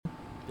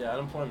Yeah,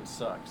 unemployment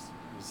sucks.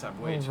 You just have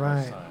way All too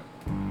right. much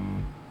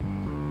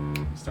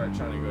time. Start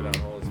trying to go down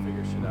holes,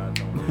 figure shit out.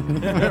 Don't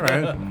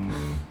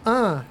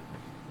work.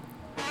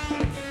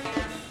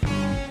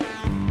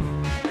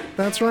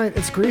 That's right.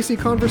 It's Greasy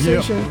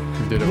Conversation.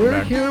 Yep. We did it. We're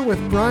back. here with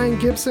Brian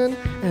Gibson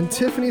and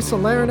Tiffany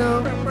Salerno.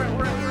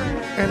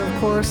 And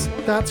of course,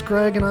 that's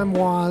Greg and I'm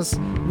Waz.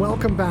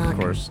 Welcome back. Of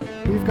course.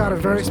 We've got a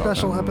very First off,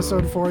 special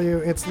episode for you.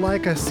 It's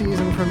like a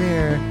season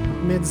premiere,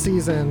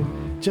 mid-season,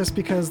 just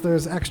because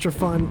there's extra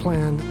fun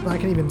planned that I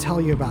can even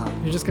tell you about.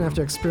 You're just going to have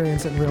to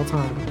experience it in real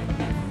time.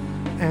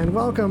 And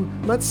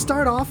welcome. Let's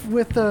start off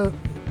with the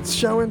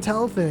show and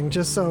tell thing,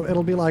 just so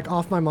it'll be like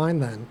off my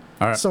mind then.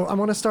 All right. So I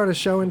want to start a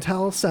show and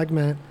tell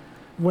segment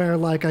where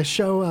like I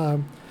show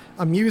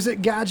a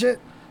music gadget,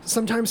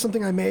 sometimes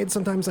something I made,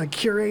 sometimes I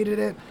curated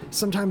it,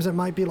 sometimes it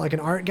might be like an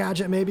art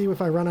gadget maybe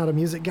if I run out of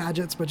music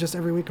gadgets, but just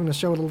every week I'm going to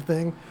show a little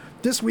thing.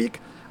 This week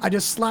I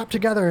just slapped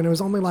together and it was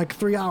only like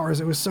 3 hours.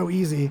 It was so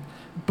easy,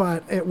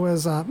 but it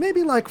was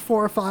maybe like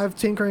 4 or 5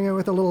 tinkering it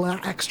with a little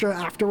extra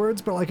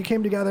afterwards, but like it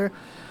came together.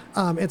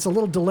 It's a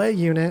little delay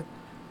unit,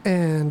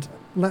 and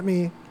let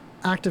me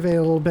activate it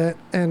a little bit,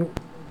 and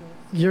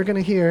you're going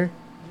to hear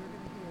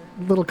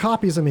little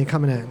copies of me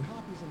coming in.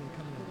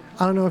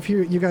 I don't know if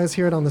you guys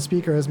hear it on the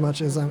speaker as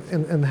much as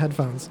in the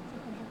headphones.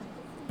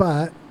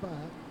 But,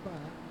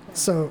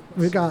 so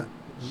we've got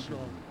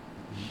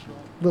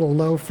little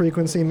low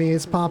frequency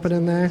me's popping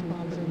in there.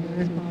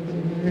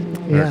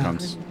 Here it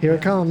comes. Here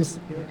it comes.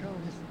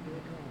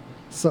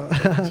 So,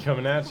 It's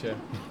coming at you.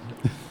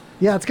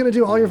 yeah, it's going to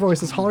do all your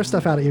voices. Holler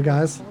stuff out at you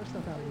guys.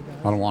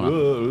 I don't want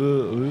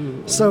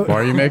to. So, Why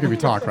are you making me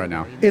talk right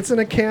now? it's in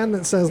a can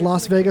that says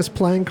Las Vegas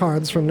playing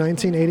cards from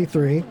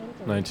 1983.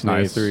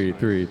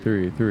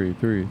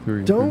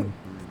 1983. Don't,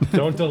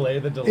 Don't delay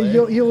the delay.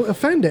 you'll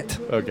offend it.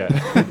 Okay.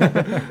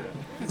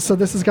 So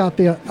this has got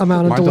the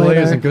amount of My delay delay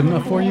there. isn't good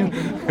enough for you?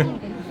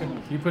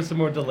 Can you put some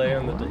more delay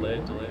on the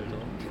delay?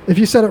 If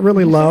you set it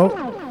really low,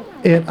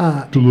 it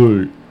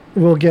Delay.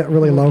 will get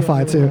really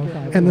lo-fi too.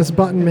 And this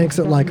button makes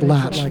it like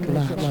latch, and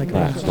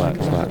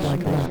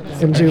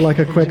do like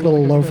a quick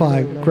little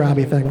lo-fi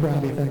grabby thing.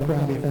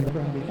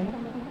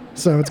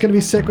 So it's gonna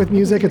be sick with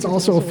music. It's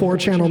also a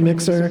 4-channel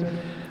mixer.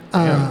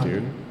 Damn,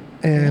 dude.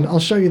 And I'll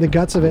show you the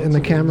guts of it in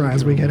the camera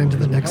as we get into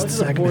the next How's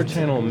this a segment.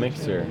 4-channel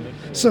mixer?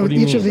 So What do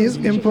you each of mean? these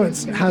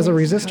inputs has a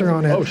resistor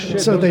on it, Oh,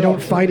 shit, so those they are-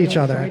 don't fight each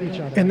other.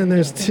 And then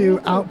there's 2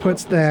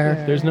 outputs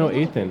there. There's no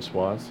 1/8 inch,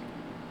 Waz.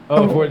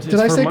 Oh, it's did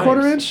I for say mics.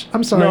 1/4 inch?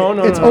 I'm sorry.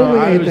 No, It's no, only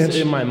I 1/8 was, inch.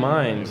 in my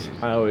mind,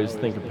 I always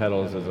think of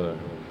pedals as a...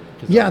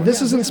 Yeah,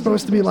 this isn't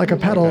supposed to be like a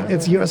pedal.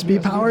 It's USB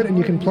powered, and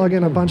you can plug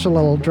in a bunch of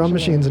little drum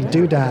machines and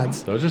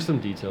doodads. Those are some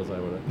details I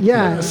would have...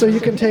 Yeah, so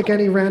you can take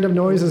any random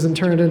noises and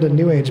turn it into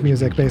new age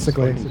music,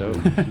 basically. Dope.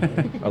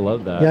 I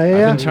love that. Yeah, yeah, I've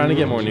yeah. been trying to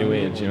get more new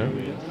age, you know?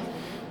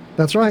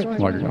 That's right.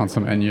 Like on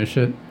some Enya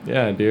shit?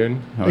 Yeah, dude.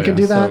 Oh, We can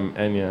do that. Some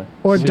Enya.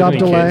 Or Do you dub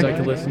have any delay. kids I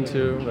could listen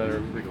to that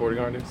are recording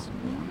artists?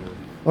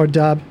 Or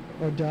dub.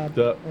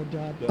 Dub.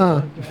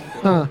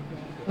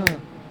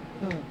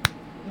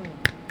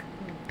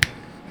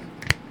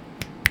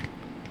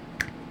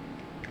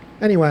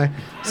 Anyway,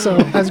 so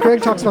as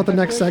Greg talks about the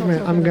next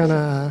segment, I'm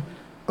gonna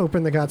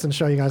open the guts and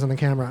show you guys on the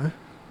camera.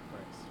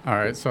 All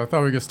right, so I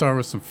thought we could start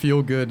with some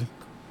feel-good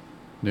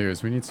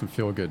news. We need some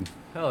feel-good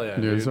Hell yeah,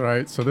 news, dude. all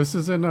right? So this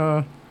is in,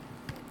 where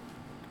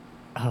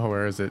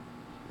is it?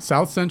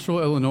 South Central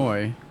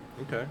Illinois.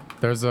 Okay.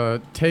 There's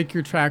a Take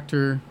Your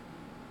Tractor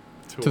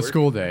to work.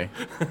 School Day.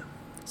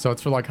 So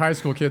it's for like high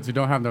school kids who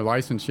don't have their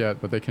license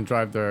yet, but they can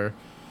drive their,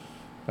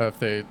 if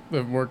they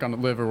work on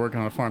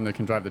a farm, they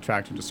can drive the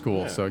tractor to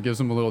school. Yeah. So it gives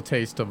them a little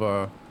taste of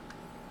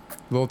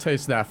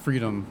that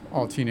freedom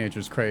all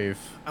teenagers crave,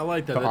 I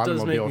like that. The That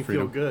does make automobile me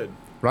freedom. feel good.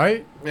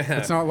 right? Yeah.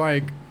 It's not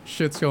like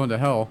shit's going to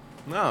hell,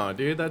 No,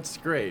 dude, that's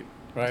great.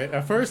 right?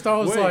 At first I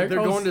was Wait, like,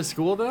 they're going to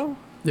school though?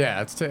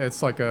 yeah, it's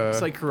like a,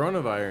 It's like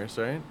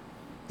coronavirus, right?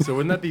 So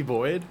wouldn't that be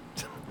void?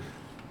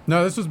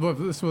 no, this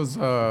was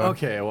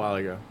Okay, a while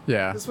ago.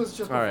 yeah, This was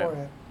just All right.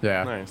 before it.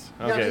 yeah. Nice.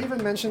 Yeah, Okay.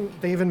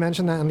 they even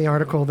mentioned that in the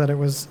article that it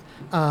was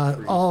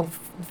all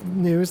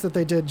news that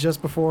they did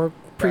just before Back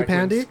when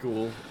pre-pandy.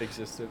 school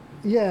existed.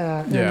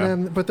 Yeah, and Yeah.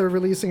 then but they're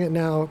releasing it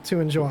now to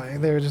enjoy.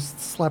 They were just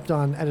slept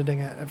on editing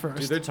it at Dude,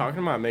 first. they're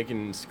talking about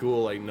making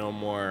school like no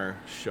more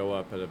show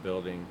up at a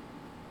building.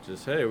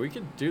 Just hey, we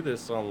could do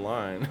this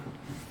online.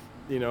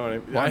 You know,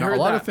 and Well, I no, heard a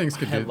lot that of things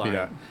could be headline.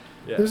 that.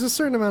 Yeah. There's a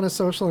certain amount of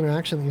social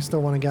interaction that you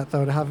still want to get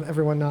though, to have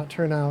everyone not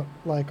turn out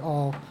like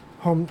all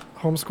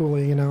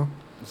homeschooly, you know.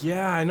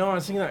 Yeah, I know. I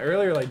was thinking that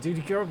earlier. Like, dude,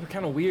 you get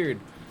kind of weird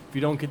if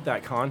you don't get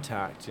that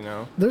contact. You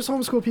know. There's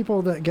homeschool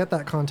people that get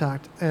that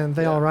contact and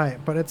they Yeah. all right,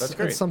 but That's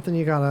great. it's something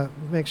you gotta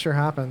make sure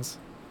happens.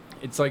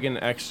 It's like an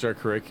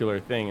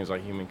extracurricular thing. Is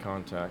like human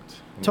contact.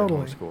 In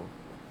Totally. School.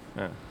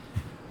 Yeah.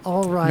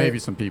 All right. Maybe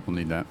some people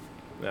need that.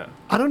 Yeah.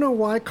 I don't know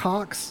why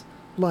Cox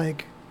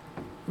like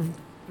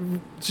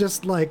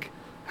just like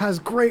has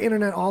great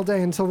internet all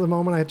day until the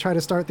moment I try to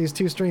start these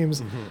 2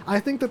 streams. I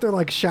think that they're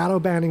like shadow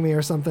banning me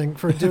or something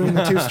for doing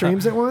the 2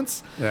 streams at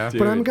once. Yeah.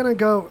 But I'm Dude. gonna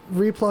go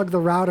replug the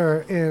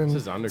router in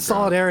This is underground.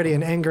 solidarity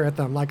and anger at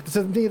them. Like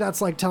to me,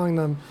 that's like telling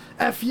them,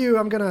 "F you!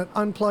 I'm gonna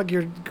unplug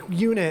your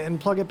unit and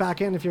plug it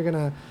back in if you're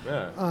gonna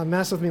Yeah.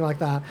 mess with me like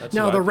that." That's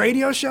Now what I the think.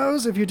 radio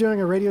shows, if you're doing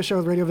a radio show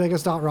with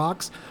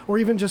RadioVegas.rocks or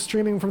even just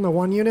streaming from the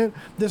one unit,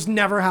 this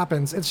never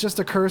happens. It's just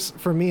a curse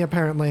for me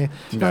apparently,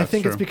 and I That's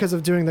think it's true. because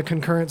of doing the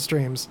concurrent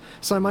streams.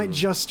 So I might Mm.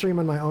 just stream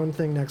on my own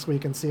thing next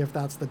week and see if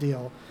that's the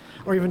deal,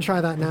 or even try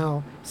that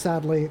now.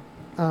 Sadly,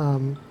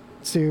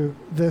 to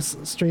this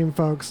stream,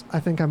 folks, I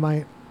think I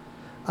might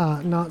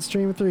not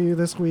stream through you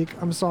this week.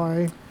 I'm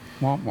sorry.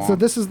 Womp womp. So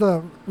this is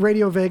the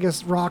Radio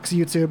Vegas Rocks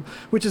YouTube,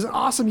 which is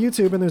awesome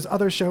YouTube, and there's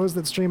other shows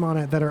that stream on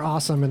it that are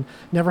awesome and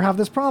never have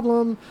this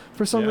problem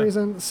for some Yeah.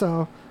 reason.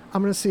 So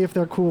I'm gonna see if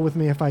they're cool with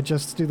me if I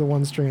just do the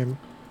one stream.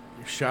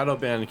 You're shadow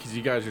banned because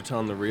you guys are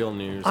telling the real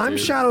news. I'm dude.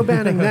 shadow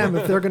banning them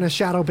if they're gonna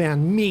shadow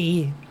ban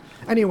me.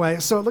 Anyway,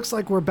 so it looks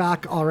like we're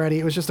back already.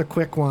 It was just a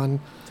quick one.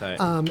 Tight.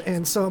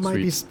 And so it might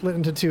be Sweet. split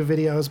into 2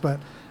 videos, but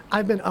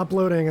I've been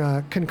uploading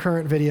a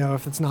concurrent video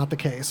if it's not the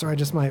case, or I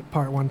just might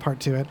part 1, part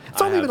 2 it. It's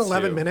I only been have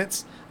 11 too.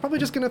 minutes. Probably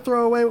just going to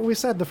throw away what we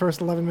said the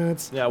first 11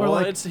 minutes. Yeah, Or well,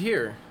 like, it's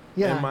here.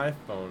 Yeah. In my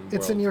phone.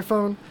 it's in world. your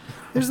phone.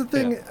 Here's the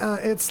thing.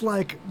 It's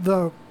like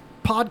the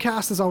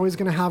podcast is always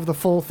going to have the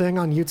full thing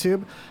on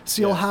YouTube,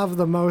 so you'll Yeah. have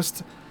the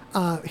most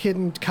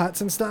hidden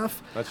cuts and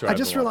stuff. That's right. I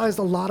just realized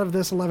a lot of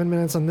this 11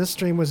 minutes on this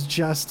stream was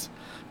just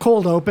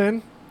cold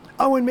open.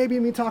 Oh, and maybe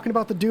me talking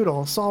about the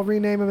doodle. So I'll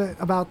rename it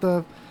about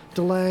the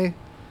delay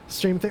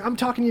stream thing. I'm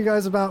talking to you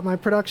guys about my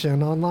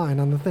production online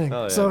on the thing.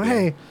 Hell yeah, So dude.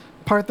 hey,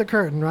 part the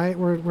curtain, right?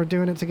 We're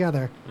doing it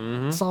together.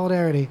 Mhm.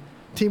 Solidarity,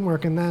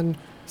 teamwork, and then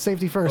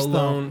safety first.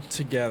 Alone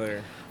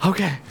together. Though.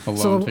 Okay. Alone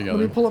so let together.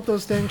 me pull up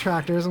those dang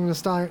tractors. I'm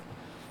gonna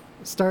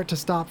start to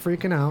stop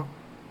freaking out,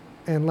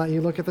 and let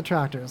you look at the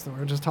tractors that we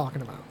were just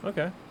talking about.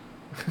 Okay.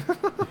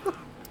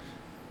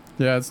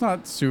 Yeah, it's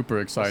not super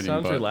exciting,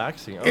 Sounds but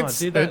relaxing. Oh, It's-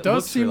 dude, that it does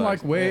looks seem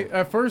like relaxing. way. Yeah.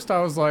 At first,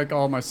 I was like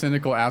all my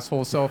cynical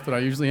asshole self that I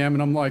usually am,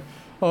 and I'm like,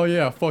 oh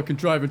yeah, fucking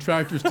driving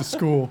tractors to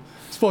school.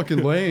 It's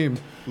fucking lame.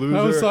 And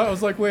Loser. I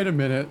was like, wait a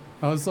minute.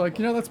 I was like,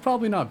 that's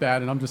probably not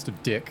bad, and I'm just a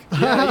dick. Yeah,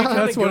 you kind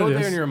That's of what go it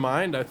there is. in your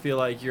mind. I feel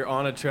like you're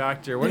on a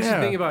tractor. Once Yeah.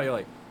 you think about it, you're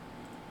like,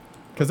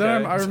 Because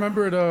Okay. I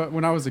remember it,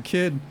 when I was a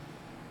kid,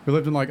 we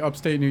lived in like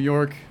upstate New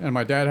York, and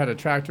my dad had a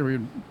tractor.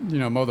 We'd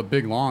mow the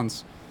big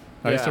lawns.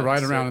 I used to Yeah, ride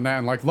sick. around in that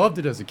and like loved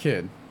it as a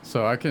kid.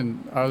 So I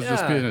was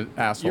just Yeah. being an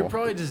asshole. you're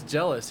probably just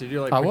jealous. Dude.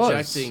 You're like I was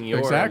projecting your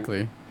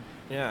exactly.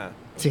 Yeah.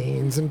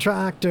 Teens and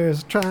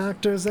tractors,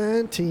 tractors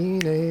and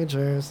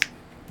teenagers.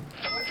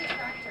 What's a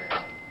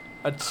tractor?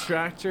 A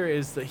tractor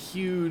is the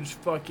huge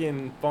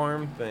fucking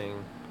farm thing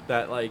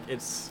that like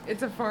it's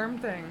It's a farm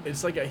thing.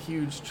 like a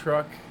huge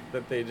truck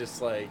that they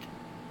just like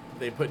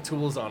they put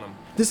tools on them.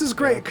 This is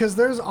great because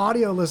there's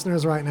audio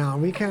listeners right now,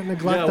 and we can't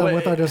neglect them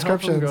with our Help 'em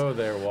descriptions. go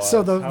there, Waz.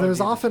 So How would there's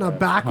you often a describe it?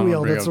 back I'm gonna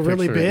wheel bring that's up a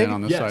really picture again big,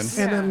 on this Yes.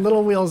 side. and then Yeah.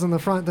 little wheels in the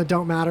front that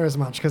don't matter as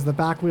much because the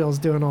back wheel's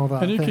doing all the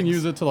And you can things.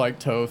 use it to like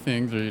tow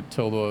things or you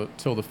till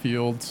the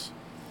fields.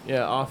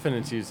 Yeah, often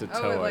it's used to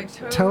tow. Oh, it I'd like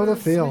say. Tow the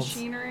tows fields.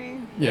 machinery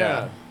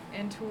Yeah.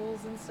 and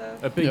tools and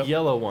stuff. A big Yep.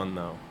 yellow one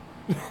though.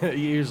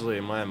 Usually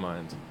in my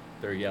mind,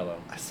 they're yellow.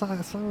 I saw we Or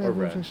have more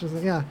red. pictures.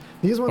 Yeah,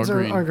 these ones Or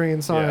are green. are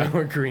green. Sorry. Yeah,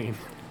 or green.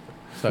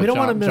 So We don't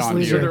wanna John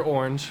mislead Sure, you. they're Deere.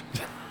 orange.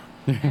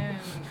 And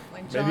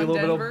like John Maybe a little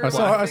bit of Denver.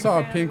 black. I saw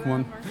a Big fan pink of them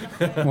one. or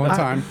something. One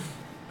time.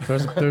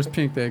 There's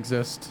pink. They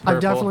exist. I've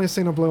Purple. definitely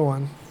seen a blue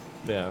one.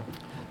 Yeah.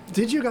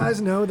 Did you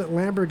guys know that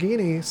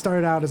Lamborghini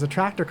started out as a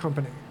tractor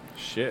company?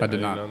 Shit. I did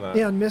didn't not. know that.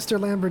 Yeah, and Mr.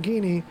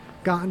 Lamborghini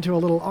got into a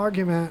little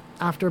argument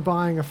after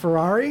buying a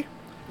Ferrari.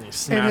 He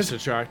smashed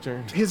his- a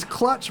tractor. His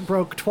clutch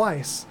broke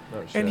twice.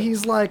 Oh, shit. And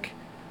he's like,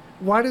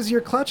 why does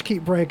your clutch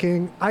keep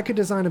breaking? I could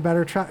design a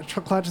better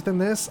clutch than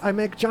this. I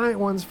make giant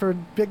ones for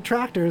big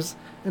tractors,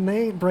 and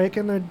they ain't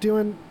breaking. They're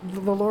doing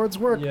the Lord's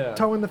work, Yeah.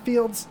 towing the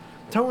fields,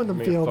 towing them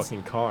Make a fields.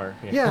 fucking car.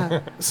 Yeah.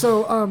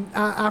 So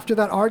after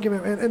that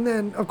argument, and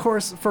then of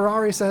course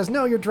Ferrari says,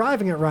 no, you're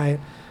driving it right.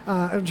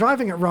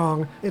 Driving it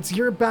wrong. It's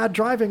your bad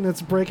driving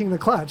that's breaking the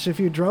clutch. If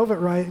you drove it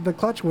right, the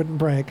clutch wouldn't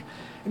break.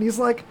 And he's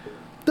like,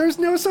 there's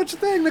no such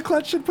thing. The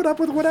clutch should put up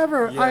with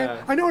whatever. Yeah.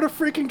 I know how to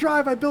freaking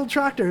drive. I build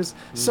tractors.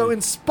 So in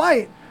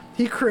spite,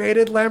 he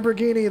created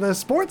Lamborghini, the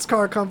sports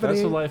car company.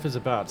 That's what life is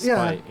about. Yeah.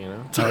 Spite, you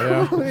know? Oh,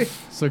 yeah. Totally.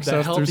 Success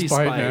That through healthy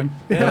spite, spite. man.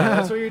 Yeah, Yeah.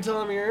 that's what you were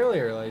telling me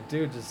earlier. Like,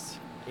 dude, just,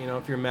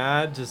 if you're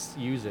mad, just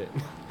use it.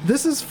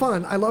 This is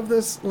fun. I love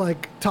this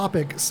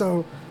topic.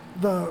 So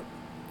the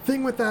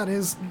thing with that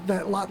is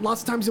that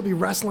lots of times you'll be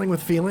wrestling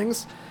with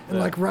feelings and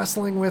Yeah.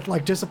 wrestling with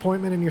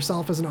disappointment in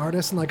yourself as an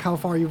artist and how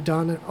far you've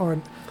done or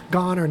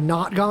gone or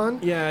not gone.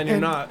 Yeah, and you're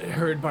not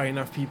heard by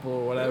enough people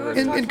or whatever. Let's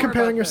talk in more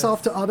comparing about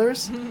yourself this. to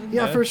others.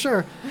 Yeah, Yeah. for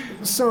sure.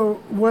 So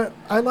what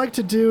I like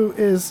to do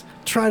is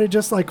try to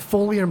just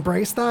fully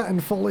embrace that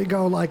and fully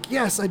go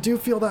yes, I do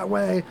feel that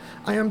way.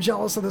 I am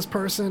jealous of this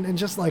person and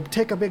just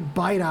take a big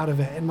bite out of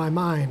it in my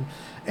mind.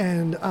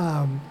 And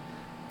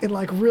and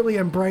like really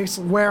embrace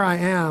where I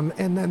am,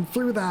 and then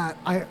through that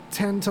I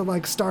tend to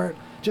like start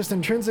just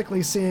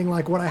intrinsically seeing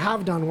like what I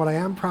have done, what I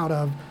am proud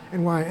of,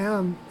 and where I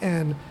am,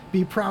 and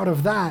be proud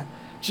of that,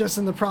 just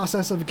in the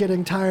process of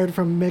getting tired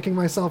from making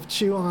myself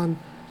chew on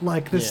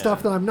like this Yeah.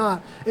 stuff that I'm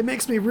not. It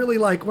makes me really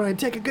like, when I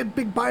take a good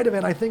big bite of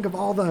it, I think of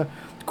all the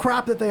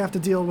crap that they have to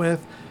deal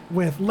with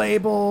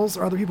labels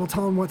or other people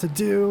telling them what to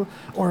do,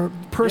 or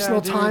personal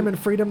Yeah, dude. time and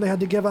freedom they had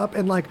to give up,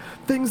 and like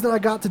things that I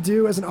got to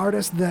do as an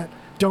artist that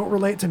don't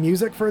relate to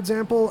music, for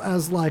example,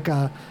 as like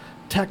a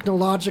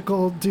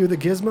technological do the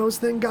gizmos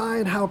thing guy,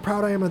 and how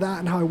proud I am of that,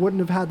 and how I wouldn't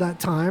have had that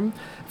time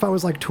if I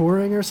was like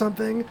touring or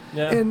something.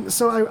 Yeah. And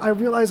so I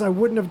realized I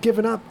wouldn't have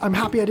given up. I'm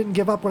happy I didn't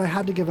give up what I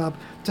had to give up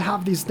to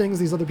have these things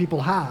these other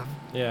people have.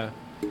 Yeah.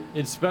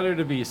 It's better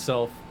to be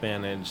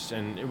self-managed,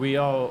 and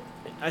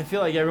I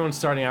feel like everyone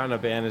starting out in a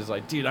band is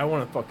like, dude, I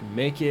want to fucking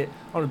make it.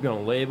 I want to be on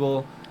a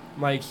label.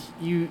 Like,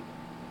 you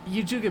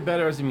do get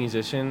better as a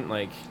musician,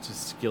 like,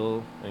 just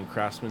skill and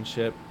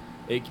craftsmanship.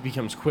 It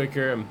becomes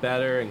quicker and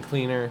better and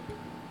cleaner,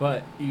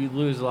 but you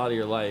lose a lot of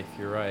your life,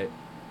 you're right.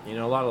 You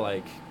know, a lot of,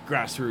 like,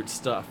 grassroots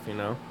stuff, you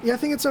know? Yeah, I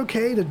think it's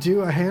okay to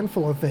do a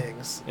handful of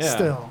things Yeah.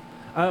 still.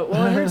 Well,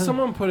 I heard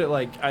someone put it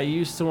like, I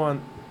used to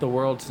want the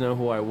world to know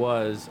who I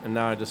was, and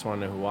now I just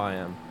want to know who I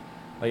am.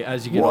 Like,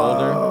 as you get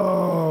older.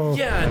 Whoa.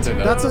 Yeah, dude.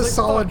 That's I was a like,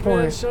 solid "Fuck, man,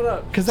 point." shut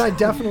up. Because I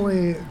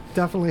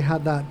definitely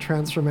had that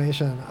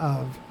transformation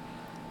of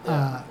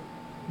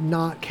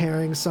not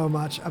caring so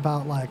much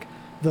about like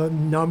the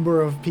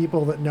number of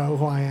people that know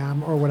who I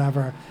am or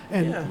whatever,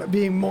 and Yeah.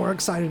 being more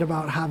excited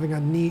about having a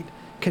neat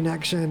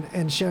connection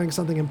and sharing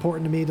something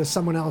important to me to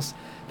someone else,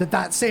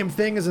 that same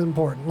thing is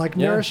important, like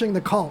Yeah. nourishing the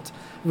cult,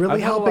 really I've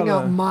had a helping lot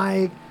out of-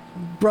 my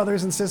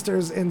brothers and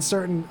sisters in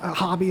certain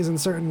hobbies and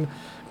certain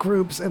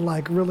groups, and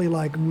like really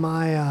like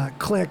my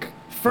clique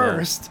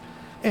first,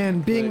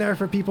 and being Right. there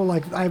for people.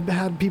 Like, I've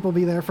had people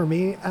be there for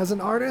me as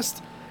an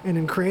artist and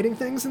in creating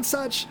things and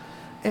such,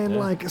 and Yeah.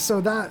 like,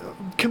 so that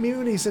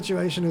community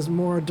situation is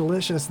more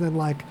delicious than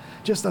like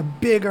just a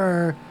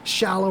bigger,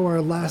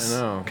 shallower, less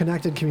I know.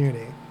 connected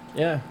community,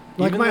 Yeah.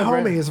 like Even my though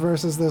Brent- homies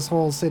versus this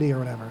whole city or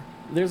whatever.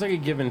 There's like a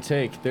give and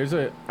take.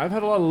 I've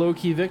had a lot of low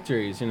key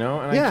victories, you know.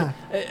 And Yeah.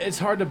 it's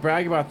hard to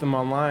brag about them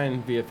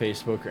online via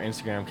Facebook or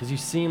Instagram because you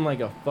seem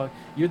like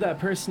you're that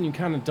person you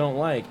kind of don't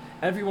like.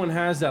 Everyone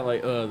has that,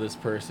 like, oh, this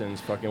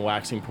person's fucking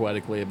waxing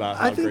poetically about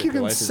how I think great you their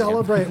can life is again.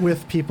 celebrate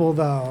with people,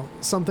 though,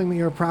 something that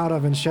you're proud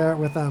of, and share it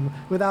with them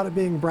without it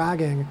being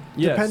bragging,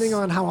 Yes. depending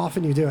on how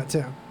often you do it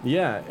too.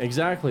 Yeah,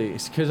 exactly.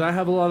 Because I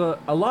have a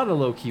lot of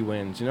low key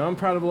wins. You know, I'm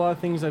proud of a lot of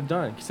things I've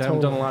done because I haven't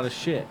done a Totally. lot of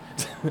shit.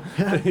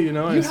 You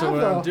know, and so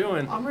what I'm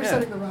doing. I'm yeah.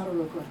 resetting the router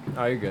real quick.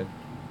 Oh, you're good.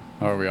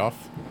 Are we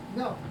off?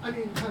 No, I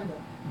mean kind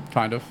of.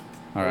 Kind of.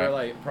 All We're right.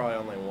 like probably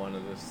on like one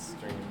of the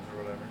streams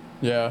or whatever.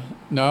 Yeah.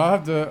 No, I'll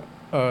have to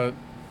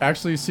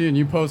actually seeing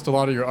you post a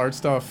lot of your art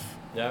stuff,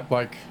 Yeah.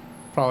 like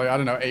probably, I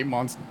don't know, 8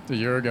 months, a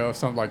year ago,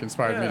 something like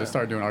inspired me Yeah. to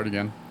start doing art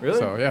again. Really?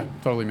 So yeah,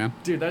 totally, man.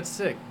 Dude, that's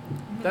sick.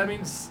 That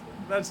means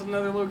that's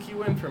another low key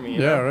win for me.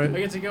 You Yeah, know? right. I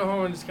get to go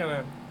home and just kind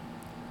of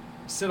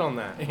sit on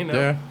that. You know.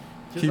 Yeah.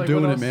 'Cause, Keep like,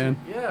 doing what it, else- man.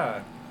 Yeah,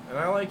 and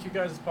I like you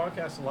guys'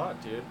 podcast a lot,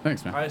 dude.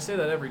 Thanks, man. I say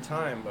that every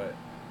time, but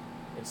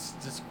it's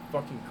just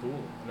fucking cool.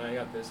 And I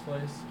got this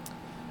place.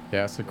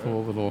 Yeah, it's a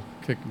cool little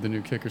the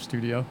new Kicker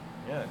studio.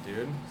 Yeah,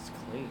 dude, it's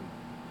clean.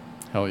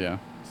 Hell yeah.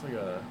 It's like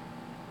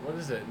what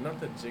is it? Not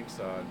the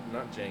jigsaw,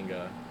 not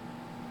Jenga.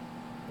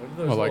 What are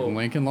those? Oh, like little-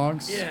 Lincoln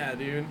Logs? Yeah,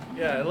 dude.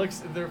 Yeah,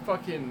 they're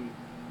fucking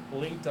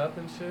linked up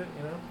and shit.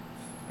 You know.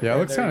 Yeah, it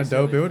looks They're kind of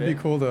dope. It easily would be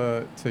fit. cool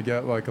to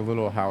get like a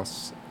little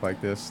house like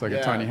this, like a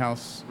Yeah. tiny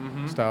house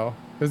Mhm. style.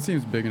 It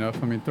seems big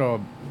enough. I mean, throw a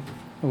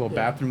little Yeah.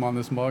 bathroom on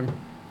this mug.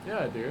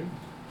 Yeah, dude.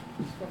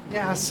 It's fucking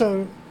Yeah, cool.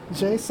 so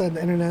Jay said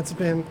the internet's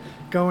been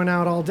going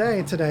out all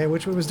day today,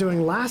 which we was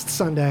doing last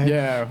Sunday.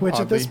 Yeah, Which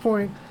at this oddly.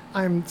 point,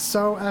 I'm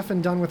so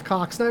effing done with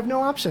Cox, and I have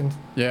no option.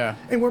 Yeah.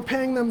 And we're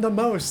paying them the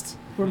most.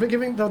 We're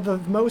giving the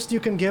most you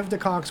can give to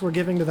Cox, we're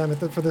giving to them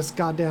for this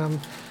goddamn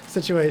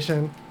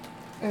situation.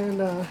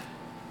 And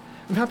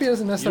I'm happy it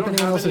hasn't messed You up don't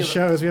anyone have any else's of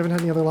the- shows. We haven't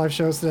had any other live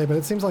shows today, but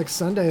it seems like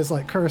Sunday is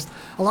like cursed.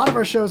 A lot of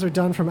our shows are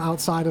done from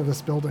outside of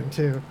this building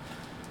too.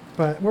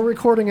 But we're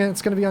recording it.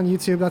 It's going to be on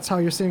YouTube. That's how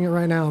you're seeing it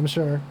right now, I'm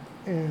sure.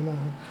 And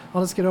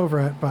I'll just get over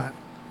it. But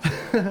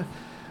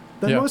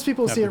Yeah, most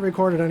people see it happy.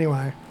 recorded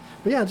anyway.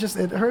 But yeah, just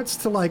it hurts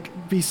to like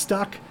be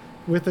stuck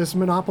with this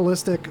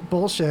monopolistic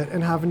bullshit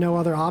and have no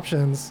other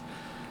options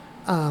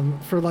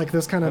for like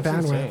this kind of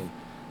That's bandwidth. insane.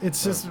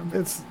 It's just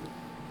it's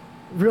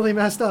really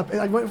messed up.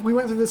 We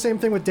went through the same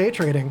thing with day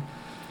trading.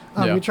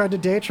 Yeah. We tried to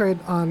day trade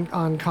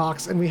on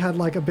Cox, and we had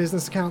like a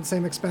business account,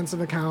 same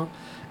expensive account,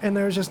 and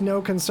there's just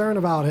no concern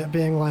about it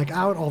being like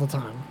out all the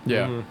time.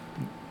 Yeah. Mhm.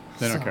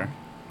 They don't So- care.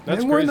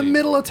 That's and we're in the crazy.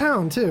 middle of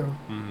town too.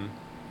 Mhm.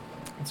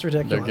 It's They're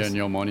ridiculous. getting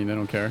your money. They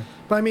don't care.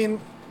 But I mean,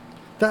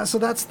 that's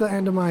the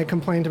end of my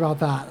complaint about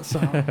that. So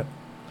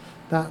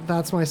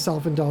that's my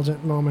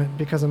self-indulgent moment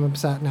because I'm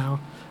upset now.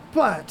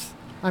 But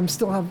I'm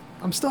still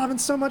having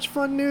so much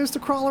fun news to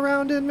crawl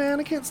around in, man.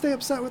 I can't stay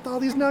upset with all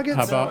these nuggets.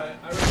 How So about-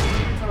 I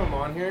every time I'm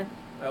on here,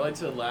 I like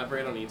to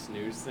elaborate on each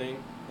news thing.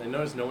 I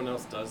notice no one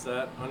else does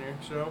that on your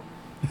show.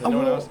 Oh, No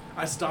one well- else.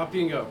 I stop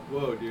you and go,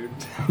 whoa, dude.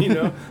 You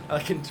know, I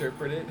like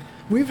interpret it.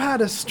 We've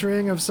had a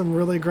string of some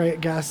really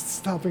great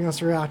guests helping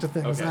us react to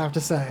things. Okay. I have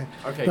to say.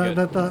 Okay, good.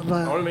 I want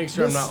to make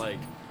sure this- I'm not like.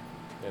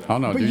 You know. Oh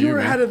no, But do you you, were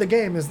man? ahead of the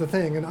game is the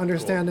thing, and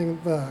understanding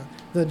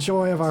the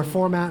joy of our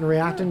format and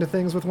reacting to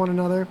things with one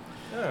another.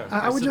 Yeah,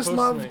 I would just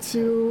love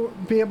to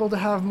be able to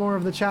have more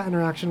of the chat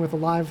interaction with the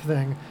live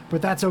thing,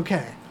 but that's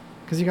okay,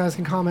 because you guys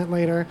can comment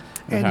later,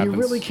 It and you happens.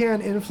 really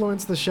can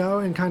influence the show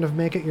and kind of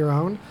make it your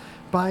own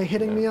by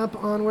hitting Yeah. me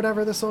up on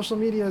whatever the social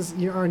medias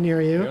are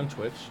near you. You're on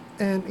Twitch.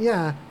 And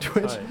yeah,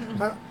 Twitch.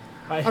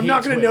 I I'm hate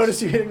not going to Twitch.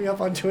 notice you hitting me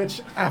up on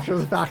Twitch after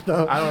the fact,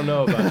 though. I don't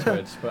know about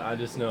Twitch, but I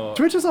just know.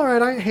 Twitch is all right.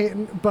 I ain't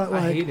hating, but I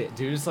like hate it,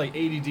 dude. It's like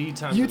ADD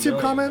times a YouTube million.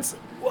 comments,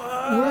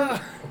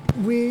 What?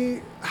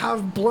 we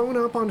have blown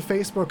up on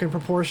Facebook in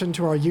proportion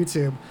to our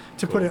YouTube,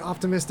 to put Cool. it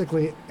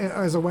optimistically,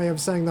 as a way of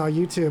saying that our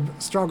YouTube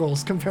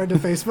struggles compared to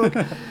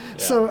Facebook.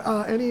 So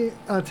any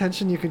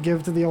attention you could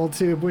give to the old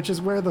tube, which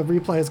is where the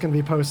replay is going to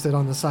be posted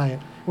on the site,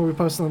 where we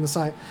post it on the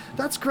site,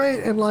 that's great.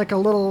 And like a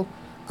little,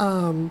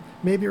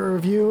 maybe a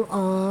review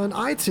on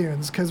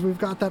iTunes, because we've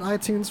got that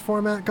iTunes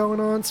format going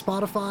on,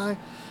 Spotify.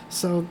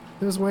 So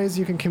there's ways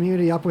you can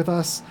community up with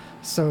us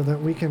so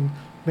that we can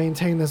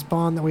maintain this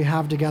bond that we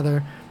have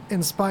together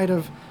in spite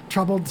of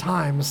troubled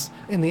times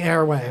in the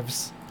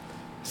airwaves.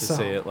 To So,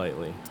 say it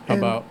lightly. How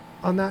and about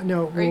on that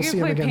note, Are you we'll see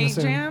gonna him play again Paint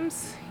soon.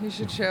 Jams? You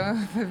should show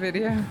the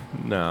video.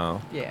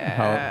 No.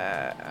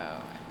 Yeah.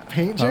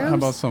 Paint jams? how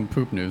about some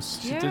poop news?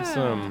 She did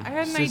some I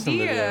had an system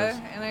idea,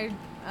 videos. and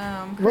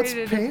I What's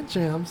created paint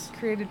jams?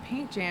 created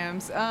Paint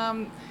Jams.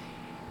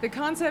 The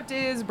concept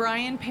is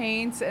Brian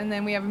paints, and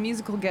then we have a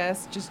musical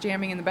guest just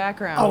jamming in the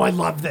background. Oh, I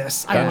love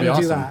this. I That'd want be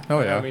to awesome. do that.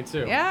 Oh yeah. Me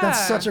too. Yeah.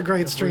 That's such a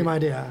great If stream we-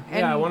 idea.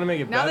 Yeah, I And wanna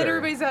make it Now that better.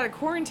 everybody's out of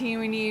quarantine,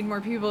 we need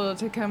more people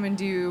to come and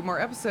do more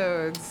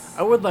episodes.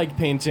 I would like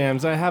paint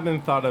jams. I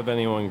haven't thought of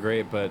anyone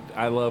great, but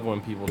I love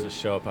when people just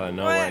show up out of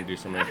nowhere What? and do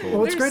something cool. Well,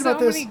 what's There's great about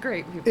so this- many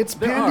great people. It's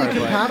There Pandy are, but-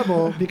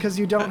 compatible because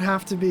you don't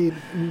have to be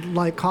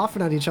like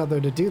coughing at each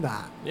other to do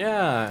that.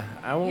 Yeah,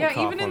 I won't. Yeah,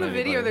 cough even in on the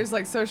video, anybody. there's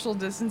like social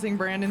distancing.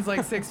 Brandon's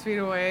like 6 feet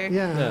away. Yeah.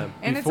 Yeah,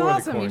 And it's before the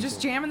awesome. You just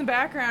quarantine. jam in the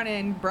background,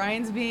 and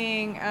Brian's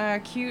being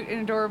cute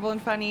and adorable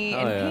and funny Oh,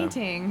 and yeah.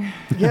 painting.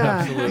 Yeah.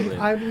 Absolutely.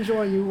 I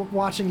enjoy you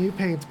watching you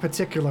paint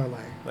particularly.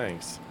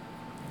 Thanks.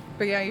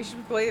 But yeah, you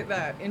should play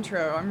that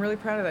intro. I'm really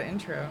proud of that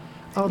intro.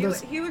 Oh, he,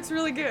 this- he looks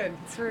really good.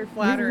 It's very We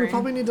flattering.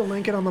 probably need to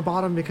link it on the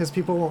bottom because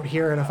people won't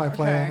hear it if I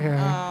play it Okay. here.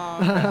 Oh,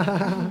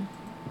 okay.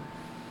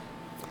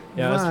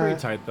 Yeah, that's pretty Right.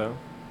 tight though.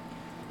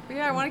 But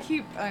yeah, I want to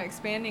keep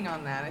expanding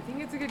on that. I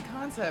think it's a good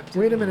concept.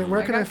 Wait a minute,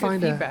 where can got I good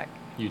find it? feedback.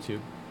 YouTube.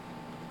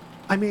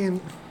 I mean,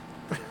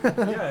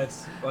 Yeah,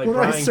 it's like What do I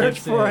Brian search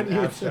Gibson for on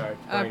YouTube? abstract.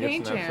 Brian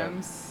Paint Gibson abstract.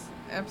 Jams,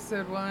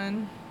 episode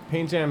 1.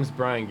 Paint Jams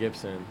Brian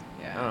Gibson.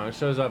 I don't know. Yeah. It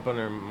shows up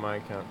under my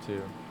account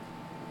too.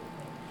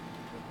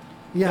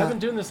 yeah. I've been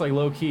doing this like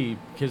low key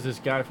because this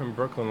guy from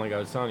Brooklyn, like I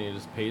was telling you,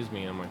 just pays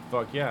me. I'm like,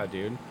 fuck yeah,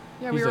 dude.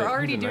 Yeah, He's we were a- he's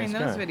already a doing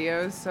nice those guy.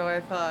 videos, so I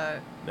thought,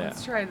 Yeah.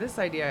 let's try this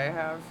idea I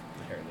have,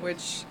 There it is.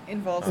 which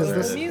involves Is a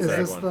little this- is music.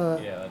 this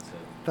the- Yeah, that's it.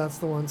 That's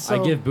the one.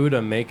 So I give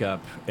Buddha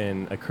makeup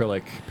in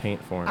acrylic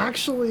paint form. It's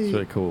actually,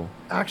 really cool.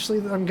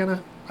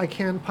 I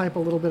can pipe a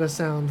little bit of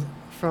sound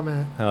from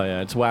it. Hell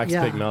yeah, it's wax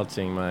Yeah. pig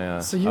melting my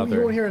So you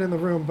other. won't hear it in the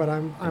room, but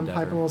I'm endeavor.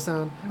 piping a little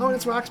sound. Oh, and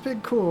it's Wax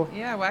Pig, cool.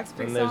 Yeah, Wax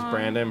Pig And there's song.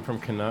 Brandon from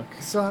Canuck.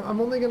 So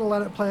I'm only gonna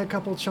let it play a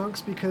couple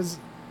chunks because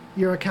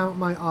your account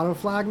might auto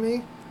flag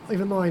me,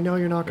 even though I know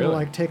you're not gonna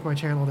Really? like take my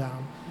channel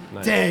down.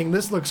 Nice. Dang,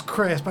 this looks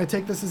crisp. I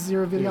take this as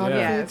your videography,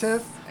 Yeah. Yes,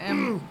 Tiff.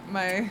 and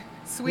my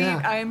sweet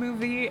Yeah.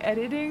 iMovie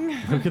editing.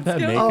 Look at that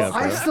skills. Oh, makeup,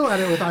 I bro. still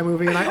edit with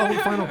iMovie and I own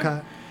Final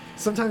Cut.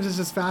 Sometimes it's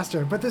just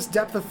faster, but this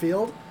depth of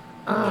field,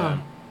 Yeah.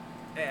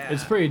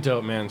 It's pretty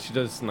dope, man. She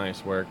does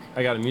nice work.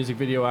 I got a music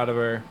video out of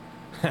her.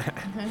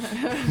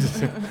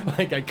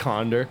 Like I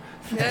conned her.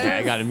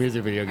 Yes. I got a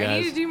music video, guys. I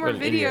need to do more What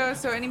an idiot. videos,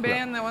 so any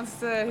band that wants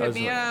to hit was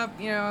me like-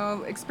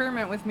 up,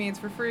 experiment with me. It's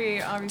for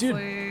free,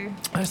 obviously.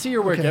 I see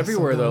your work Okay, so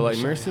everywhere then though, I'll like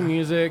show Mercy ya.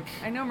 Music.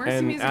 I know Mercy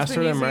and Music's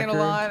been Astrodome using it a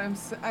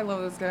Records. lot. I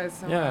love those guys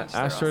so Yeah, much.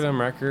 They're Astrodome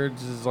awesome.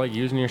 Records is like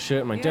using your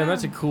shit. I'm like, damn, Yeah.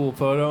 that's a cool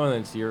photo, and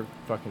it's your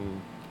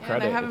fucking Yeah,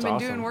 credit. and I haven't it's been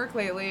awesome. doing work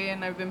lately,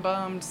 and I've been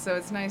bummed. So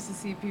it's nice to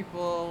see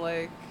people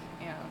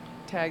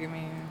tagging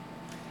me.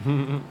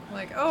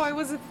 Like, oh, I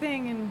was a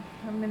thing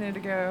a minute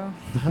ago.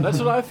 That's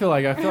what I feel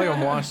like. I feel like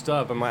I'm washed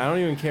up. I'm like, I don't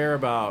even care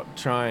about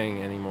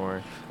trying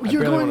anymore. I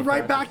you're barely going wanna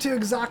right back practice. to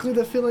exactly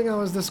the feeling I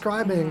was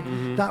describing.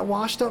 Mhm. That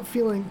washed up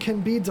feeling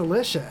can be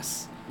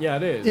delicious. Yeah,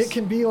 it is. It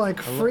can be like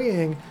I lo-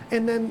 freeing.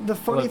 And then the I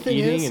funny love thing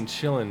eating is, and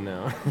chilling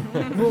now.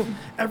 well,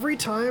 every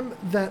time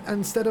that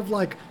instead of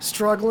like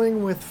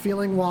struggling with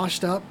feeling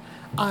washed up,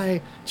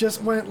 I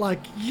just went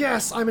like,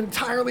 yes, I'm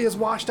entirely as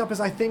washed up as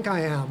I think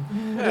I am.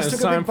 Yeah, Just it's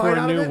took a time big for bite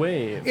a out of new it.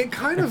 wave. It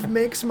kind of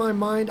makes my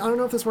mind, I don't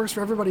know if this works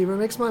for everybody, but it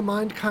makes my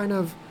mind kind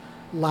of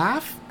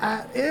laugh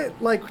at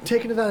it, like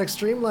taken to that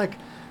extreme. Like,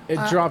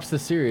 It drops the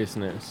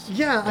seriousness.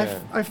 Yeah,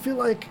 I feel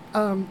like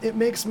it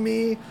makes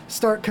me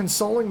start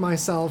consoling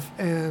myself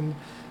and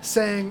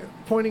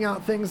pointing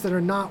out things that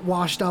are not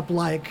washed up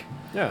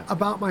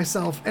about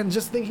myself, and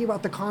just thinking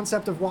about the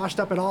concept of washed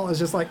up at all is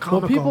just like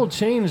comical. Well, people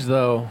change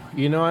though.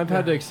 You know, I've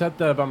had to accept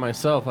that about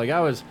myself. Like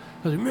I was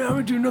like, man, I'm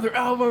gonna do another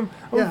album.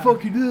 I'm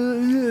fucking,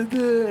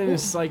 and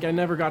it's like I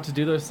never got to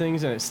do those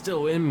things, and it's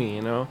still in me.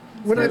 You know.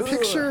 When I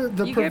picture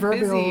the you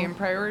proverbial, get busy and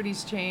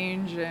priorities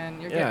change,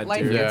 and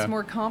life gets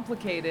more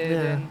complicated.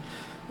 And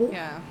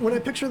when I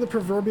picture the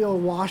proverbial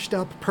washed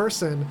up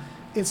person,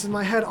 it's in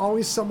my head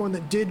always someone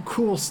that did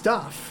cool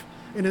stuff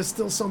and is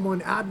still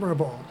someone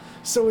admirable.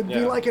 So it'd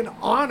be like an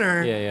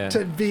honor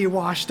to be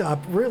washed up,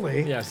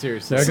 really. Yeah,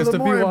 seriously. Yeah, so the to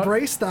more be I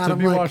embrace that, to I'm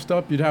be like, washed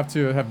up, you'd have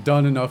to have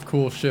done enough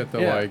cool shit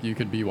that like you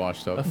could be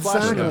washed up. A flash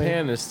in the Exactly.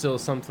 pan is still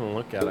something to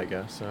look at, I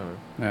guess. I don't know.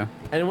 Yeah.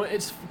 And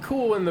it's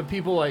cool when the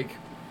people like,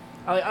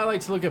 I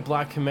like to look at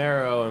Black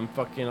Camaro and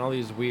fucking all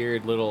these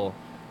weird little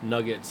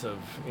nuggets of,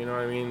 you know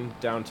what I mean,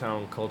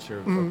 downtown culture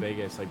of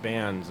Vegas, like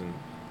bands and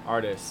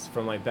artists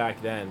from like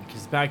back then.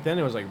 Because back then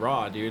it was like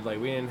raw, dude. Like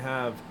we didn't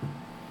have,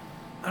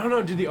 I don't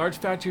know, dude, the Arch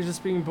Factory was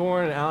just being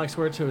born, and Alex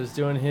Huerta was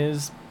doing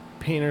his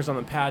painters on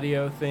the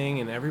patio thing,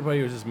 and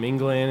everybody was just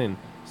mingling, and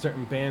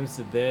certain bands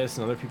did this,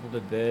 and other people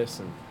did this,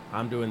 and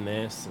I'm doing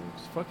this, and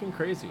it's fucking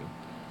crazy.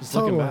 Just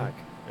looking back.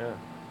 Yeah.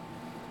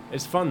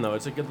 It's fun, though.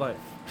 It's a good life.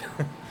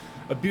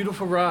 A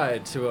beautiful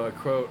ride, to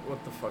quote,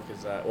 what the fuck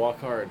is that? Walk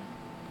hard.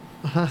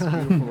 It's a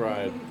beautiful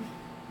ride.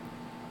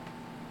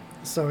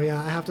 So yeah,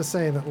 I have to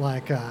say that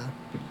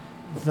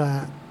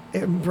that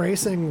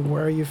embracing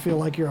where you feel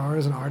like you are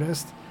as an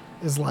artist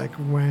is like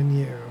when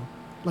you,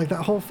 like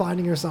that whole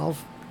finding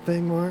yourself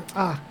thing where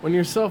when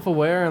you're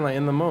self-aware and like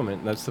in the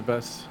moment, that's the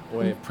best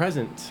way.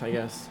 Present, I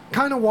guess.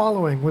 kind of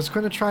wallowing. Was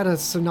going to try to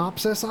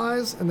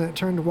synopsisize, and then it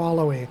turned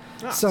wallowy.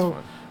 So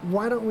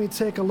why don't we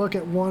take a look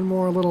at one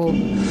more little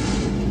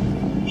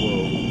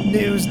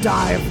news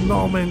dive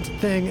moment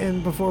thing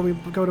and before we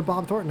go to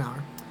Bob Thornton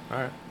Hour.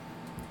 All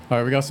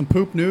right, we got some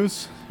poop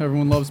news.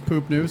 Everyone loves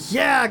poop news.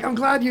 Yeah, I'm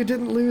glad you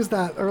didn't lose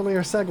that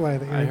earlier segue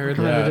that you I heard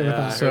kinda that. did with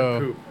Yeah, I So,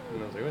 heard poop.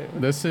 And I was like, wait,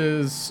 what? This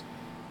is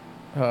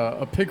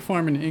a pig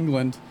farm in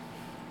England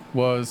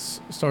was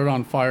started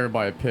on fire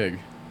by a pig,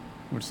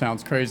 which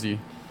sounds crazy,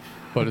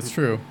 but it's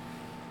true.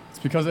 It's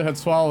because it had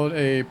swallowed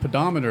a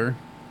pedometer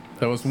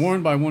that was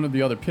worn by one of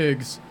the other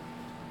pigs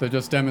that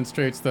just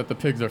demonstrates that the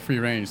pigs are free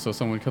range, so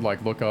someone could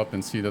like look up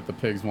and see that the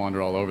pigs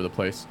wander all over the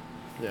place.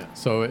 Yeah.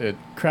 So it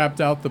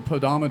crapped out the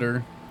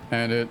pedometer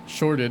and it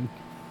shorted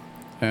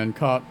and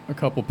caught a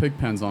couple pig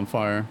pens on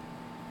fire.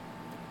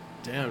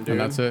 Damn, dude. And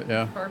that's it,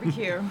 yeah.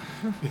 Barbecue.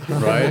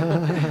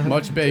 Right?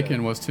 Much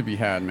bacon was to be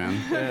had, man.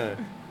 Yeah.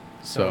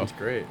 So, Sounds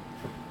great.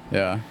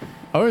 yeah.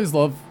 I always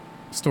love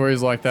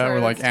stories like that Sorry,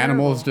 where like that's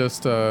animals terrible.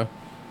 just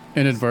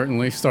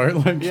inadvertently start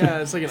like Yeah,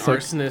 it's like an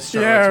arsonist.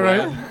 yeah,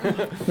 Charlotte's right.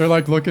 Web. They're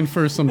like looking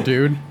for some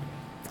dude.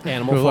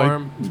 Animal They're like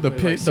Farm. the Like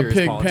pig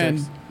serious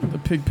politics. the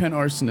pig pen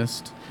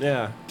arsonist.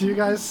 Yeah. Do you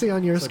guys see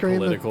on your It's like screen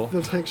political.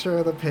 the picture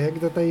of the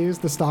pig that they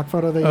used, the stock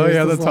photo they Oh used?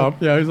 yeah, the is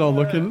top. Yeah, he's all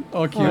looking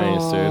all cute.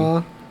 Nice, dude.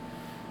 Aw.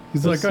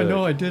 He's That's like, I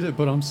know sick. I did it,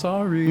 but I'm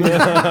sorry.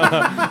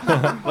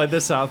 Like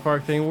the South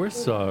Park thing. We're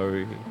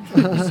sorry.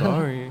 We're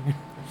sorry.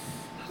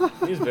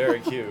 He's very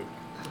cute.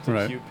 It's a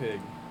Right. cute pig.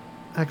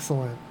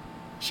 Excellent.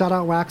 Shout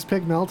out Wax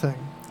Pig Melting.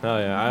 Oh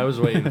yeah, I was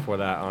waiting for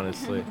that,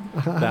 honestly.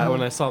 That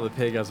when I saw the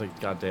pig, I was like,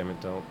 God damn it,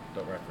 don't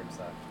reference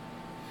that.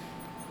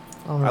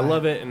 All I right.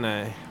 love it,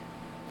 and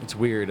it's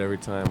weird every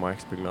time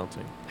Wax Pig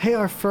Melting. Hey,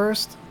 our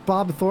first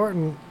Bob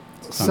Thornton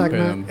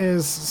segment Bam.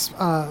 is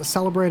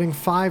celebrating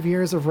 5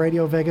 years of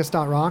Radio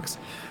Vegas.rocks.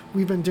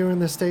 We've been doing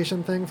this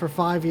station thing for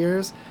 5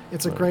 years.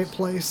 It's a Nice. great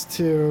place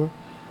to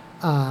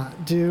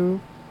do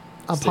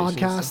a Station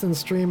podcast stuff. and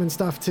stream and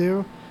stuff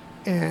too.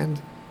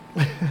 And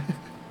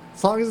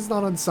as long as it's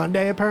not on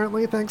Sunday,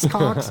 apparently, thanks,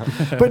 Cox.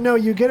 But no,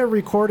 you get a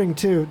recording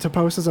too to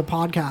post as a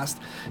podcast.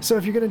 So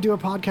if you're going to do a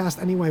podcast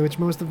anyway, which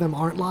most of them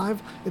aren't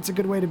live, it's a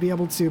good way to be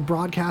able to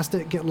broadcast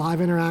it, get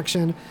live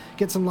interaction,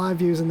 get some live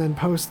views, and then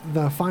post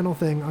the final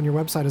thing on your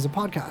website as a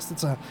podcast.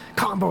 It's a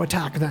combo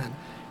attack then.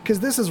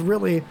 Because this is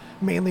really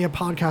mainly a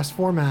podcast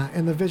format,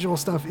 and the visual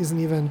stuff isn't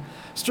even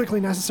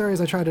strictly necessary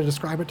as I try to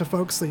describe it to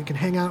folks, so you can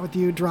hang out with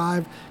you,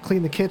 drive,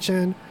 clean the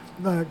kitchen,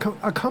 the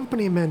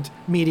accompaniment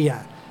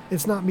media.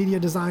 It's not media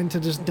designed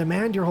to just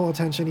demand your whole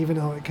attention, even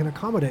though it can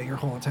accommodate your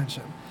whole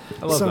attention.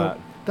 I love that.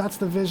 That's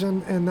the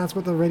vision, and that's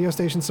what the radio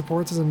station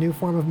supports, is a new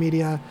form of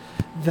media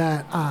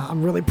that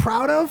I'm really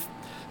proud of.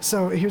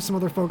 So here's some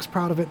other folks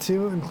proud of it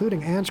too,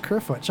 including Ange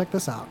Kerfoot. Check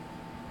this out.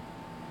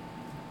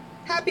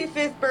 Happy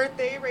 5th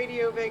birthday,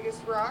 Radio Vegas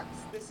Rocks.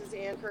 This is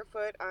Ann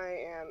Kerfoot.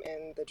 I am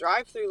in the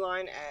drive-through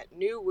line at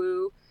New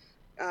Woo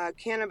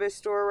Cannabis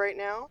Store right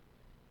now.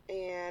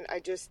 And I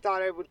just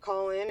thought I would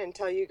call in and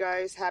tell you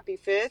guys happy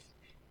 5th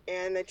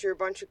and that you're a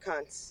bunch of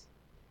cunts.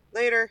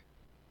 Later.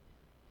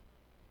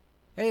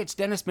 Hey, it's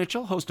Dennis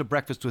Mitchell, host of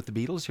Breakfast with the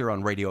Beatles here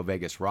on Radio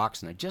Vegas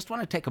Rocks, and I just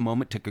want to take a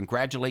moment to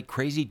congratulate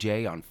Crazy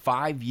Jay on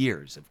 5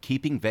 years of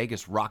keeping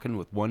Vegas rockin'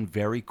 with one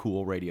very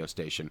cool radio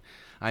station.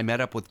 I met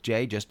up with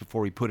Jay just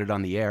before he put it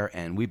on the air,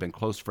 and we've been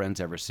close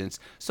friends ever since,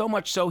 so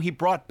much so he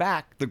brought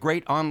back the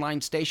great online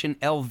station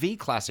LV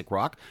Classic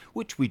Rock,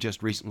 which we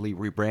just recently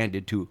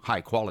rebranded to High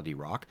Quality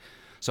Rock.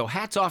 So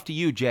hats off to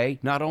you, Jay,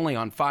 not only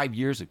on 5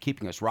 years of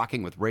keeping us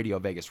rocking with Radio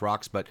Vegas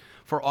Rocks, but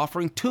for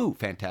offering 2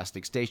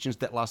 fantastic stations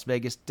that Las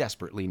Vegas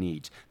desperately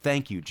needs.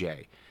 Thank you,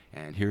 Jay.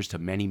 And here's to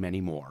many,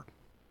 many more.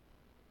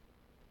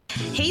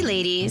 Hey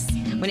ladies,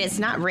 when it's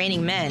not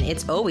raining men,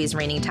 it's always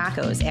raining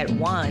tacos at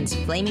Juan's,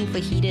 Flaming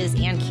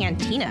Fajitas, and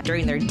Cantina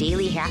during their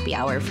daily happy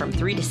hour from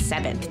 3 to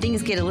 7. If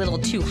things get a little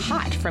too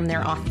hot from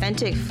their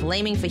authentic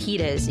Flaming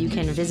Fajitas, you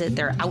can visit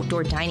their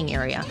outdoor dining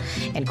area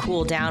and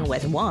cool down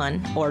with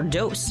 1 or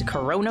 2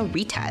 Corona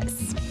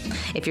Ritas.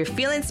 If you're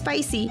feeling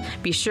spicy,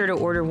 be sure to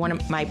order one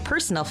of my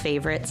personal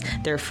favorites,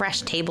 their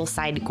fresh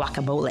tableside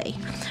guacamole,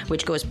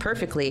 which goes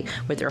perfectly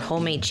with their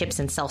homemade chips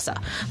and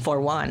salsa for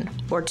 1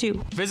 or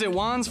 2. Visit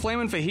Juan's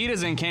Flamin'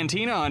 Fajitas and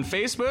Cantina on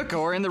Facebook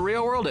or in the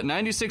real world at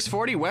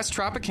 9640 West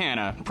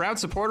Tropicana. Proud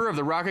supporter of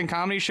the Rockin'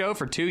 Comedy Show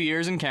for 2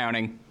 years and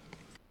counting.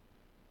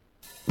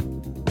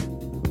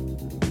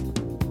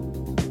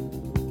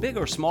 Big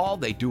or small,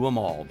 they do them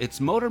all. It's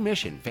Motor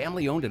Mission,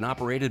 family-owned and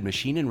operated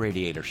machine and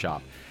radiator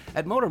shop.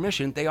 At Motor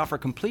Mission, they offer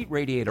complete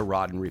radiator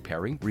rod and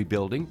repairing,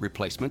 rebuilding,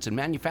 replacements, and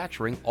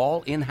manufacturing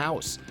all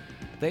in-house.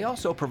 They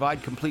also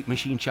provide complete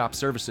machine shop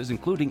services,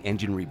 including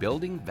engine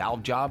rebuilding,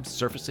 valve jobs,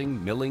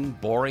 surfacing, milling,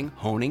 boring,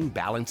 honing,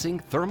 balancing,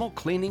 thermal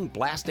cleaning,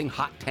 blasting,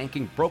 hot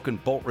tanking, broken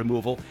bolt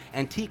removal,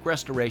 antique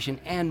restoration,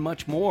 and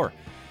much more.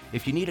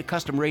 If you need a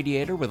custom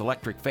radiator with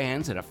electric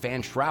fans and a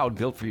fan shroud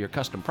built for your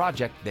custom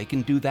project, they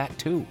can do that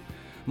too.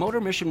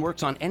 Motor Mission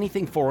works on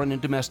anything foreign and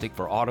domestic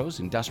for autos,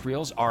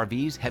 industrials,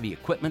 RVs, heavy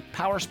equipment,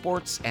 power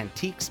sports,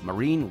 antiques,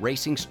 marine,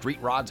 racing,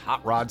 street rods,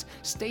 hot rods,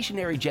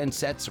 stationary gen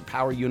sets or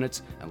power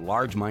units, and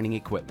large mining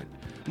equipment.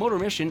 Motor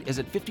Mission is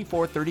at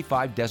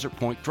 5435 Desert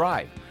Point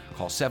Drive.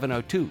 Call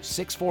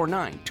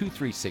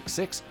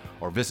 702-649-2366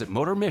 or visit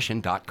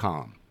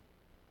motormission.com.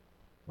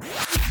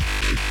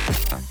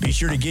 Be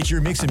sure to get your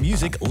mix of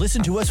music.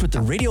 Listen to us with the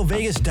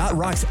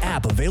RadioVegas.Rocks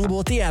app available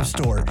at the App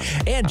Store.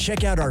 And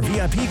check out our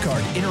VIP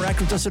card,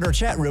 interact with us in our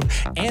chat room,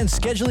 and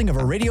scheduling of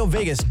our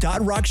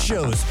RadioVegas.Rocks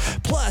shows,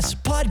 plus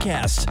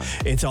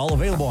podcasts. It's all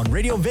available on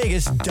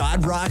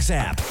RadioVegas.Rocks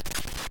app.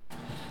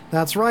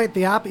 That's right.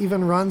 The app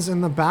even runs in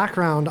the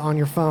background on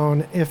your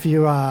phone if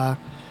you want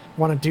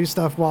to do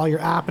stuff while you're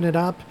apping it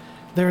up.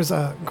 There's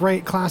a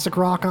great classic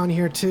rock on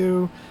here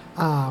too.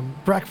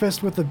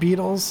 Breakfast with the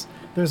Beatles.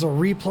 There's a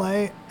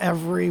replay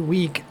every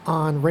week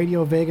on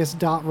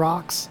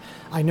RadioVegas.Rocks.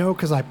 I know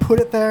because I put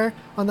it there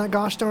on that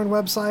gosh darn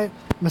website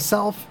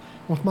myself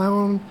with my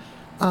own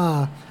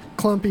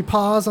clumpy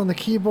paws on the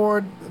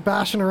keyboard,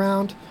 bashing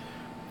around.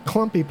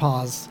 Clumpy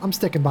paws. I'm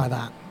sticking by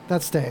that.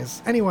 That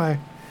stays. Anyway,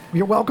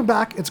 you're welcome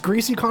back. It's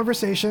Greasy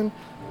Conversation.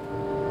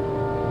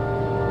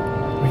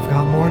 We've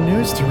got more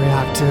news to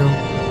react to.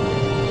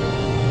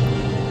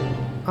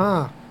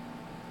 Na.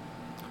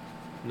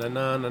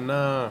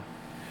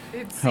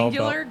 It's How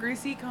singular,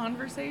 greasy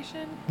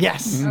conversation?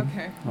 Yes.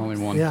 Okay. Only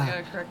one. Yeah.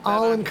 Gotta correct that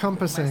All on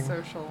encompassing. my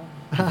social.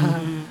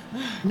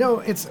 No,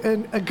 it's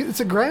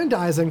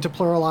aggrandizing to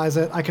pluralize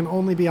it. I can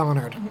only be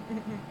honored.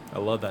 I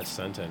love that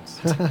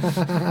sentence.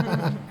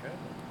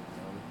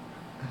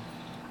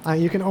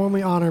 You can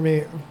only honor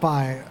me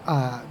by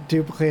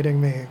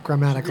duplicating me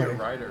grammatically. You're a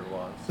writer,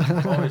 Was.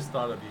 I've always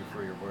thought of you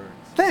for your words.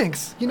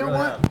 Thanks. You know really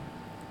what? have.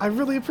 I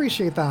really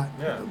appreciate that.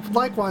 Yeah.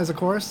 Likewise, of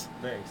course.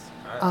 Thanks.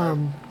 I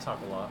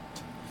talk a lot.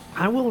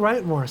 I will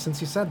write more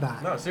since you said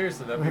that. No,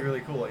 seriously, that'd be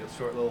really cool. Like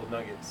short little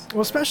nuggets. Well,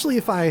 especially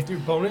if I...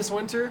 Dude, Bonus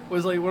Winter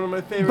was like one of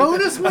my favorite.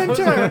 Bonus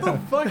Winter! What the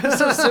fuck? It's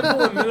so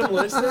simple and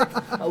minimalistic.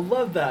 I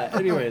love that.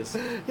 Anyways.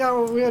 Yeah,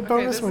 well, we had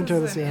Bonus this Winter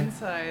is this an year.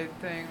 inside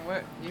thing.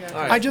 What? You have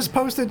All right. I just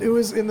posted, it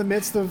was in the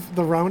midst of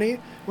the Roni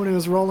when it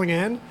was rolling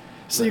in,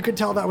 so you could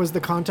tell that was the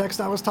context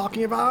I was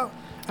talking about,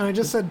 and I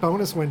just said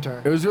Bonus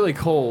Winter. It was really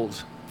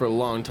cold for a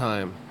long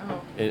time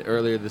Oh.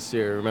 earlier this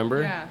year,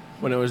 remember? Yeah.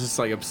 When it was just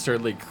like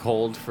absurdly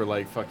cold for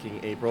like fucking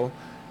April.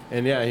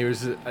 And yeah,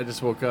 I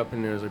just woke up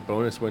and there was like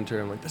Bonus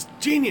Winter. I'm like, that's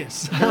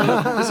genius.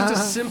 This is a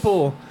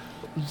simple,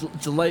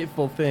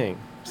 delightful thing.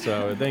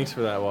 So thanks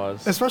for that,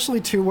 Was. Especially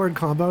two-word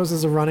combos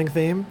is a running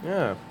theme.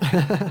 Yeah.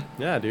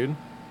 Yeah, dude.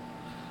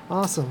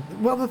 Awesome.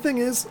 Well, the thing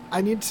is, I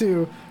need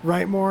to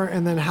write more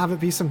and then have it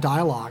be some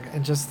dialogue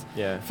and just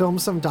Yeah. film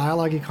some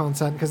dialogue-y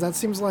content, because that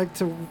seems like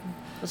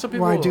That's what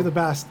where I do the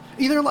best.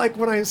 Either like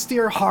when I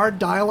steer hard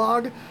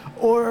dialogue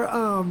or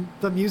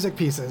the music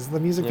pieces. The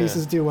music Yeah.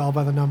 pieces do well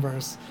by the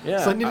numbers.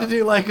 Yeah. So I need to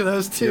do like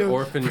those two. Your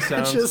orphan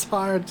branches sounds.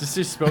 hard. Just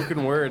do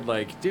spoken word.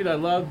 Like, dude, I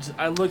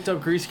looked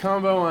up Grease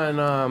Combo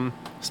on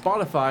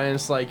Spotify, and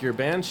it's like your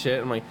band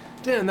shit. I'm like,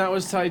 damn, that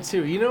was tight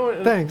too. You know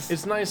what? Thanks.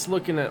 It's nice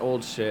looking at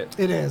old shit.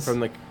 It is. From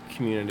the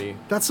community.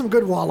 That's some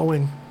good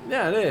wallowing.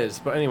 Yeah, it is.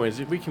 But anyways,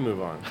 we can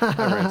move on. I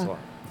rant a lot.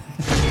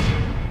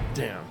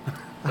 Damn.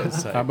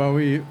 That's How about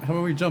we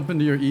jump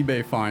into your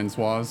eBay finds,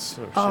 Waz?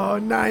 Oh,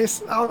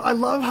 nice. Oh, I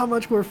love how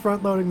much we're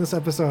front loading this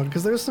episode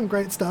because there's some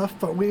great stuff,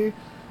 but we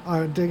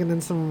are digging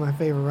in some of my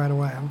favorite right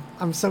away.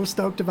 I'm so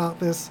stoked about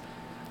this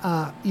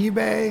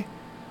eBay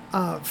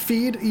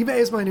feed. eBay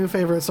is my new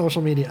favorite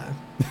social media.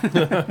 Are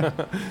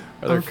there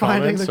I'm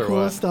finding comments the or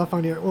coolest what? stuff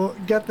on here. Well,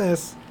 get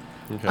this.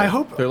 Okay. I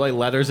hope. They're like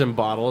letters and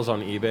bottles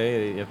on eBay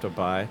that you have to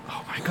buy.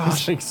 Oh my It's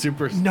gosh. like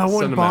super No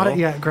one bought it sentimental.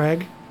 yet,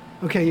 Greg.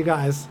 Okay, you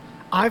guys.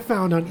 I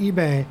found on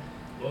eBay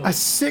a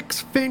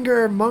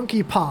 6-finger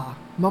monkey paw,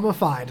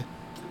 mummified.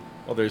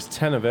 Well, there's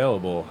 10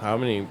 available. How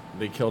many?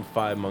 They killed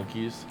 5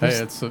 monkeys. Hey,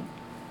 it's a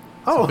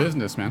Oh,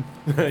 business, man.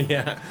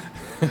 Yeah.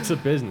 It's a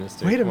business,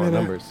 dude. Wait a Come on, minute.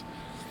 numbers.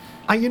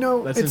 That's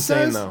it insane,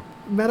 says though.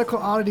 medical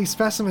oddity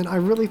specimen. I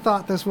really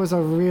thought this was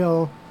a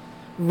real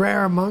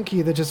rare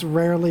monkey that just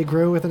rarely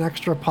grew with an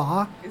extra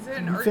paw. Is it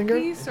an art Finger?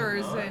 piece or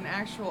is it an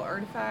actual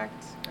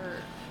artifact? Or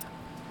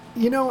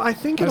I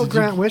think How it'll did you-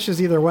 grant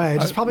wishes either way.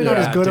 Just probably not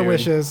yeah, as good a dude.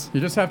 wishes. You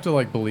just have to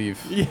like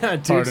believe. Yeah,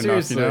 dude, hard enough,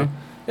 seriously. you know?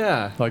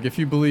 Yeah. Like if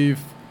you believe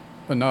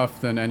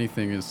enough, then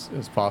anything is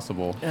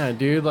possible. Yeah,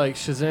 dude, like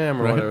Shazam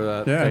or Right. whatever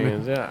that Yeah, thing I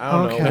mean- is. Yeah, I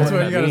don't Okay. know. That's what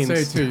that you gotta means.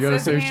 say too. You gotta it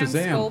say says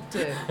hand Shazam.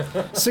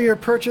 sculpted. So your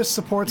purchase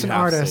supports You an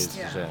have to say artist.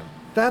 Yeah. Shazam.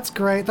 That's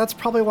great. That's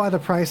probably why the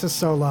price is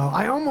so low.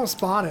 I almost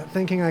bought it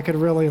thinking I could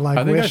really like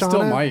I think I wish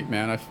still on it. might,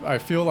 man. I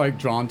feel like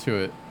drawn to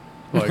it.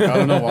 Like I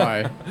don't know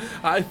why.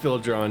 I feel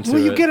drawn to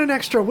Well, you it. get an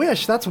extra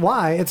wish. That's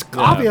why. It's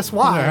obvious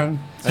why.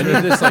 Yeah. I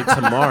need this like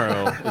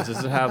tomorrow. Does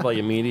it have like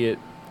immediate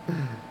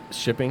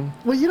shipping?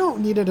 Well, you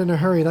don't need it in a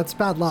hurry. That's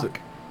bad luck.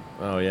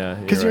 Oh yeah,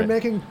 Because you're right.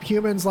 making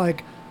humans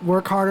like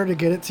work harder to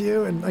get it to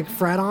you and like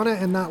fret on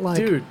it, and not like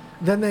Dude.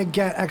 then they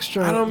get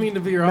extra. I don't mean to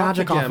veer off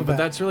magic off again, of but it.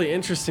 that's really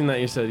interesting that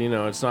you said,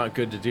 it's not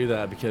good to do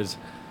that because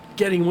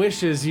getting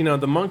wishes,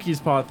 the monkey's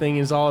paw thing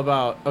is all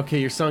about, okay,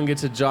 your son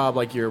gets a job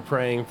like you're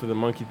praying for the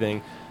monkey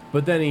thing,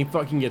 but then he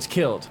fucking gets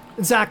killed.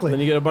 Exactly. Then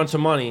you get a bunch of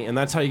money, and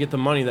that's how you get the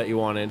money that you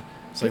wanted.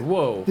 It's like,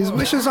 whoa. These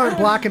wishes aren't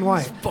black and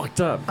white.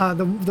 Fucked up.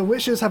 The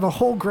wishes have a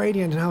whole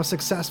gradient in how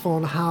successful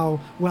and how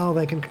well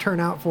they can turn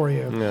out for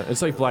you. Yeah,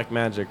 it's like black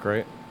magic,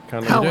 right?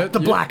 Kind Hell, Yeah, the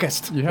you-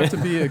 blackest. You have to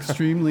be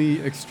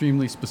extremely,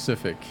 extremely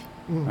specific.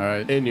 Mm. All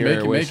right. In your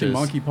making wishes.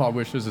 monkey paw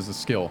wishes is a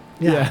skill.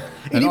 Yeah. Yeah.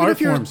 And An even art if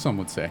you're form, some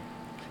would say.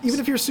 even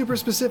if you're super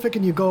specific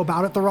and you go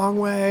about it the wrong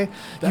way,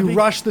 That'd you be-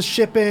 rush the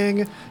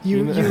shipping,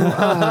 you're You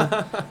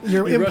rush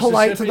the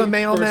impolite to the shipping, first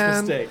mailman.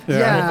 mistake.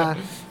 Yeah.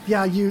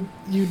 Yeah, you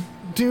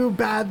do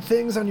bad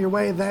things on your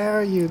way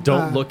there. You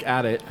Don't look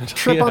at it.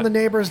 trip Yeah. on the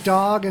neighbor's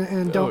dog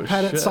and don't Oh,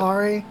 pet it. shit.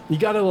 Sorry. You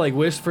gotta like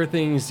wish for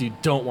things you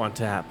don't want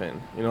to happen.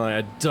 Like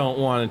I don't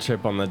want to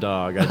trip on the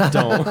dog. I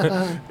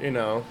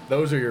don't.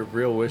 Those are your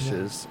real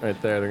wishes right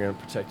there. They're gonna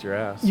protect your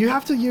ass. You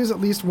have to use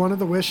at least one of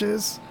the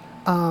wishes.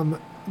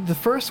 The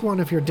first one,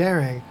 if you're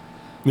daring,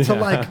 to Yeah.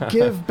 like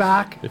give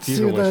back If you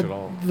to even wish at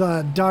all.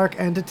 the dark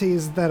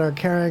entities that are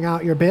carrying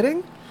out your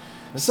bidding.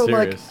 That's So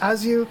like serious.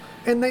 as you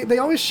and they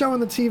always show on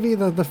the TV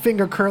the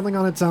finger curling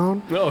on its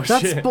own. Oh,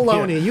 That's shit.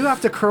 baloney. Yeah. You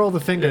have to curl the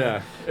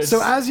finger. Yeah. So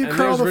as you and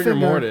curl there's the rigor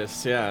finger,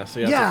 mortis. Yeah. So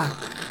you have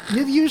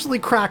yeah, it usually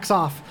cracks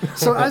off.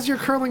 So as you're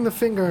curling the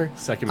finger, to,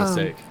 second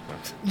mistake.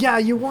 yeah,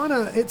 you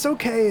wanna. It's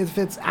okay if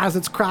it's as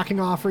it's cracking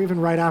off, or even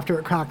right after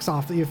it cracks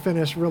off, that you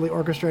finish really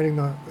orchestrating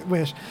the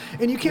wish,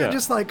 and you can't Yeah.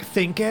 just like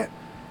think it.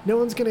 No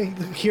one's gonna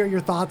hear your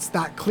thoughts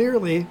that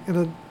clearly,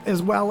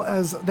 as well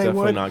as they Definitely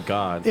would not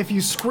God. if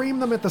you scream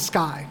them at the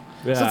sky.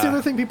 So that's the Yeah.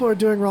 other thing people are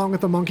doing wrong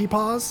with the monkey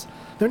paws.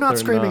 They're not They're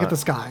screaming not. at the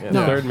sky. Yeah,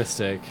 No. Third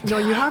mistake. No,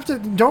 you have to.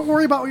 Don't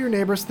worry about what your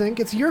neighbors think.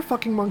 It's your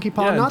fucking monkey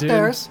paw, Yeah, not dude,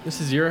 theirs. This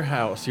is your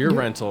house, your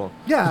rental.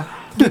 Yeah,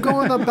 you go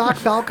on the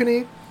back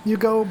balcony. You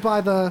go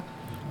by the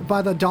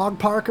dog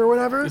park or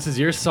whatever. This is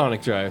your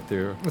Sonic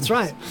drive-through. That's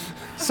right.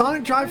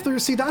 Sonic drive-through.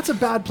 See, that's a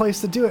bad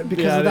place to do it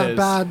because Yeah, of it that is.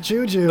 bad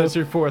juju. That's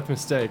your fourth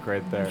mistake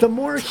right there. The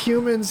more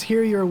humans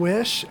hear your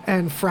wish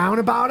and frown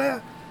about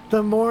it,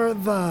 the more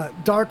the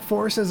dark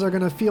forces are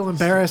going to feel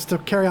embarrassed to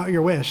carry out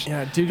your wish.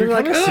 Yeah, dude, They're you're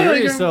like, kind of "Ugh,"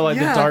 serious you're- though. Like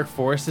yeah. the dark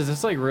forces,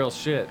 it's like real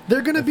shit.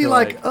 They're going to I be feel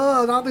like,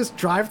 oh, all these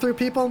drive-through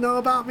people know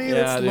about me? Yeah,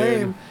 That's dude.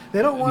 lame.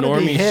 They don't want to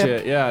be normie hip.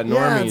 shit. Yeah,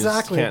 normies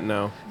exactly. can't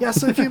know. Yeah,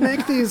 so if you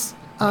make these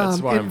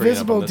That's why I'm bringing it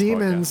up invisible on this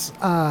demons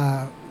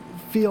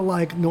feel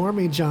like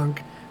normie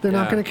junk, they're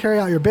not Yeah. going to carry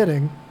out your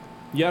bidding.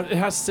 Yeah, it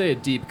has to say a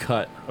deep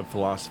cut of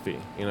philosophy.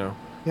 Yeah.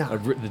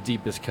 The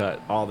deepest cut,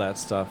 all that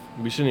stuff.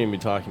 We shouldn't even be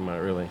talking about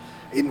it, really.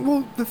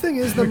 Well, the thing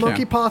is, the We can.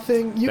 monkey paw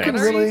thing, you can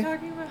Thanks. What are you really,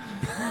 talking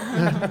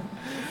about?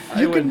 I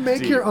you can went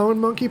make deep. your own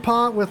monkey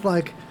paw with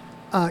like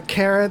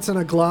carrots and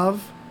a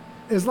glove,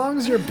 as long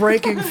as you're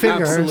breaking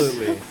fingers.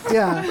 Absolutely,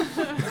 Yeah.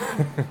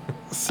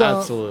 So,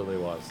 absolutely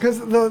was. because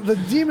the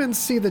demons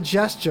see the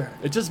gesture.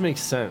 It just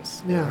makes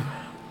sense. Yeah.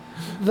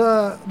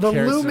 The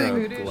Carrots looming are-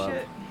 Voodoo glove.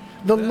 shit?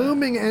 the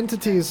looming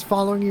entities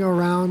following you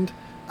around.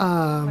 Like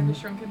a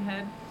shrunken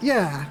head?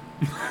 Yeah.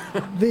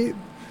 the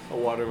A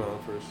watermelon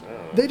first. I don't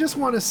know. they just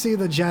want to see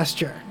the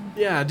gesture.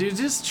 Yeah, dude,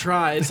 just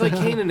try. It's like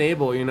Cain and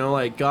Abel,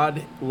 like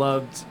God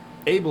loved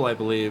Abel, I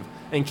believe.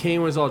 And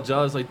Cain was all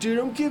jealous, like, dude,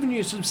 I'm giving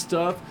you some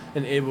stuff.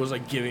 And Abel was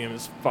like giving him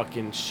his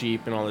fucking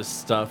sheep and all this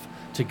stuff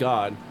to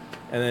God.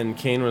 And then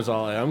Cain was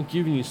all like, I'm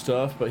giving you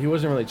stuff, but he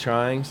wasn't really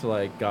trying. So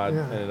like God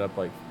ended up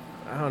like,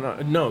 I don't know.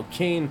 No,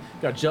 Cain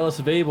got jealous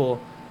of Abel.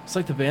 It's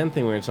like the band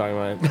thing we were talking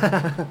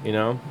about, you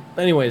know?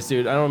 Anyways,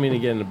 dude, I don't mean to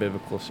get into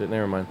biblical shit.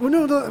 Never mind. Well,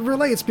 no, that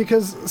relates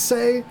because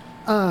say You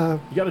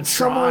gotta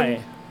someone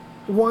try.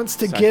 wants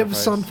to give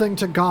Sacrifice. something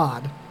to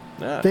God.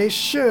 Yeah. They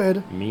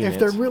should, Mean if it.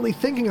 they're really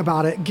thinking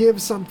about it, give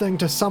something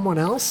to someone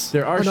else.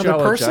 There are another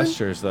shallow person.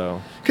 gestures,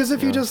 though. Because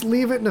if you Yeah. just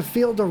leave it in a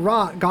field to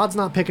rot, God's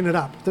not picking it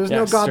up. There's Yeah,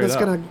 no God straight that's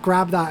up. going to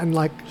grab that and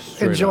like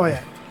Straight enjoy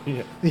up.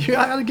 it. Yeah. You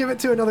gotta give it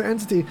to another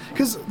entity.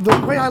 Because the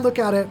way I look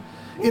at it,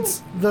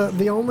 it's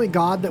the only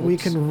God that we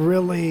can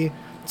really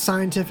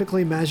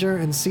scientifically measure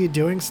and see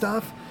doing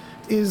stuff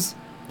is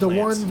the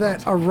Plants. one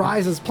that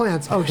arises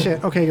plants. Oh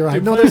shit. Okay, you're right.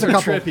 Dude, No, there's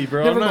plants a are couple. trippy,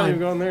 bro. Never I'm not mind. even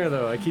going there,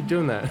 though. I keep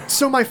doing that.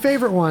 So my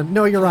favorite one.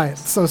 No, you're right.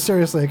 So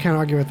seriously, I can't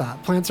argue with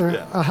that. Plants are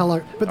Yeah. a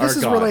hella. But this Our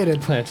is God.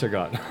 related. Plants are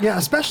God. Yeah,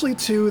 especially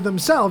to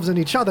themselves and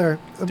each other.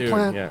 The Dude,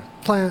 yeah.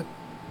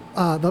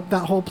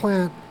 that whole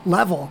plant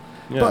level.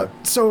 Yeah. But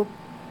so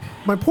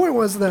my point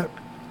was that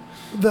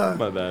My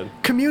the bad.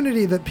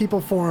 community that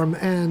people form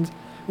and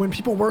when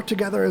people work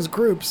together as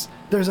groups,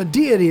 there's a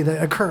deity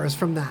that occurs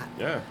from that.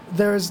 Yeah.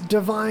 There's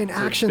divine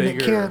action that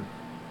bigger-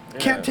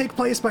 can't Yeah. take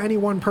place by any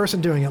one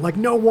person doing it. Like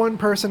no one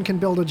person can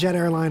build a jet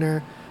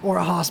airliner or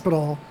a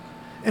hospital.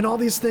 And all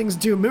these things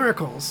do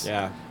miracles.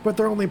 Yeah. But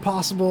they're only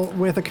possible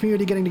with a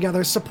community getting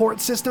together, support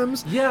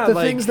systems, Yeah, the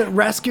like- things that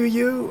rescue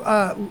you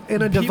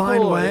in a divine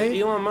People-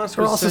 way, Elon Musk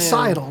are was all saying-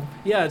 societal.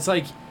 Yeah, it's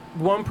like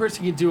one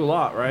person can do a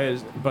lot,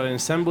 right? But an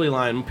assembly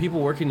line,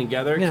 people working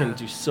together Yeah. can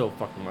do so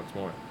fucking much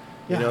more.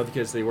 You Yeah. know,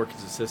 because they work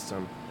as a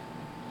system.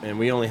 And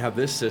we only have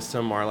this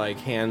system, our like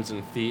hands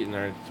and feet and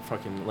our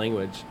fucking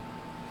language.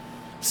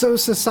 So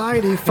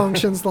society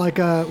functions like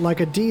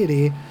a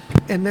deity,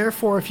 and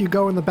therefore, if you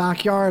go in the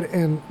backyard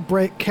and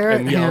break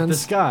carrot And yell at hands, the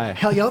sky.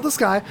 hell, yell at the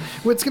sky.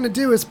 What it's going to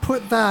do is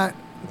put that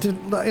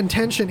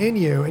intention in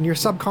you, and your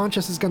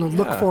subconscious is going to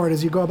look Yeah. for it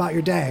as you go about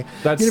your day.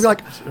 That's- You're gonna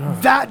be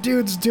like, that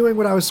dude's doing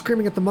what I was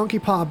screaming at the monkey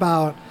paw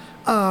about.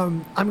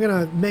 I'm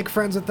gonna make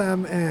friends with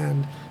them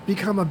and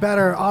become a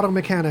better auto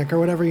mechanic or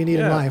whatever you need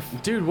in life.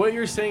 Dude, what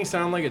you're saying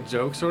sounded like a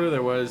joke, sort of.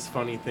 There was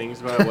funny things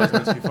about it. It was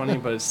meant to be funny,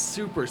 but it's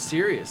super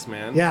serious,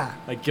 man. Yeah.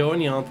 Like, go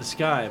and yell at the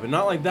sky, but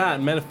not like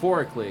that,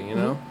 metaphorically, you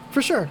know?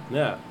 For sure.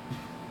 Yeah.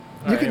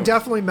 You can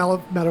definitely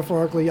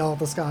metaphorically yell at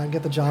the sky and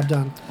get the job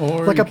done.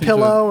 Or like you a can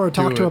pillow just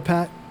or talk do to a it.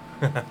 pet.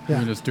 You Yeah.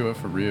 can just do it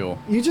for real.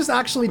 You just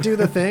actually do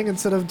the thing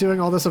instead of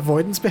doing all this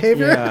avoidance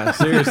behavior. Yeah,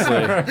 seriously.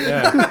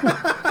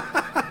 Yeah.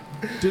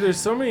 Dude, there's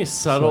so many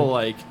subtle,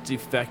 like,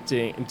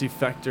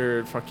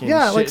 defector fucking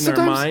Yeah, shit like in our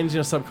sometimes- minds, you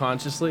know,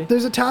 subconsciously.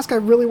 There's a task I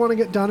really want to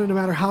get done, and no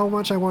matter how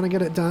much I want to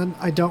get it done,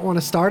 I don't want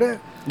to start it.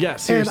 Yeah, And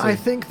seriously. I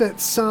think that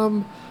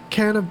some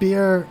can of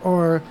beer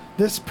or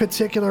this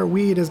particular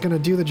weed is going to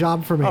do the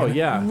job for me. Oh, and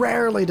yeah. It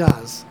rarely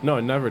does. No,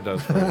 it never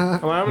does for me. I'm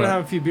going to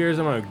have a few beers,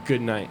 I'm on a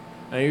good night.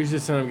 I usually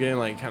just end up getting,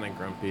 like, kind of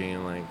grumpy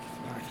and, like,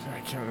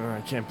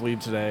 I can't bleed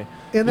today.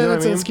 And then You know it's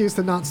what I an mean? excuse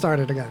to not start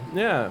it again.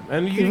 Yeah,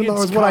 and you Even get though it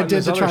was what I caught in did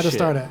this to other try to shit.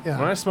 start it, yeah.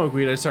 When I smoke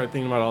weed, I start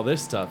thinking about all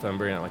this stuff. I'm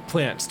bringing out like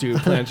plants, dude.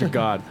 Plants are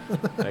God.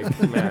 Like,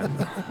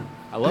 man,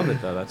 I love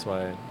it though. That's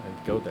why I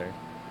go there.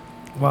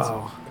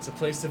 Wow. It's a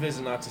place to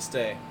visit, not to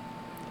stay.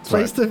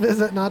 Place to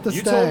visit, not to You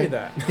stay. told me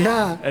that.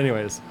 Yeah.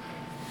 Anyways,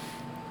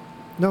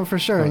 No, for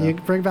sure. You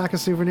bring back a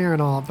souvenir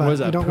and all, but What is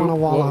you that, don't poop? want to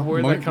wallow.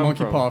 Where'd that come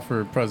Monkey from? paw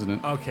for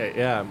president. Okay,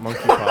 yeah, monkey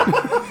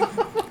paw.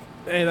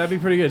 Hey, that'd be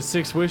pretty good.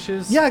 6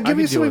 wishes. Yeah, I give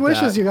me could deal some with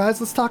wishes, that. you guys.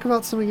 Let's talk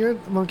about some of your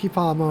monkey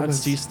paw Let's moments.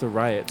 cease the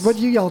riots. What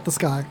you yell at the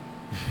sky?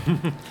 That's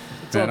Man,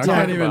 what I I'm can't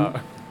talking even.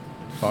 about.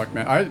 Fuck,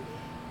 man.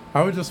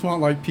 I would just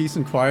want like peace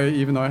and quiet,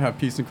 even though I have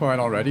peace and quiet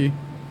already.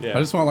 Yeah, I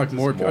just want like just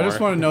more. I just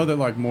more. want to know that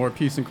like more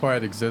peace and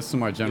quiet exists in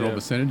my general Yeah.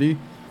 vicinity,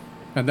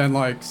 and then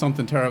like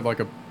something terrible,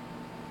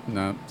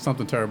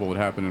 something terrible would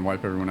happen and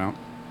wipe everyone out.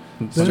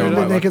 Then So, they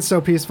like, make it so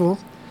peaceful.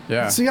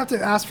 Yeah. So you have to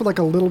ask for like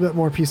a little bit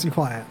more peace and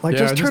quiet. Like Yeah,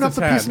 just turn just up a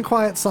the tad. peace and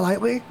quiet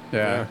slightly.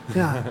 Yeah.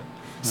 Yeah.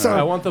 So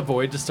I want the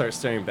void to start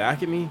staring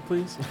back at me,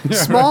 please.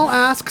 small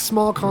ask,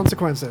 small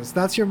consequences.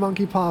 That's your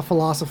monkey paw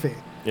philosophy.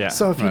 Yeah.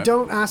 So if you Right.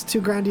 don't ask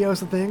too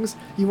grandiose of things,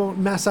 you won't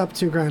mess up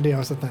too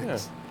grandiose of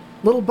things.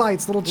 Yeah. Little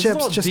bites, little This is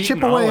chips, all just deep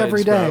chip away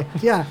every day. knowledge,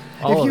 bro. Yeah.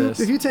 All of this.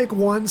 If you take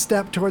one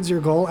step towards your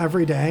goal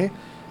every day,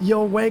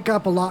 you'll wake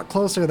up a lot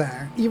closer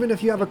there. Even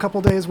if you have a couple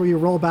days where you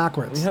roll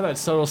backwards. You have that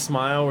subtle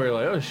smile where you're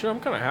like, oh shit, I'm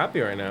kind of happy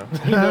right now.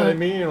 You know what I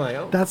mean? You're like,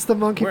 oh, That's the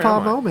monkey Where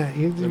paw am I? moment.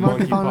 You The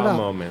monkey monkey pawed it paw up.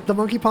 moment. The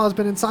monkey paw's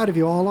been inside of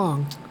you all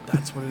along.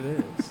 that's what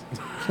it is.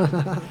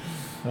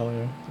 Hell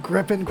yeah.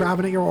 Gripping,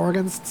 grabbing at your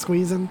organs,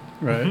 squeezing.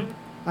 Right.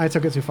 I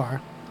took it too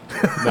far.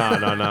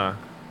 No.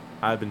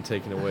 I've been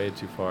taken away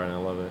too far, and I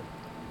love it.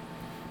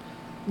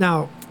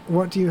 Now,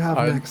 what do you have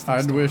I'd, next?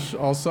 I'd wish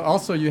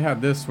also you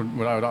had this.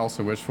 What I would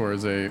also wish for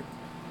is a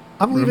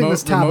I'm leaving remote,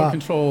 this tab remote up.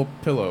 control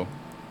pillow.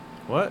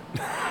 What?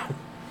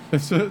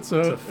 It's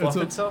a fluff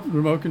itself?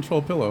 remote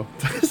control pillow.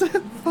 Does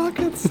it fuck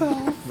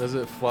itself? Does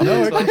it fluff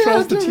No, it itself?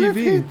 controls the I had to TV.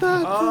 repeat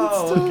that.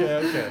 Oh,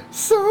 That's okay.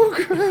 so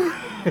great.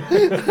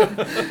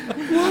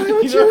 Why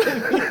would you?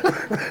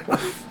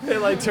 It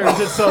like turns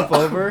itself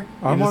over.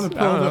 I'm You on a just-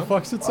 I pillow don't that know.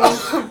 fucks itself.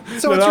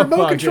 So No, it's not remote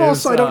fuck, control,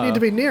 it's, so I don't need to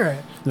be near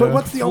it. But Yeah.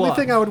 what's the only Fluff,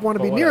 thing I would want to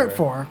but be near it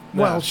whatever. for?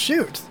 Well, No.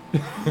 shoot.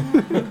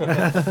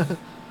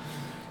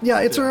 Yeah,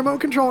 it's a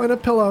remote control and a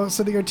pillow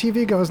so that your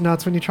TV goes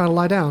nuts when you try to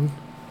lie down.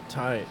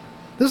 Tight.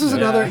 This is Yeah.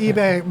 another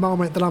eBay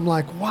moment that I'm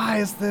like, why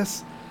is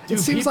this? Dude,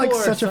 it seems people like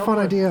are such a fun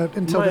somewhere- idea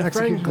until my the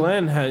execution.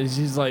 friend Glenn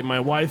he's like, my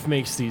wife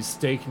makes these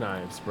steak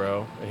knives,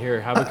 bro. Here,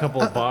 have a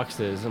couple of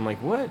boxes. I'm like,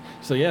 what?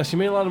 So yeah, she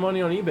made a lot of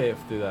money on eBay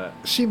through that.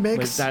 She Like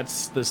makes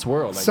that's this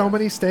world. I so guess.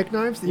 many steak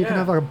knives that you can Yeah.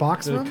 have like a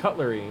box The of them.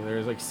 cutlery.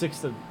 There's like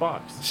 6 a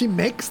box. She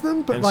makes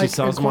them, but And like she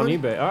sells in them on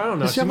quantity- eBay. I don't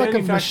know. Does she She have, like, a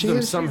manufactures them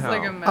machine? She's somehow.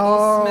 like a metal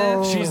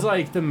Oh. smith. She's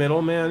like the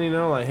middleman, you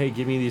know, like, hey,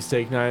 give me these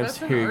steak knives.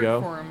 That's an Here you art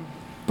go. form.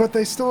 But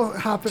they still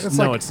happen. It's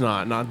No, like it's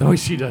not. Not the way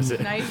she does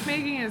it. Knife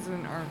making is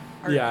an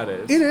art. Yeah, it form.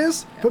 is. it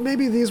is, but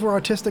maybe these were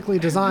artistically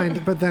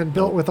designed, but then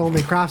built with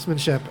only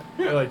craftsmanship.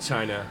 They're like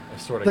China. I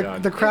swear to The, God. the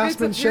If it's a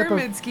craftsmanship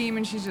pyramid of scheme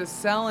and she's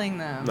just selling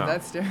them, No.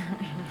 that's different.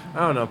 I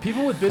don't know.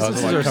 People with Sounds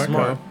businesses like are Cutco.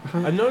 smart.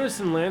 I've noticed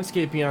in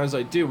landscaping, I was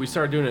like, dude, we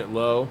started doing it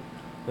low.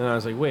 And I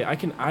was like, wait, I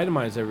can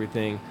itemize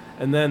everything.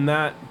 And then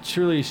that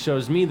truly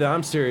shows me that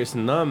I'm serious,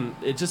 and them,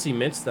 it just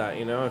emits that,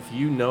 you know? If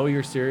you know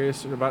you're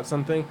serious about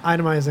something,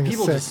 itemizing is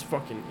people sick. just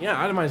fucking, yeah,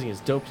 itemizing is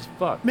dope as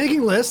fuck.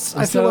 Making lists,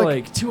 I Instead feel of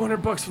like, like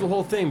 $200 for the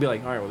whole thing, be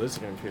like, all right, well, this is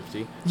going to be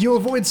 50. you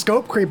avoid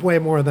scope creep way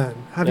more then.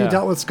 Have you Yeah.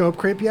 dealt with scope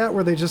creep yet?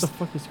 Where they just What the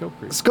fuck is scope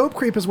creep? scope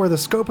creep is where the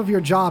scope of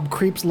your job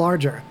creeps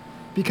larger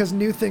because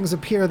new things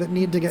appear that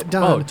need to get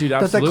done Oh, dude, that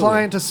the absolutely.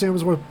 client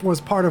assumes was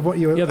part of what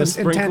you Yeah, the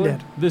sprinkler.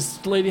 intended.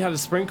 This lady had a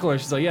sprinkler.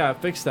 She's like, yeah,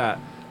 fix that.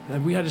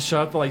 And we had to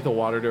shut up like the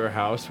water to her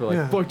house. We're like,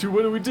 Yeah. fuck, dude,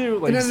 what do we do?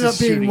 Like, It it's ended up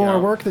just being shooting more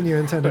out. work than you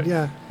intended.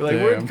 Yeah, We're like,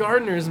 we're Damn.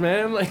 gardeners,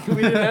 man. Like, we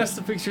didn't ask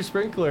to fix your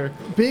sprinkler.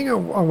 being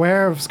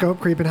aware of scope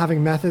creep and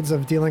having methods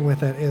of dealing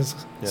with it is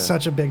Yeah.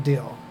 such a big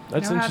deal.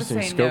 That's know interesting.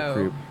 How to say Scope no,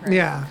 creep. right?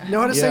 Yeah, know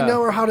how to say Yeah.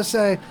 no or how to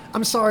say,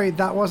 I'm sorry,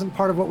 that wasn't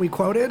part of what we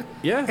quoted.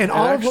 Yeah. And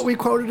all of what we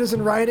quoted is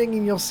in writing,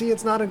 and you'll see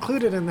it's not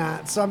included in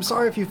that. So I'm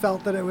sorry if you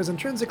felt that it was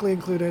intrinsically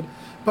included,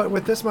 but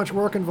with this much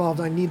work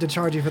involved, I need to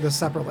charge you for this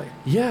separately.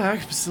 Yeah,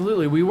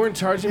 absolutely. We weren't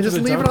charging And for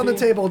just the leave it on the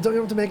dumping. table. Don't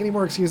have to make any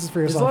more excuses for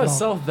There's a yourself. lot at of all.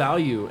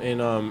 self-value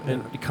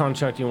in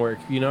contracting work.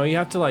 You know, you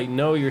have to like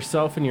know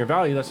yourself and your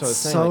value. That's what I was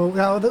saying. So Like,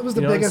 yeah, that was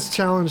the you know, biggest it's-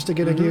 challenge to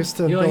getting mhm. used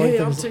to You're like, billing hey,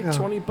 I'll things. take yeah.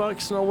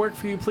 $20 and I'll work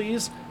for you,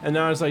 please. And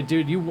now it's like,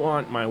 dude, you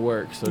want my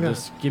work, so Yeah.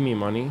 just give me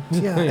money.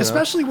 Yeah, You know?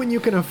 especially when you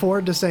can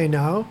afford to say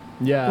no.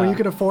 Yeah. When you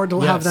can afford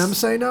to have Yes. them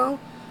say no.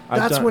 I've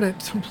That's done- when it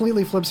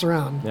completely flips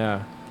around.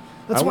 Yeah.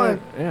 That's I why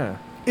went- yeah.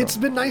 it's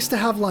been nice to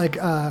have like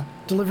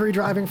delivery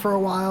driving for a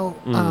while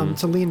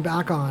to lean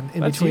back on in Mm-hmm.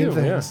 That's between you,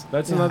 yeah. things.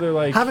 That's another,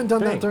 like, Haven't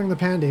done thing. that during the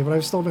pandy, but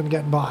I've still been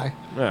getting by.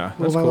 Yeah. Little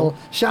That's by cool. little.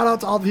 Shout out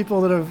to all the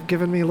people that have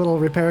given me little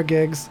repair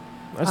gigs.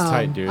 That's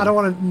tight, dude. I don't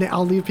want to.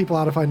 I'll leave people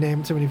out if I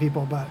name too many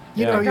people, but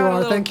you Yeah. know I who Got you a are.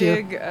 little Thank you.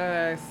 gig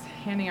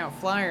handing out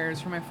flyers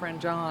for my friend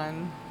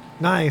John.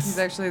 Nice. He's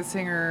actually the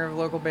singer of a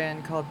local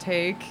band called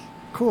Take.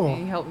 Cool.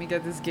 He helped me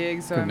get this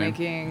gig, so Good I'm name.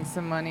 making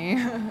some money.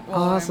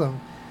 while I'm Awesome.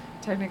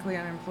 technically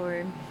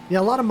unemployed. Yeah,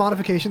 a lot of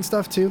modification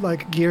stuff too,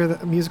 like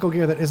musical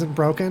gear that isn't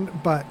broken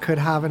but could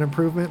have an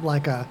improvement,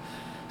 like a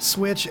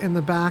switch in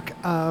the back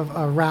of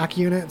a rack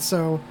unit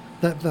so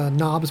that the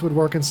knobs would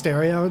work in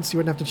stereo, so you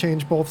wouldn't have to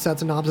change both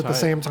sets of knobs at the Tight.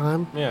 same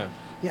time. Yeah.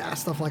 Yeah,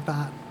 stuff like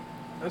that.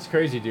 That's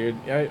crazy, dude.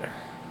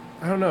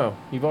 I don't know.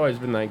 You've always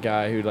been that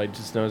guy who like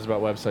just knows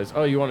about websites.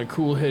 Oh, you want a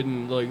cool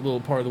hidden like little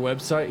part of the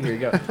website? Here you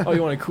go. Oh,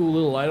 you want a cool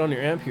little light on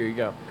your amp? Here you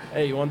go.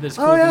 Hey, you want this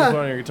cool Oh, thing yeah. to put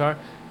on your guitar?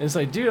 And it's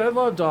like, dude, I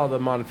loved all the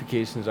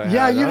modifications I had.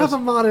 Yeah, you I have was- a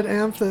modded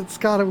amp that's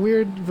got a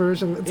weird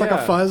version. It's like a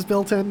Yeah. fuzz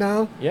built in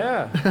now.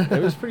 Yeah, it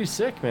was pretty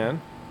sick,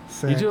 man.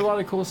 Sick. You do a lot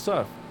of cool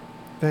stuff.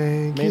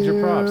 Thank you.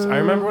 Major props. I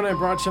remember when I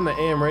brought you on the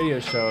AM radio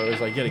show, it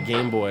was like you had a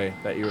Game Boy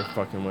that you were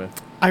fucking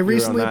with. I You were on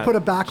recently that put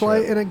a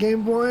backlight trip. in a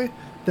Game Boy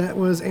that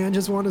was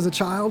Ange's one as a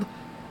child.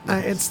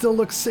 It still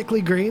looks sickly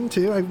green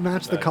too. I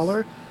matched the Nice.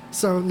 color.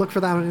 So look for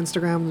that on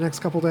Instagram the next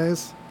couple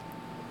days.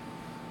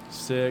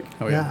 Sick.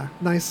 Oh Yeah,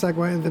 nice segue.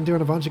 I've been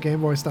doing a bunch of Game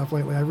Boy stuff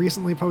lately. I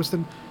recently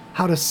posted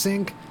how to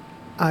sync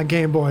a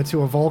Game Boy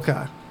to a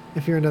Volca,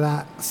 if you're into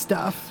that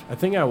stuff. I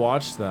think I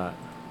watched that.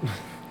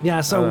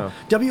 Yeah, so know.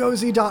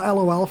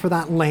 WOZ.lol for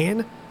that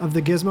lane of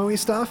the gizmo-y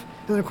stuff.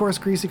 And then, of course,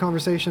 Greasy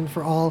Conversation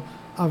for all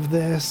of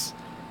this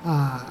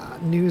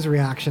news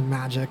reaction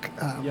magic.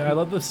 Yeah, I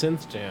love the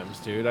synth jams,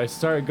 dude. I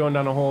started going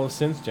down a hole of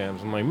synth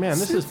jams. I'm like, man,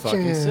 this is Synth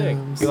fucking sick.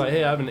 jams. Be like,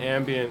 hey, I have an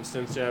ambient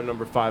synth jam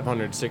number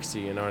 560.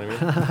 You know what I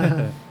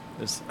mean?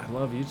 I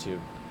love YouTube.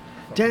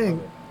 Fucking Dang, love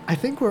it. I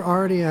think we're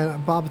already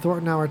at Bob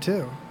Thornton hour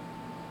 2.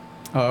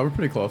 We're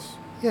pretty close.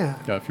 Yeah,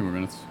 Got a few more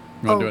minutes.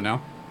 You want to Oh. do it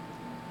now?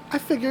 I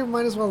figure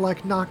might as well,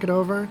 like, knock it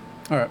over.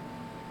 All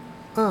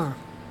right.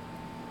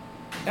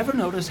 Ever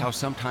notice how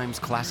sometimes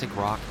classic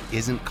rock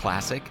isn't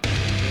classic?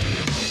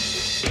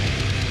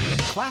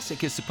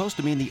 classic is supposed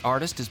to mean the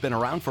artist has been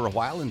around for a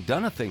while and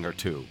done a thing or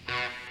two.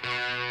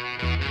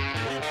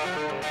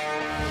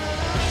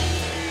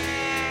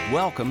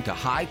 Welcome to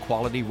High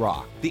Quality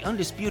Rock, the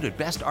undisputed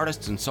best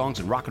artists and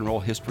songs in rock and roll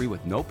history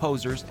with no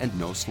posers and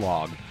no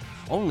slog.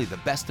 Only the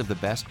best of the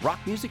best rock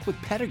music with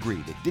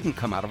pedigree that didn't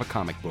come out of a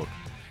comic book.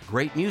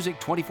 Great music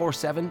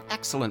 24/7,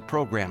 excellent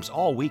programs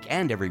all week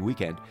and every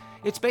weekend.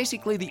 It's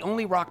basically the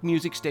only rock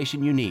music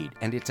station you need,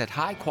 and it's at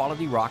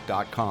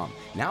highqualityrock.com,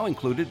 now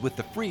included with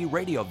the free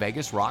Radio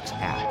Vegas Rocks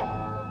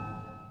app.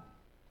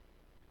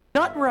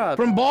 Nut rub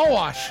from Ball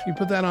Wash. You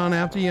put that on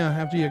after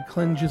you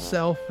cleanse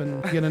yourself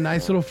and get a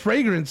nice little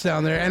fragrance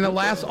down there, and it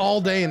lasts all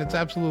day, and it's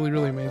absolutely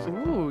really amazing.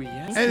 Ooh,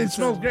 yes. And it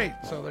smells great.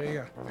 So there you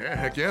go. Yeah,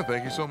 heck yeah!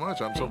 Thank you so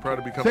much. I'm so proud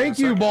to become. Thank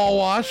you, Ball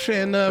Wash,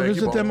 and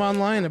visit them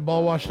online at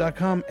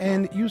ballwash.com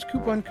and use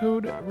coupon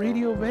code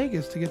Radio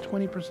Vegas to get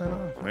 20%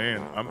 off.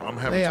 Man, I'm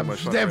having so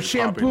much fun. They have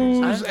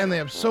shampoos and they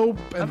have soap.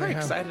 And I'm very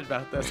excited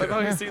about this. I've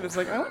always seen this.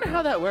 Like, I wonder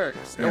how that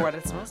works or what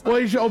it smells like. Well,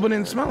 you should open it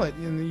and smell it,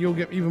 and you'll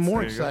get even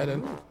more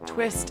excited.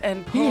 Twist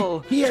and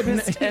pull. He had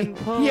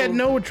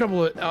no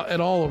trouble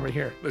at all over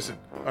here. Listen,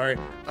 all right,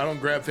 I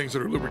don't grab things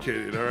that are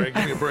lubricated. All right,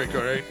 give me a break.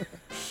 All right.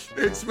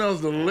 It smells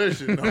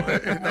delicious. No,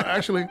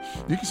 actually,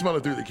 you can smell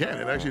it through the can.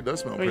 It actually does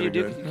smell pretty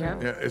good. You can?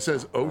 Yeah, it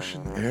says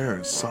ocean air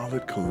and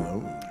solid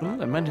cologne.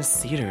 Ooh, I'm into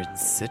cedar and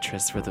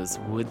citrus for those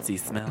woodsy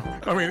smells.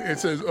 I mean, it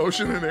says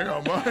ocean and air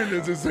on mine.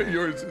 Does it say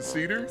yours is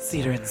cedar?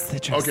 Cedar and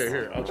citrus. Okay,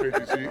 here, I'll trade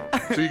you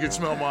so you can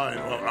smell mine.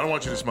 Well, I don't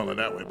want you to smell it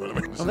that way, but I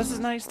mean. Well, this is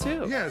nice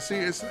too. Yeah, see,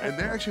 and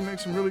they actually make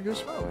some really good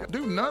smell.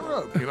 Dude, nut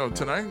rub.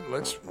 Tonight,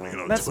 let's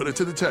put it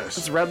to the test.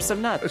 Let's rub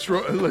some nuts.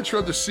 Let's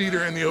rub the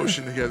cedar and the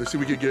ocean together. See if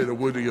we can get a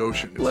woody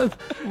ocean. Let's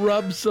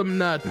rub some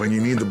nuts. When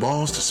you need the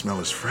balls to smell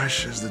as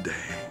fresh as the day.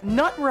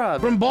 Nut rub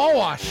from Ball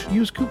Wash.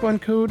 Use coupon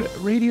code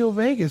Radio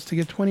Vegas to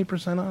get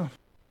 20% off.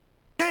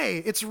 Hey,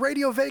 it's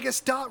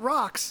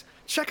RadioVegas.rocks.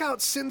 Check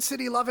out Sin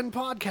City Lovin'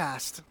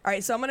 Podcast. All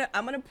right, so I'm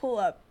gonna pull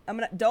up.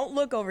 Don't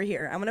look over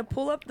here. I'm gonna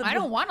pull up the. I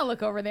don't want to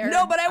look over there.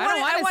 No, but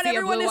I want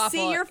everyone to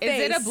see your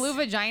face. Is it a blue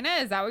vagina?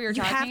 Is that what you're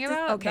talking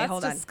about? Okay,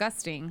 hold on. That's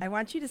disgusting. I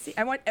want you to see.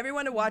 I want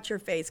everyone to watch your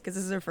face because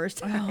this is their first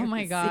time. Oh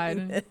my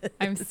god,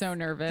 I'm so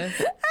nervous.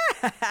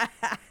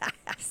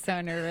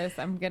 So nervous.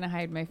 I'm gonna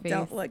hide my face.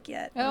 Don't look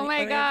yet. Oh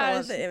my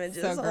gosh. The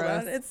images. So Hold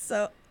gross. on. It's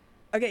so.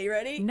 Okay, you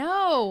ready?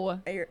 No.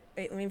 Wait,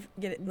 let me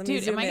get it.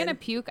 Dude, am I gonna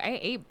puke? I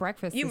ate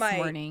breakfast this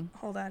morning.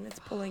 Hold on, it's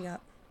pulling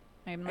up.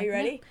 Are you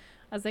ready?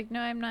 I was like, no,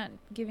 I'm not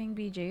giving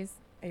BJ's.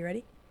 Are you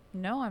ready?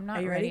 No, I'm not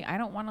Are you ready? I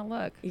don't want to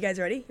look. You guys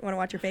ready? You want to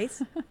watch your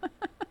face?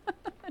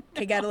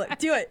 Okay, gotta look.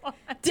 Do it.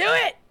 Do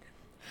it.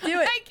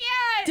 Do it. I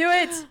can't. Do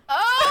it.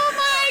 Oh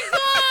my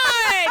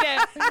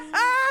god.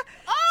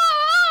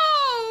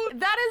 Oh,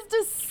 that is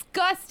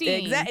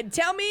disgusting. Exactly.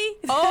 Tell me.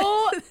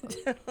 Oh,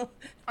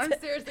 I'm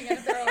seriously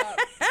gonna throw up.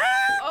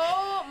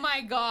 Oh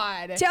my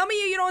god. Tell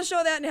me you don't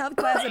show that in health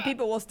class and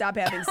people will stop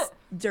having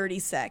dirty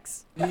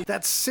sex.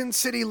 That's Sin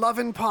City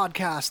Lovin'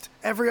 Podcast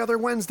every other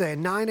Wednesday,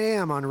 9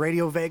 a.m. on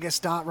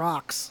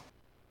RadioVegas.rocks.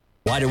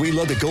 Why do we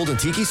love the Golden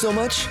Tiki so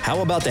much?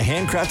 How about the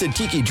handcrafted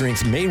tiki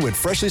drinks made with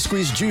freshly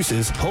squeezed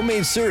juices,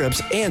 homemade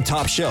syrups, and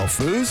top shelf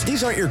booze?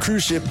 These aren't your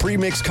cruise ship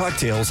pre-mixed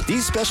cocktails.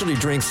 These specialty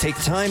drinks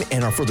take time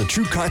and are for the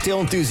true cocktail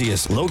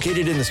enthusiasts.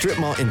 Located in the strip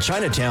mall in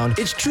Chinatown,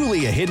 it's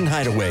truly a hidden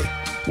hideaway.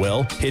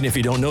 Well, hidden if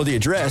you don't know the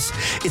address.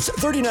 It's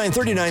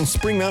 3939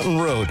 Spring Mountain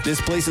Road.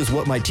 This place is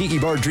what my tiki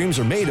bar dreams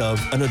are made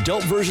of. An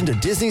adult version to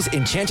Disney's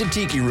Enchanted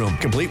Tiki Room,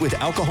 complete with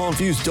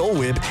alcohol-infused Dole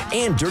Whip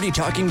and dirty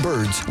talking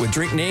birds, with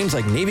drink names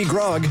like Navy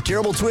Grog,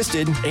 Terrible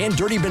Twisted, and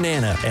Dirty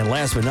Banana. And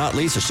last but not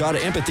least, a shot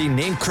of empathy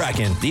named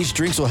Kraken. These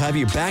drinks will have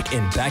you back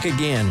and back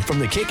again. From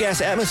the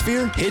kick-ass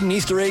atmosphere, hidden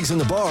Easter eggs in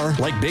the bar,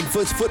 like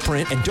Bigfoot's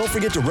footprint, and don't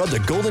forget to rub the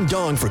golden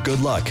dong for good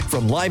luck.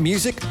 From live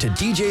music to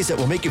DJs that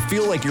will make you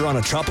feel like you're on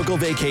a tropical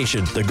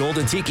vacation. The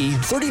Golden Tiki,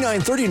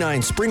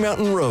 3939 Spring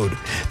Mountain Road.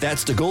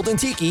 That's the Golden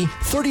Tiki,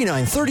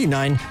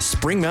 3939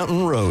 Spring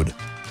Mountain Road.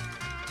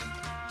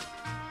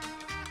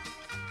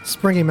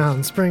 Springy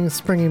Mountain,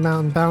 springy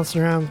mountain,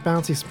 bouncing around,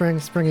 bouncy spring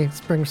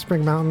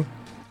mountain.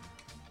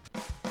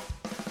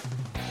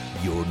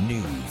 Your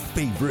new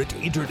favorite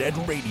internet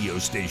radio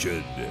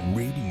station,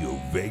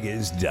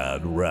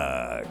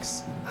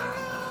 RadioVegas.rocks.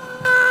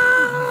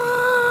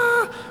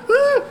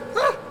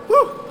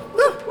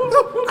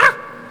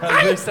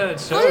 At least that it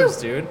shows,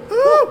 dude.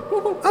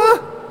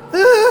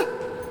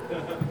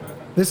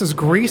 This is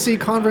greasy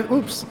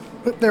Oops.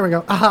 There we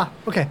go. Aha.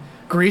 Okay.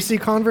 Greasy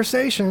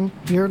conversation.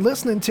 You're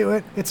listening to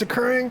it. It's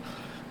occurring.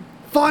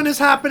 Fun is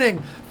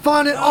happening.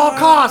 Fun at all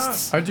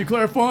costs. I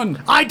declare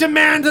fun. I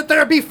demand that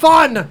there be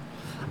fun.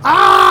 Ah!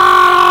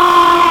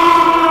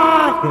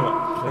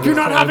 If you're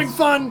not having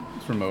fun,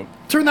 it's remote.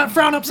 Turn that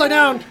frown upside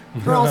down,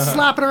 or I'll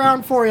slap it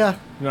around for you. You're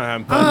not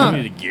having fun.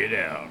 You need to get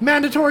out.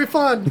 Mandatory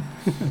fun.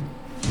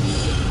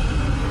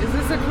 Is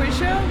this a quiz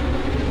show?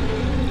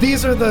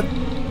 These are the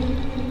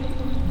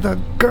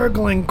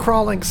gurgling,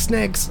 crawling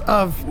snakes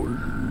of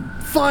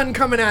fun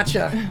coming at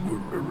you.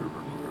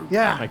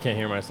 Yeah. I can't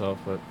hear myself,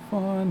 but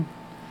fun.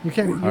 You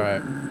can't. All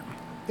right.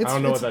 I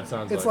don't know what that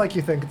sounds like. It's like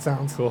you think it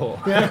sounds. Cool.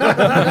 Yeah.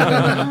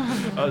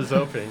 I was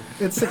hoping.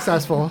 It's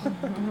successful.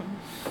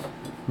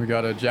 We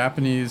got a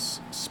Japanese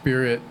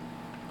spirit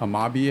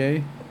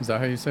amabie. Is that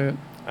how you say it?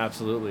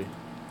 Absolutely.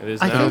 It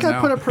is I now. think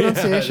I put a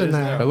pronunciation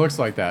there. It looks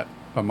like that.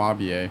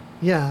 Amabie.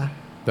 Yeah.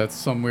 That's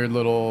some weird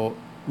little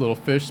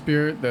fish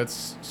spirit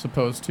that's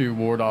supposed to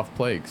ward off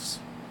plagues.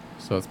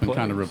 So it's been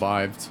kind of Plagues?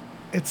 revived.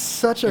 It's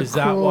such a Is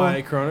cool... that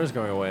why Corona's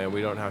going away and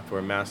we don't have to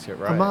wear masks at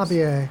riots?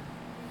 Amabie.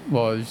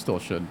 Well, you still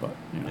should, but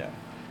Yeah.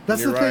 That's When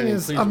the you're thing rioting,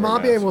 is, please wear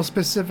Amabie masks. will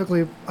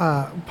specifically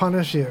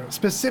punish you.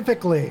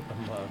 Specifically,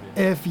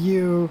 if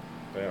you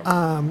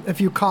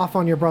cough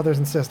on your brothers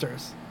and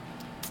sisters.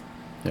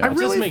 Yeah. I It just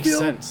really makes feel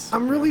sense.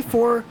 I'm really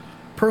for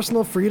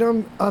personal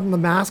freedom on the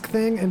mask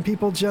thing and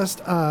people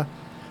just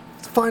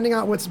finding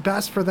out what's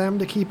best for them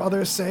to keep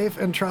others safe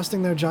and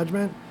trusting their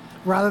judgment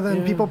rather than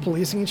Yeah. people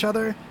policing each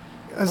other.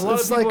 A lot of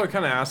It's people like are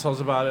kind of assholes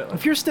about it.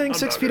 if you're staying I'm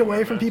 6 not feet gonna away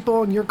wear from a mask.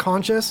 people and you're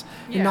conscious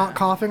and not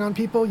coughing on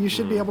people, you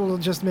should be Mm. able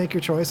to just make your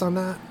choice on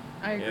that.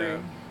 I agree. Yeah.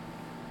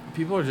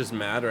 People are just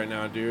mad right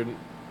now, dude.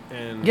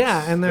 And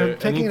Yeah, and they're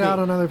taking you it out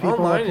think on other people,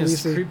 Online like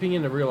is policing. creeping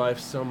into real life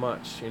so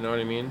much. You know what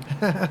I mean?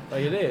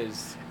 Like it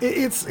is.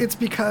 It's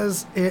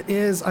because it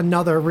is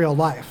another real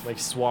life. Like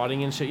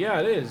swatting and shit. Yeah,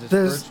 it is. It's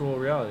There's- virtual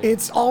reality.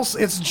 It's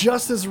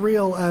just as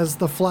real as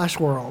the flesh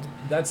world.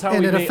 That's how and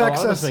we it make, a affects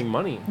lot of us. us make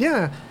money.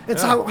 Yeah,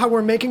 it's Yeah. how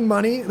we're making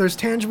money. There's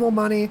tangible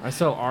money. I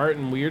sell art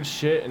and weird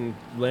shit and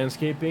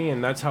landscaping,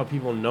 and that's how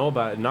people know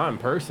about it. Not in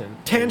person.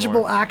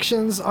 Tangible anymore.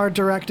 actions are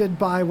directed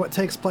by what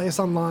takes place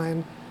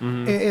online.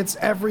 Mhm. It's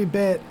every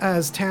bit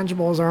as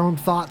tangible as our own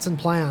thoughts and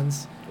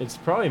plans. It's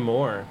probably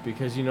more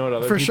because you know what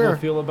other For people sure.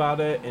 feel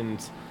about it, and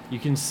you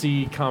can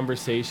see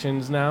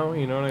conversations now.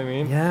 You know what I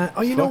mean? Yeah.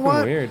 Oh, you It's know fucking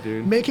what? Weird,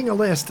 dude. Making a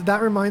list.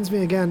 That reminds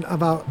me again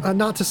about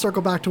not to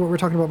circle back to what we were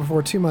talking about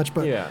before too much,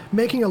 but Yeah.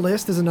 making a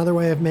list is another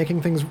way of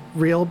making things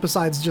real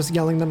besides just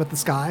yelling them at the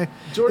sky.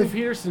 Jordan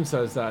Peterson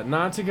says that.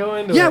 Not to go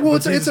into Yeah, it, well, but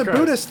it's a Jesus Christ.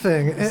 Buddhist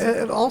thing.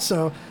 And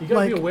also, You gotta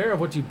like, be aware of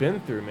what you've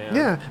been through, man.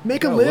 yeah,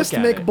 make You a gotta list, look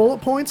at make it.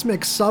 bullet points,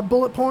 make sub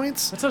bullet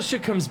points. That's how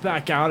shit comes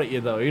back out at you,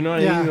 though. You know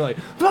what I Yeah. mean? You're like,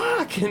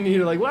 fuck! And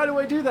you're like, why do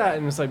I do that?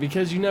 And it's like,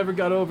 because you never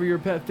got over your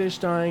pet fish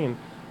dying, and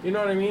you know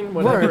what I mean?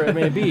 Whatever Word. it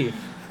may be.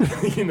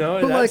 You know?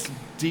 But, That's like,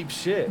 deep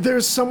shit.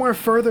 There's somewhere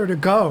further to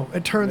go,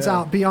 it turns Yeah.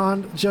 out,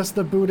 beyond just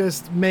the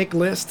Buddhist make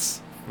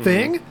lists Mhm.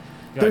 thing. You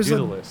gotta There's do a,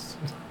 the list.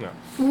 No.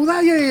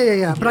 Well,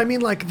 yeah. But I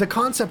mean, like, the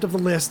concept of the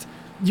list,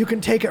 you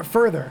can take it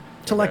further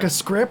to, like, Okay. a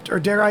script, or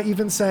dare I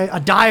even say, a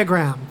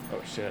diagram. Oh,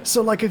 shit.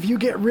 So, like, if you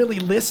get really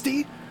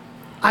listy,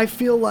 I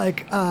feel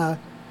like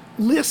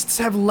lists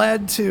have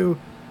led to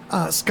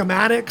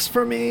schematics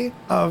for me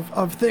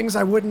of things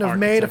I wouldn't have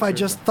made if I Architecture.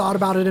 just thought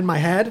about it in my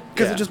head,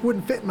 because Yeah. it just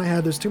wouldn't fit in my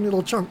head. There's too many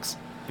little chunks.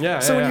 Yeah,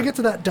 So yeah, when yeah. you get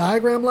to that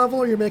diagram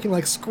level, you're making,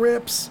 like,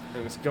 scripts.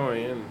 And it's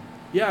going in.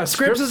 Yeah,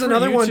 Scripts is for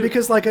another one YouTube-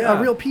 because, like, yeah.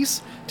 a real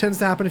piece tends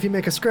to happen if you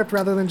make a script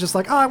rather than just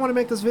like, oh, I want to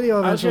make this video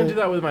I was eventually. gonna do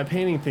that with my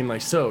painting thing. Like,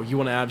 so you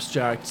want to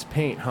abstract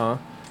paint, huh?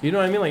 You know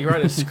what I mean? Like, you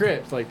write a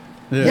script. Like,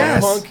 Yeah.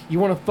 Yes. punk, you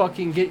want to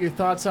fucking get your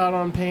thoughts out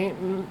on paint,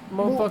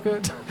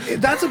 motherfucker?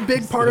 That's a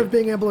big part of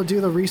being able to do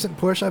the recent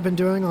push I've been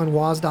doing on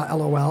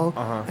waz.lol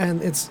Uh-huh.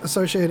 and its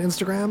associated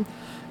Instagram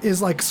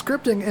is like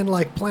scripting and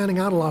like planning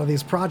out a lot of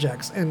these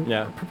projects and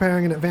Yeah.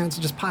 preparing in advance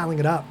and just piling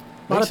it up.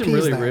 A lot Makes of it P's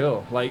really there.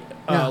 real. Like,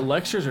 Yeah.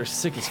 lectures are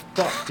sick as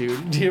fuck,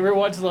 dude. Do you ever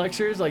watch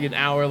lectures? Like an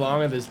hour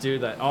long of this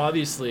dude that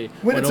obviously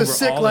When went it's a over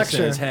sick all this in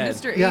lecture. his head.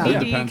 Mr. Yeah. ADD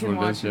Depends can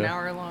what it watch is, an yeah.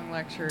 hour-long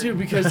lecture. Dude,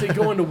 because they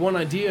go into one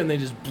idea and they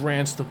just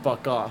branch the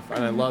fuck off.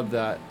 And I love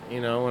that. You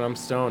know, when I'm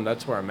stoned,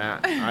 that's where I'm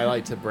at. I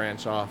like to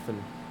branch off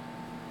and...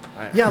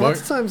 Yeah, What-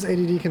 lots of times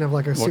ADD can have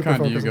like a What super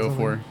kind do you focus on go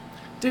something. for?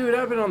 Dude,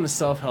 I've been on the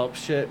self-help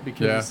shit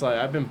because Yeah. it's like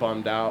I've been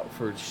bummed out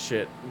for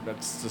shit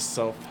that's just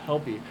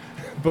self-helpy.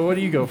 But what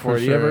do you go for? For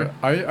Do you sure.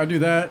 ever? I do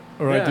that,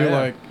 or I Yeah, do yeah.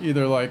 like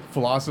either like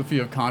philosophy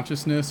of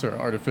consciousness or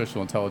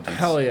artificial intelligence.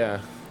 Hell yeah.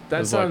 That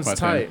Those are, like, sounds my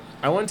tight. thing.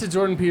 I went to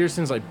Jordan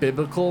Peterson's like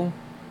biblical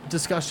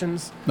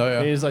discussions. Oh, yeah.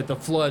 And he's like, the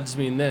floods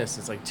mean this.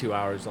 It's like 2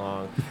 hours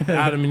long.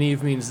 Adam and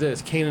Eve means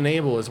this. Cain and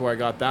Abel is where I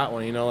got that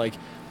one. You know, like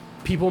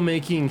people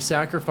making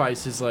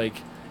sacrifices.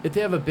 Like if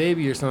they have a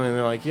baby or something,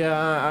 they're like, yeah,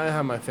 I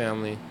have my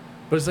family.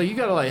 But it's like you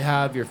gotta like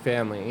have your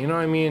family. You know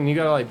what I mean? You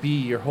gotta like be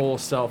your whole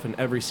self in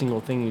every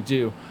single thing you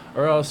do,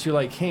 or else you're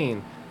like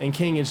Cain. And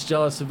Cain gets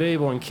jealous of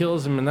Abel and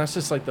kills him, and that's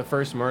just like the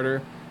first murder.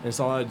 And it's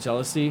all out of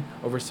jealousy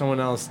over someone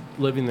else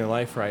living their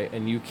life right,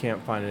 and you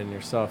can't find it in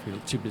yourself. You're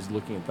too busy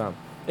looking at them.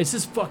 It's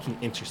just fucking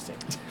interesting.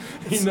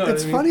 You know what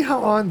It's I mean? funny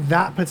how on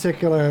that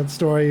particular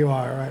story you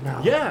are right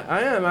now. Yeah,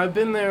 I am. I've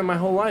been there my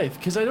whole life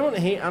because I don't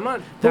hate. I'm not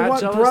But that what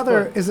jealous.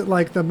 brother but- is it,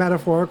 like the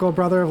metaphorical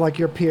brother of like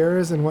your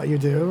peers and what you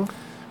do?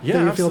 Yeah, that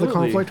you feel the absolutely.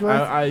 conflict with?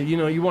 I you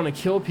know, you want to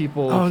kill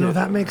people. Oh no, kid-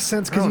 that makes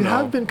sense I because don't you know.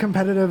 have been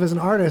competitive as an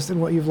artist in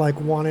what you've like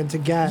wanted to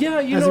get. Yeah,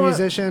 you as know a what?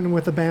 musician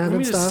with the band Let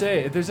me and just stuff. say,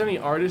 if there's any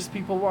artist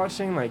people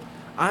watching, like,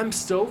 I'm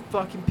so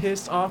fucking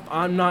pissed off.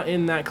 I'm not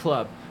in that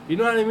club. You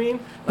know what I mean?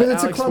 But Like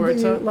it's a Alex club that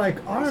you Huerta. like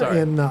are Sorry.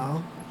 in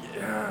though.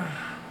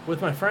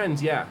 With my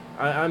friends, yeah.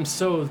 I'm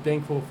so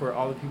thankful for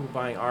all the people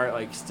buying art.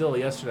 Like, still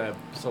yesterday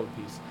I sold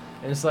a piece.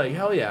 And it's like,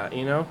 hell yeah,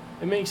 you know?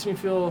 It makes me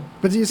feel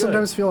But do you good.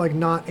 sometimes feel like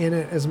not in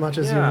it as much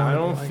as you want? Yeah, I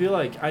don't feel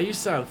like... I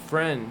used to have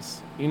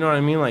friends, you know what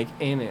I mean? Like,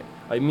 in it.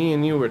 Like, me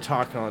and you were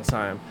talking all the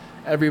time.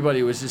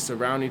 Everybody was just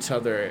around each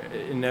other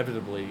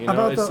inevitably, you know?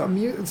 About It's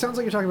the it sounds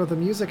like you're talking about the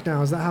music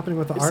now. Is that happening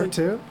with the It's art like-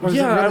 too? Or does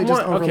yeah, it really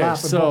just overlap okay, with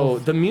so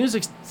both? the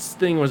music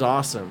thing was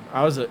awesome.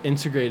 I was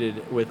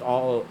integrated with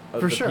all of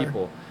For the sure.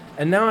 people.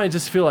 And now I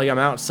just feel like I'm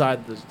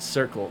outside the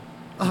circle.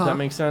 Does Uh-huh. that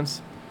make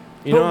sense?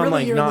 You But know, really, I'm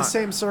like you're not... in the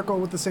same circle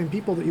with the same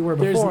people that you were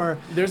There's- before.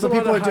 there's but a lot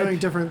people of are doing hype.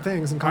 different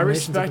things and I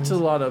combinations of respect a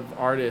things. lot of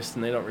artists,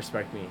 and they don't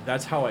respect me.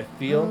 That's how I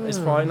feel. It's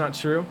Ah. probably not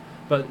true,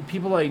 but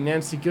people like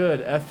Nancy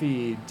Good,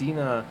 Effie,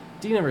 Dina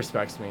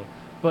respects me.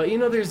 But you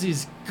know, there's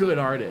these good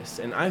artists,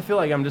 and I feel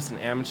like I'm just an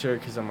amateur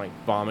because I'm like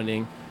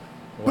vomiting.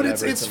 But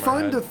it's whatever's in my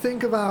fun head. to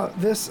think about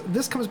this.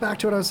 This comes back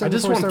to what I was I saying.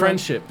 just before we want started.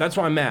 friendship. That's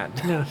why I'm mad.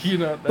 Yeah. You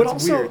know, that's But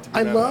also, weird. To be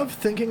I mad love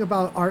thinking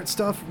about art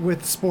stuff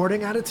with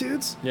sporting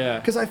attitudes. Yeah.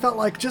 Because I felt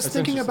like just That's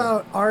thinking interesting.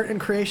 about art and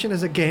creation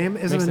as a game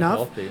isn't Makes it enough.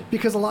 healthy.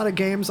 Because a lot of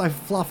games I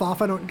fluff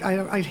off.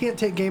 I can't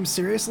take games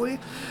seriously,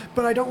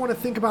 but I don't want to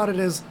think about it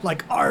as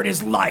like art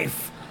is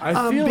life.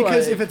 I feel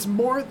because like- if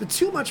it's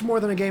too much more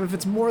than a game, if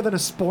it's more than a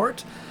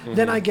sport,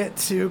 then Mhm. I get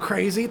too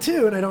crazy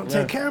too, and I don't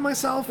Yeah. take care of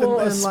myself. Well,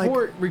 and a like,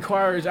 sport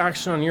requires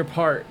action on your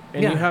part,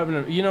 and Yeah. you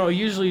haven't. You know,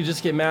 usually you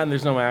just get mad and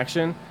there's no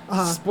action.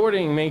 Uh-huh.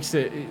 Sporting makes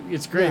it.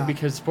 It's great Yeah.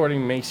 because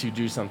sporting makes you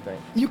do something.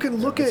 you can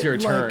look It's at your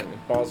turn.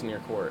 like, Balls in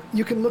your court.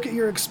 you can look at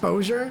your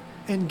exposure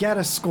and get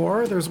a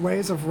score. There's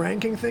ways of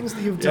ranking things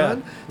that you've Yeah, done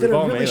we've that are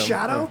all really made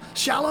 'em,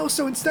 shallow.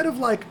 So instead of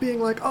like being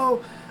like, oh,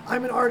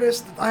 I'm an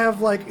artist, I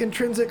have like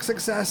intrinsic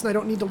success, and I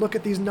don't need to look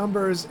at these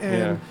numbers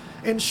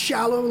and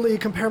shallowly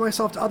compare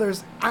myself to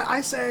others.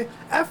 I say,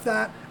 F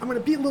that. I'm going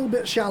to be a little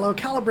bit shallow,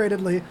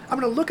 calibratedly. I'm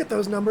going to look at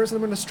those numbers and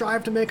I'm going to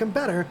strive to make them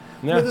better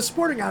Yeah. with a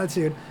sporting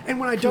attitude. And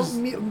when I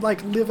don't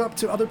live up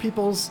to other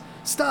people's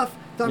stuff,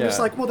 then I'm just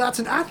Yeah. like, well, that's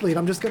an athlete.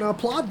 I'm just going to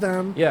applaud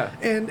them Yeah.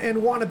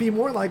 and want to be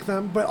more like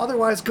them. But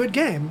otherwise, good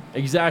game.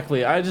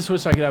 Exactly. I just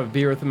wish I could have a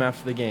beer with them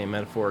after the game,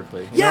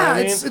 metaphorically. You know Yeah, what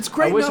I mean? it's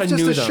great I wish enough I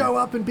just knew to them. show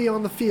up and be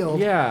on the field.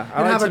 Yeah,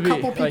 I and like have to a be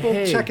couple like, people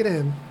hey, check it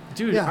in.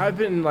 Dude, Yeah. I've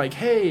been like,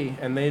 hey,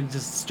 and they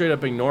just straight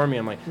up ignore me.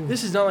 I'm like,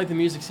 this is not like the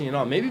music scene at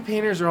all. Maybe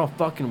painters are all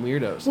fucking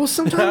weirdos. Well,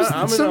 sometimes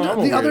I'm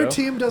a the other weirdo.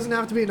 team doesn't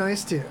have to be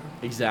nice to you.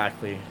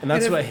 Exactly, and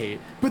that's And what I if-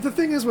 hate. But the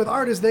thing is with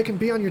art is they can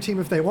be on your team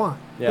if they want.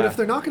 But Yeah. if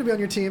they're not going to be on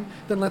your team,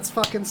 then let's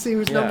fucking see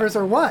whose Yeah. numbers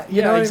are what. You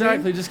Yeah, know what exactly.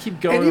 I mean? Just keep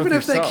going And even with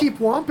if yourself. they keep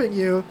womping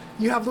you,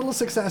 you have little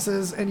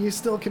successes and you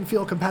still can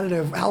feel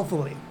competitive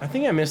healthily. I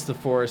think I miss the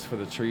forest for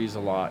the trees a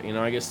lot. You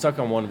know, I get stuck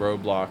on one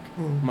roadblock.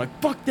 I'm like,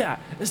 fuck that.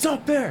 It's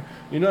not fair.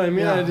 You know what I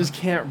mean? Yeah. I just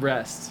can't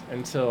rest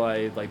until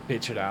I like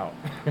bitch it out.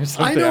 or I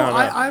something. know, don't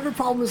I have a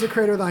problem as a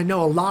creator that I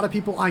know a lot of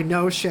people I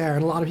know share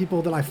and a lot of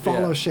people that I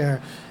follow Yeah.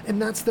 share. And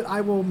that's that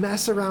I will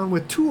mess around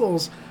with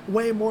tools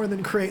way more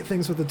than create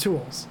things with the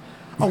tools.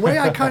 A way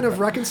I kind of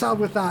reconciled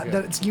with that,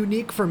 that it's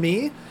unique for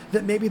me,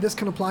 that maybe this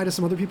can apply to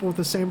some other people with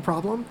the same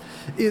problem,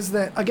 is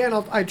that, again,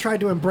 I tried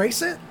to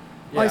embrace it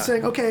by Yeah.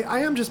 saying, okay, I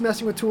am just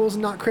messing with tools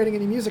and not creating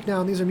any music now,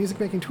 and these are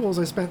music-making tools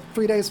I spent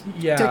 3 days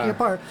Yeah. taking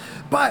apart.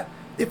 But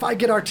if I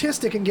get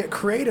artistic and get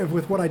creative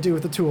with what I do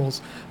with the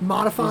tools,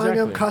 modifying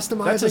them, Exactly.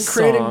 customizing, That's a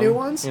creating song, new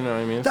ones, you know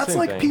what I mean? that's Same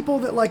like thing. people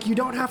that, like, you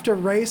don't have to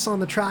race on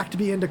the track to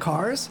be into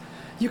cars.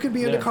 You can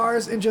be into Yeah.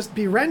 cars and just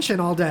be wrenching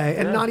all day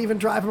and Yeah. not even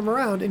drive them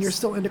around, and you're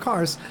still into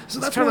cars. So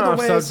that's It's one kinda of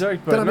the off ways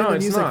subject, that but I'm no, into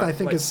it's music not. that I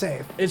think Like, is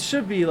safe. It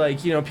should be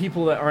like, you know,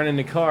 people that aren't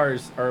into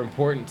cars are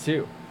important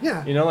too.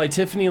 Yeah. You know, like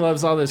Tiffany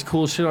loves all this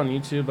cool shit on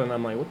YouTube, and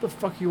I'm like, what the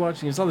fuck are you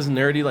watching? It's all this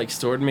nerdy like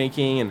sword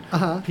making and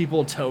Uh-huh.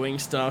 people towing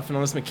stuff and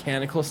all this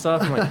mechanical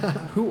stuff. I'm like,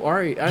 who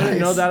are you? I didn't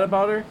know Nice. that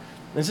about her.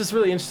 It's just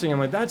really interesting. I'm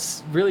like,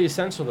 that's really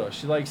essential though.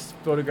 She likes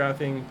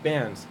photographing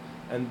bands,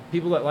 and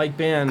people that like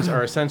bands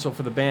are essential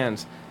for the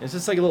bands. It's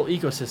just like a little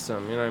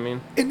ecosystem. You know what I mean?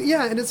 And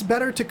yeah, and it's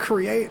better to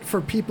create for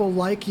people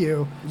like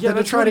you Yeah, than to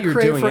that's try what to you're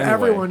create doing for anyway.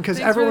 everyone, because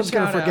Thanks for the everyone's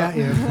going to shout-out. forget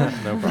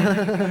you. No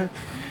problem.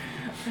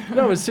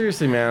 No, but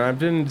seriously, man, I've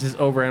been just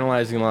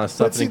overanalyzing a lot of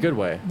stuff But in a see, good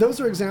way. Those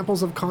are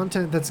examples of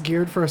content that's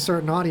geared for a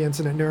certain audience,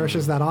 and it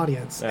nourishes that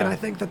audience. And Mm-hmm. Yeah. I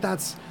think that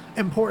that's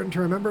important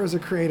to remember as a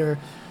creator,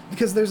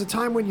 because there's a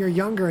time when you're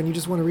younger and you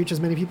just want to reach as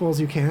many people as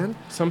you can.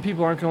 Some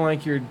people aren't gonna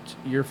like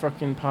your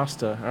fucking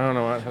pasta. I don't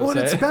know how to Well,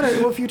 say it's it. better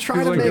well, if you try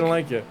People to aren't make gonna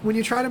like it. when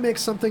you try to make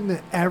something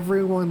that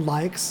everyone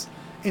likes,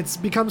 it's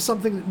becomes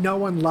something that no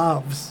one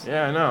loves.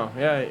 Yeah, I know.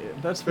 Yeah,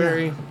 that's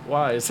very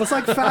wise. So it's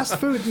like fast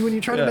food. When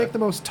you try to Yeah. make the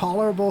most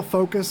tolerable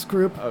focus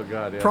group Oh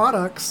god, yeah.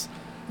 products,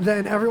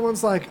 then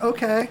everyone's like,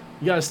 okay,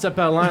 You gotta step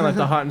out of line like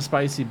the hot and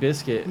spicy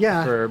biscuit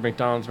Yeah. for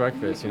McDonald's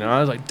breakfast. You know, I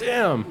was like,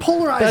 damn,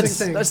 polarizing that's,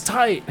 things. That's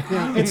tight.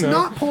 Yeah, You it's know?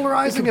 not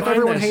polarizing You if combine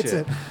everyone that hates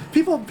shit. it.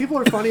 People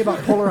are funny about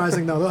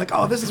polarizing though. They're like,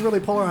 oh, this is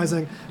really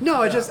polarizing.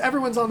 No, it's just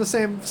everyone's on the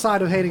same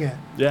side of hating it.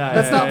 Yeah,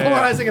 That's yeah, not yeah, yeah.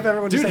 polarizing if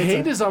everyone Dude, just hates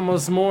hate it. is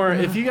almost more.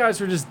 If you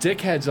guys were just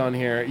dickheads on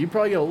here, you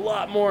probably get a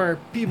lot more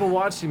people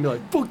watching. And be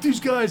like, fuck these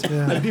guys,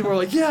 and people are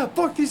like, yeah,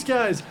 fuck these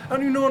guys. I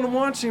don't even know what I'm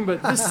watching,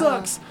 but this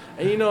sucks.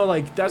 And you know,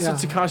 like that's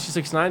what Yeah. Tekashi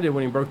 6ix9ine did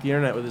when he broke the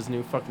internet with his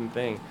new fucking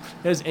thing.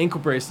 He has ankle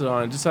bracelet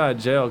on, just out of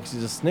jail because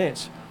he's a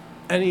snitch.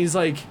 and he's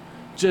like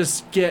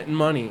just getting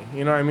money,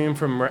 you know what I mean,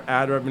 from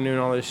ad revenue and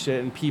all this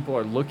shit, and people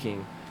are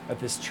looking at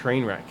this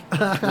train wreck. You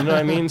know what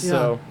I mean? Yeah.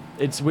 So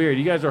it's weird.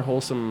 You guys are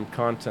wholesome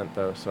content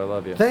though, so I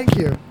love you. Thank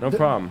you. No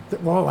problem.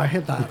 Whoa, I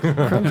hit that.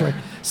 Cringeworthy.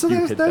 So You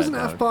there's hit there's that,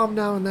 an dog. F-bomb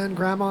now and then,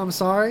 Grandma, I'm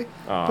sorry.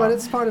 Aw, but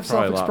it's part of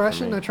probably a lot for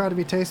self-expression. me. I try to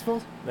be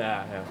tasteful.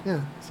 Yeah.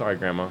 Yeah. Sorry,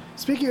 Grandma.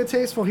 Speaking of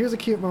tasteful, here's a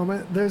cute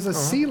moment. There's a Uh-huh.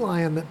 sea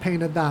lion that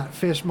painted that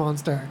fish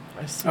monster.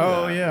 I see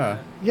Oh that. yeah.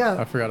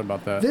 Yeah. I forgot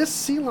about that. This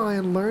sea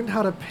lion learned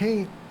how to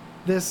paint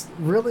this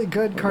really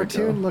good Where'd it go?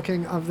 cartoon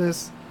looking of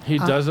this. He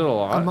does it a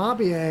lot?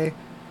 Amabier.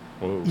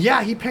 Whoa.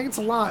 Yeah, he paints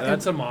a lot.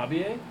 That's and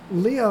Amabier?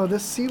 Leo,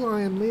 this sea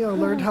lion Leo,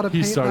 learned how to He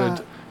paint started,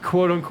 that.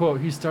 quote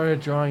unquote, he started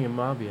drawing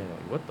Amabier.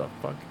 Like, what the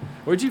fuck?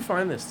 Where'd you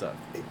find this stuff?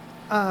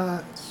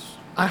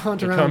 I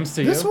hunt It around. comes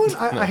to this you? one,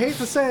 No. I hate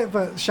to say it,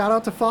 but shout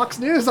out to Fox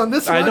News on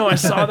this one. I know, I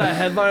saw that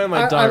headline. I'm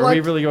like, dog, are we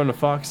liked- really going to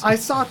Fox? I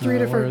saw three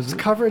Where different is it?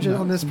 coverage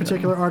on this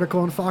particular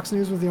article, and Fox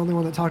News was the only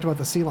one that talked about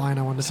the sea lion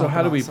I wanted to So talk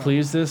how do about. we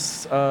please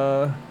this?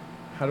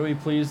 How do we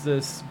please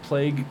this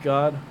plague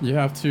god? You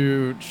have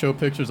to show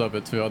pictures of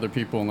it to other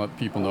people and let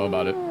people know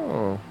about it.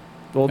 Oh.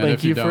 Well, And thank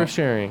if you for don't-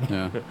 sharing.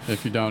 Yeah.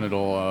 If you don't,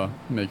 it'll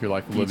make your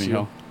life a living you.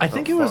 hell. I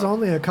think it was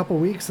only a couple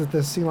weeks that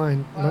this sea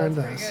lion learned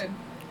this.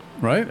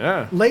 Right?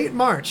 Yeah. Late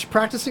March,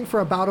 practicing for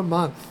about a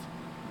month.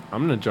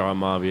 I'm gonna draw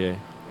Amabier.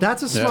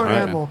 That's a Yeah, smart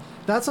right. animal.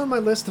 That's on my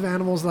list of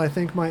animals that I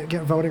think might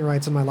get voting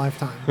rights in my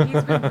lifetime.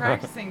 He's been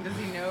practicing. Does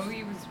he know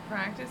he was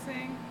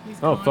practicing? He's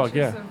Oh fuck conscious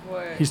yeah! of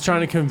what He's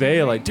trying to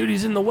convey like, dude,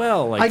 he's in the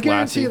well. Like, I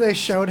guarantee Lassie. they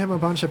showed him a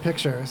bunch of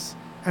pictures,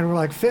 and we're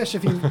like, "Fish,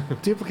 if you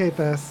duplicate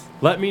this."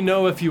 Let me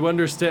know if you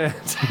understand.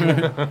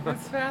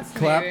 That's fascinating.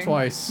 Clap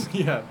twice.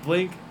 Yeah,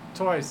 blink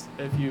twice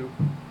if you.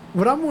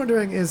 What I'm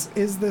wondering is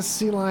this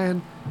sea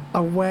lion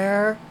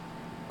aware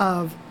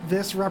of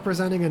this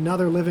representing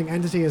another living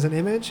entity as an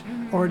image,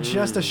 or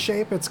just a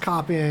shape it's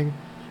copying?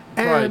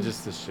 Probably And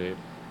just the shape.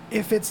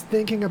 if it's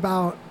thinking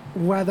about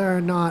whether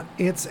or not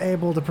it's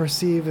able to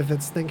perceive if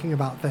it's thinking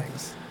about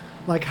things,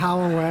 like how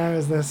aware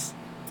is this?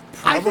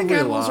 I think Probably a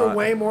animals are lot.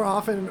 way more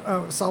often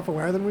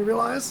self-aware than we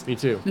realize. Me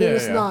too. They're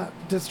just not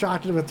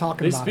distracted with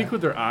talking They about speak it.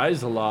 with their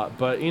eyes a lot,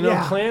 but you know,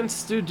 Yeah.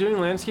 plants, dude, doing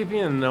landscaping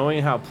and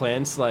knowing how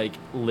plants like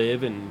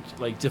live and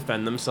like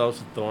defend themselves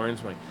with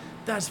thorns, I'm like,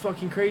 that's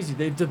fucking crazy.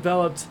 They've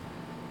developed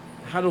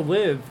how to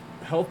live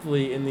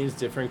healthily in these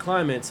different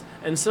climates,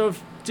 and so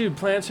if, dude,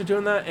 plants are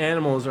doing that,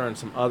 animals are on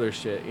some other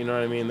shit. You know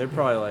what I mean? They're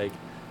probably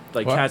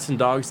like Well, Cats and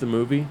Dogs, the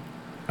movie.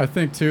 I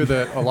think too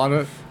that a lot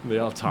of They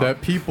all talk.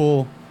 that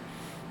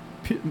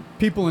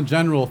people in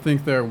general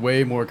think they're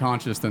way more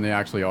conscious than they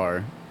actually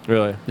are.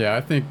 Really? Yeah,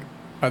 I think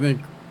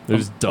They're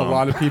just a dumb.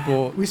 lot of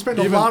people We spend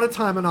even- a lot of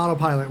time on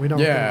autopilot. We don't.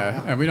 think yeah,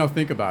 about it. and we don't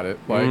think about it.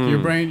 Like your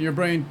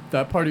brain,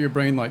 that part of your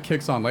brain like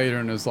kicks on later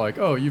and is like,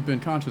 oh, you've been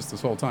conscious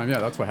this whole time. Yeah,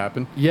 that's what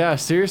happened. Yeah,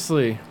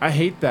 seriously, I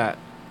hate that.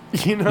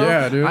 You know,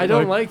 Yeah, dude, I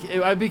don't like-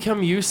 like. I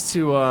become used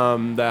to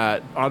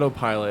that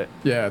autopilot.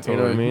 Yeah, totally. You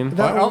know what I mean?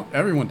 Well,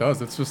 everyone does.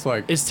 It's just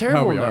like It's how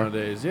terrible we are.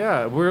 nowadays.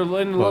 Yeah, we're in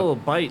But- little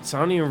bites. I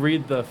don't even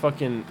read the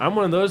fucking. I'm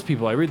one of those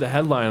people. I read the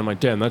headline. I'm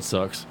like, damn, that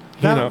sucks.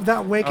 You That, know? that I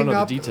don't waking know the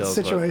up details,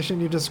 but- situation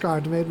you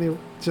described made me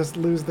just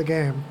lose the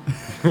game.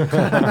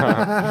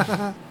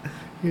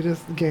 You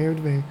just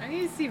gamed me. I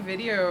need to see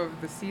video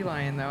of the sea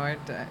lion though.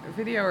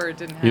 Video or it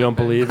didn't happen. You don't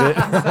believe it?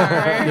 I'm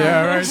sorry.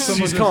 Yeah, right. Someone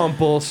She's just- calling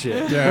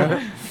bullshit.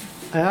 Yeah,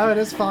 Yeah, it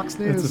is Fox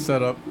News. it's a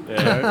setup.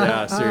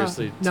 Yeah,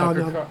 seriously. No,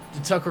 Tucker, no.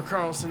 Tucker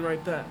Carlson,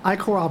 right there. I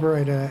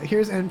corroborated it.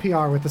 Here's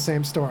NPR with the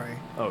same story.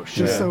 Oh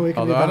shit. Just so we can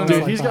Although be I don't balanced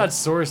Dude, like he's that. got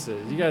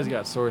sources. You guys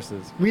got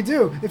sources. We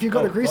do. If you go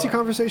Oh, to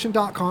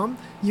greasyconversation.com,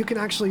 you can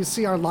actually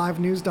see our live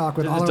news doc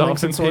with Did all the our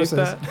links and dolphins hate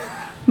sources.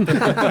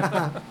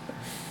 that?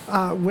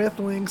 With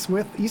links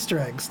with Easter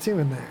eggs too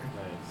in there.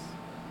 Nice.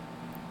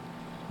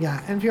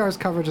 Yeah, NPR's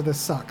coverage of this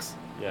sucks.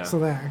 Yeah. So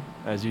there.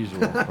 As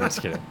usual. I'm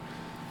just kidding.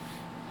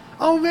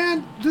 Oh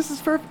man, this is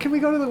perfect. Can we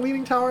go to the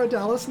Leaning Tower of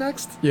Dallas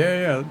next?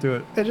 Yeah, do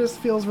it. It just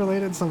feels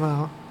related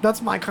somehow.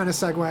 That's my kind of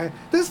segue.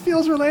 This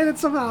feels related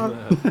somehow.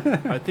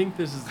 I think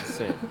this is the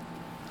same.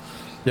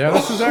 Yeah,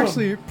 this is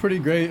actually pretty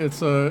great. It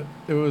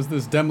was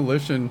this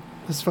demolition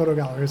This photo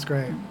gallery is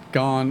great.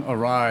 gone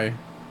awry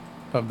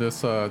of this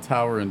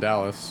tower in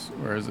Dallas.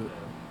 Where is it?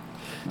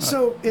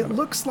 So it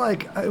looks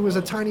like it was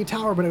a tiny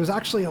tower, but it was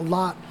actually a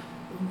lot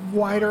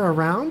wider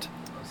around.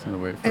 Just gonna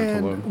wait for it to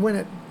And load. when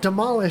it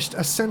demolished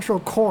a central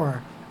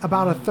core,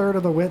 about a third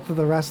of the width of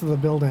the rest of the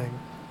building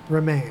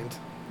remained.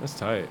 That's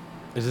tight.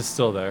 Is it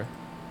still there?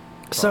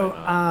 So,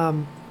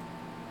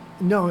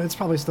 no, it's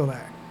probably still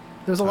there.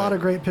 There's a lot of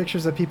great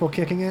pictures of people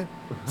kicking it.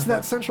 So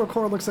that central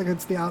core looks like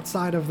it's the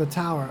outside of the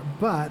tower,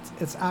 but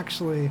it's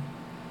actually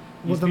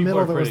These with the people middle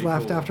are that was pretty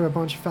left cool. after a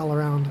bunch fell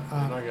around.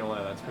 I'm not gonna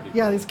lie, that's pretty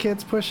Yeah, cool. these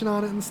kids pushing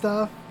on it and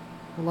stuff.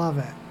 Love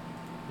it.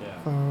 Yeah.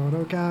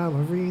 Photo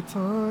gallery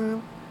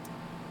time.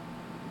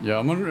 Yeah,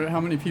 I'm wondering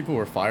how many people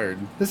were fired.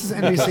 This is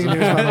NBC News,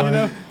 by the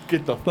way.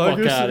 Get the Like fuck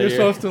you're, out of you're here.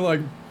 supposed to like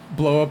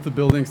blow up the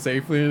building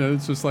safely, and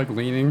it's just like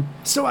leaning.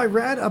 So I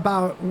read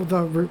about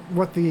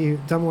what the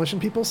demolition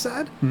people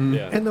said, Mhm.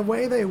 Yeah. and the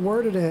way they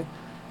worded it,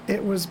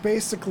 it was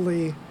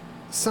basically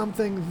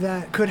something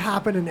that could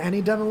happen in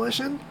any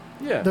demolition.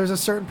 Yeah. There's a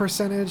certain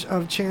percentage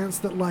of chance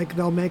that like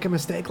they'll make a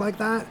mistake like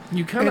that.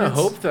 You kind And of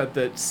it's- hope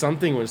that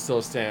something would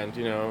still stand,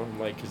 you know,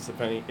 like, 'cause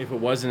if it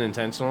wasn't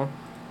intentional,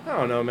 I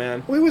don't know,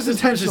 man. Well, it was Just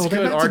intentional. They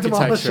good meant to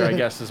demolish architecture, I it.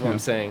 guess, is what I'm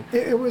saying.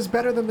 It was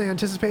better than they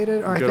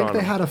anticipated, or I Good think on they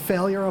them. had a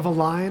failure of a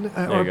line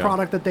There or you a go.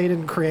 product that they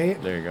didn't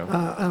create. There you go.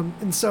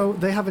 And so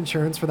they have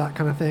insurance for that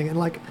kind of thing. And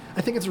like,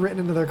 I think it's written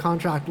into their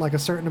contract like a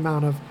certain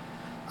amount of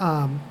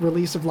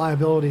release of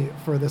liability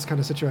for this kind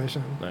of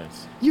situation.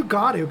 Nice. You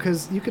got to,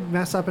 because you could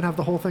mess up and have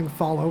the whole thing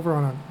fall over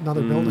on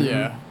another building.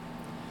 Yeah.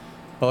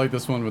 I like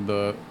this one with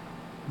the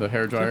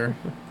hairdryer.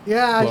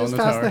 Yeah, I blowing just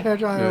the passed the tower.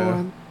 hairdryer Yeah.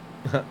 one.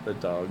 The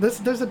dog.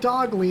 There's a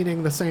dog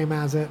leaning the same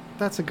as it.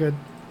 That's a good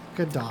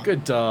dog.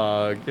 Good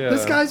dog. Yeah.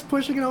 This guy's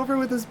pushing it over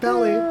with his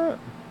belly.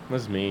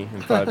 That's me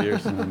in 5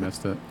 years. I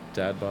missed it.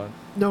 Dad bod.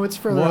 No, it's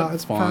further What out.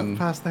 It's fun.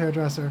 past the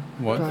hairdresser.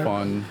 What Drive.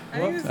 fun. I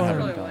think this is fun.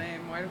 really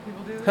lame. Why do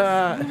people do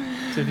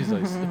this? Tiffy's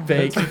like,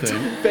 fake. That's the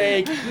thing.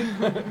 Fake.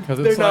 'Cause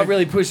They're it's not like-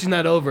 really pushing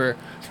that over.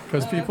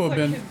 Because people have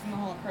been. Kids in the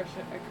whole crush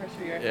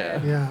your Yeah.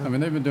 head. Yeah. I mean,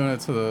 they've been doing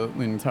it to the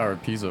Leaning Tower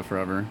of Pisa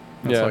forever.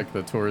 That's Yeah. like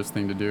the tourist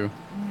thing to do.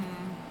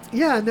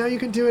 Yeah, now you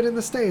can do it in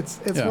the States.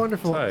 It's Yeah.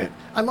 wonderful. Tight.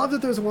 I love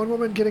that there's one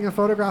woman getting a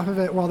photograph of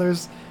it while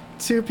there's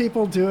two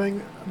people doing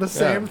the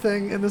same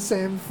thing in the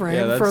same frame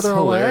Yeah, that's further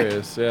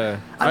hilarious. Yeah.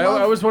 I I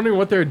love- was wondering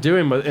what they were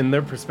doing, but in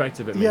their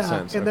perspective, it away. makes Yeah,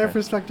 sense. in their Okay.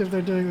 perspective,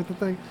 they're doing it with the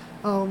thing.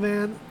 Oh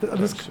man,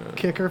 this shit.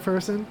 kicker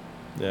person.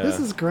 Yeah. This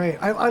is great.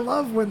 I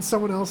love when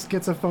someone else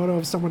gets a photo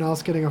of someone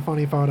else getting a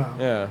funny photo.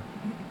 Yeah.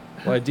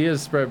 Well,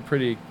 ideas spread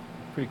pretty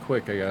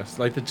quick, I guess.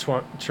 Like the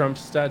Trump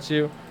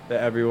statue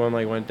that everyone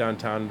like went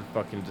downtown to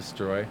fucking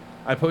destroy.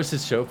 I posted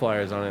show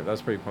flyers on it.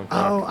 That's pretty punk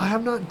rock. Oh, I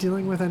am not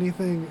dealing with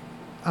anything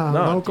No,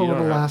 local you in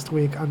the don't have- last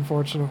week,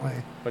 unfortunately.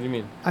 What do you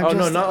mean? I'm oh, no,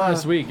 just, not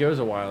last week. It was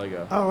a while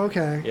ago. Oh,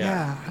 okay. Yeah.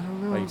 Yeah, I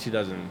don't know. Like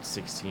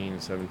 2016,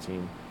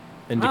 17.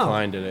 And Oh.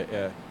 Decline did it,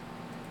 yeah.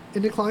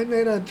 And Decline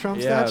made a Trump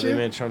Yeah, statue? they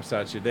made a Trump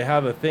statue. They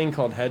have a thing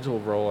called Hedge will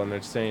Roll, and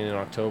they're saying in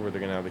October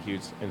they're going to have a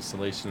huge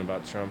installation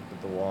about Trump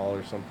at the wall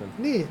or something.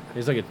 Neat.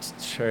 It's like a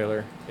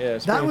trailer. Yeah,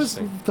 it's That pretty was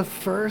interesting. the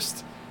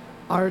first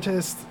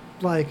artist,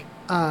 like,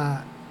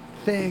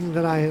 thing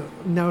that I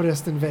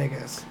noticed in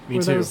Vegas. Me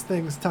were too. those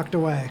things tucked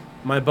away.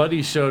 My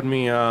buddy showed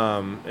me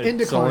it's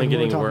Decline, only we were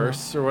getting talking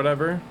worse or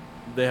whatever.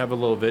 They have a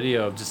little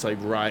video of just like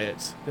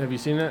riots. Have you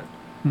seen it?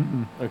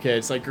 Mm-mm. Okay,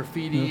 it's like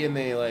graffiti and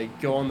they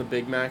like go on the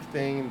Big Mac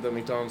thing, the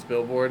McDonald's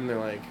billboard, and they're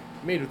like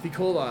made with E.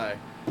 coli,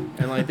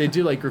 and like they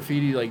do like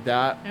graffiti like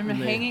that. And they-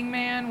 Hanging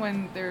Man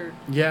when they're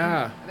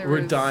Yeah, there we're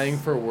was- dying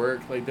for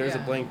work. Like there's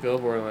Yeah. a blank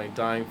billboard like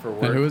dying for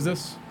work. And who is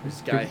this?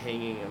 This guy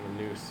hanging on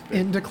the noose.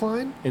 In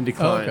Decline? In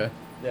Decline. Oh, okay.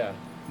 Yeah,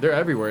 they're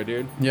everywhere,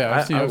 dude. Yeah,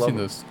 I've seen love them.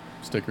 those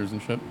stickers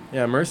and shit.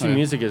 Yeah, Mercy Oh, yeah.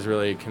 Music is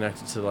really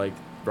connected to like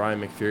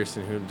Brian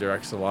McPherson, who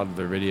directs a lot of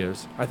their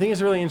videos. I think it's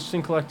a really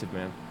interesting collective,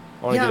 man.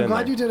 I wanna Yeah, get I'm in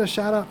glad there. you did a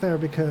shout out there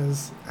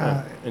because,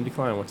 Yeah, In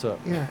Decline, what's up?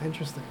 yeah,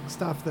 interesting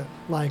stuff that,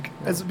 like,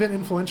 has been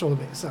influential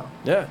to me, so.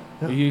 Yeah,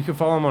 Yeah. You can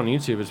follow him on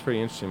YouTube. It's pretty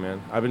interesting,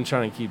 man. I've been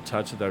trying to keep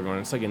touch with everyone.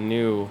 It's like a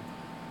new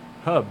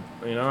hub,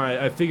 you know.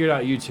 I figured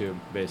out YouTube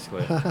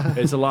basically.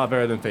 It's a lot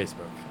better than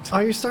Facebook.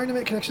 Are you starting to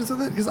make connections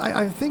with it? Because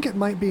I think it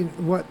might be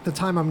what the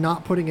time I'm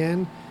not putting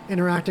in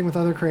interacting with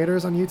other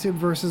creators on YouTube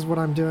versus what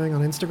I'm doing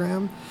on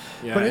Instagram.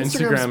 Yeah, But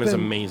Instagram Instagram's is been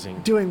amazing.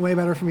 Doing way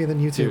better for me than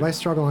YouTube. Dude. I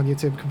struggle on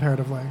YouTube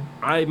comparatively.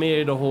 I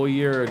made it a whole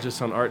year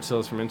just on art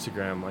sales from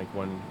Instagram, like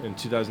when in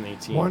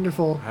 2018.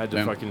 Wonderful. I had to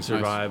Damn, fucking nice.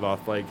 survive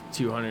off like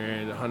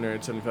 200,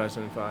 100, 75,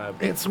 75.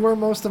 It's where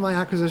most of my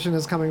acquisition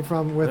is coming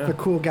from with Yeah. the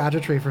cool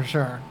gadgetry for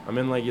sure. I'm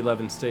in like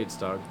 11 states,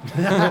 dog.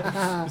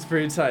 It's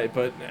pretty tight,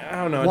 but I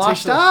don't know. It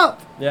Washed takes a-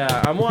 up!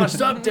 Yeah, I'm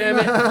washed up, damn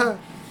it.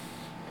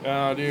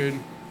 Oh, dude.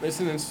 It's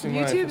an interesting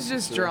life. YouTube's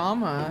It's just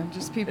drama.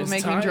 Just people It's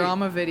making tight.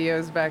 drama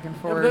videos back and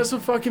Yeah, forth. but that's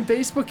what fucking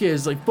Facebook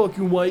is. Like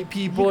fucking white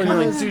people. And you're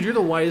like, Because- dude, you're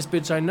the whitest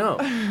bitch I know.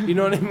 You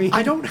know what I mean?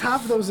 I don't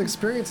have those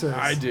experiences.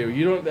 I do.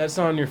 You don't. That's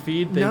not on your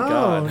feed. Thank no,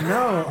 God.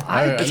 no.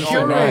 I I just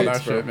don't know curate.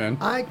 that shit, man.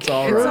 I It's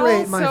all right. It's curate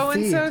all my so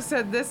and feed. so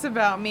said this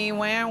about me.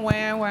 Wah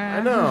wah wah. I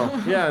know.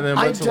 Yeah, and then a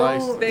I bunch of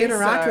likes. don't They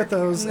interact suck, with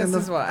those, and and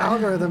this is the why.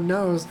 algorithm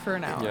knows. For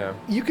an hour. Yeah.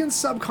 You can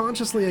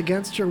subconsciously,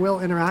 against your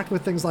will, interact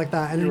with things like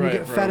that, and then You're you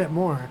right, get fed bro. it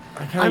more.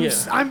 I kinda I'm,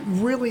 get-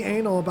 I'm really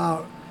anal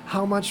about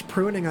how much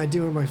pruning I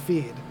do in my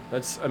feed.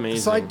 That's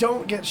amazing. So I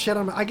don't get shit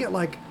on. I get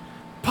like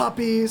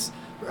puppies,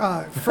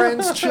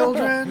 friends'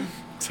 children,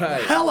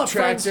 Tight. hella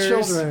friends'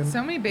 Tractors. children.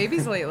 So many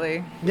babies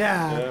lately.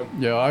 Yeah.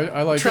 Yeah,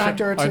 I like.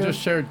 Tractor I too. just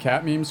shared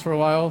cat memes for a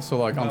while, so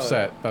like I'm Oh,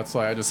 set. That's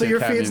like I just. So get your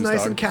cat feed's memes, nice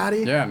dog. and catty?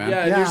 Yeah, man. Yeah,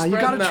 and Yeah, you're you spreading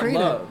gotta that treat it.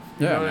 love.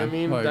 You Yeah, know what I man.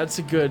 mean? Like- That's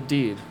a good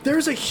deed.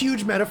 There's a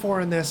huge metaphor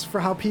in this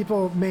for how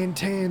people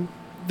maintain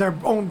their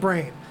own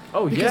brain.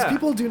 Oh, Because yeah.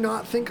 people do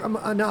not think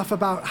enough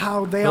about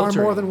how they are more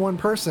Filtering. than one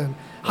person.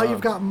 How Wow.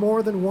 you've got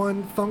more than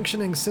one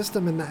functioning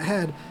system in that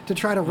head to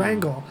try to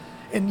wrangle.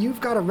 and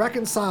you've got to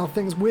reconcile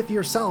things with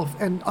yourself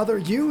and other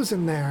yous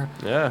in there.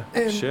 Yeah,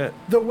 And shit.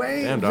 the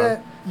way Damn,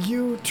 that dog.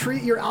 you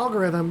treat your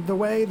algorithm, the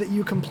way that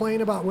you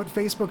complain about what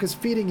Facebook is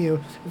feeding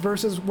you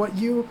versus what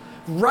you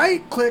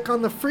right-click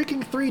on the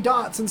freaking 3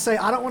 dots and say,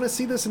 I don't want to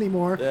see this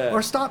anymore, Yeah.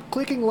 or stop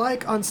clicking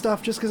like on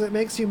stuff just because it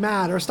makes you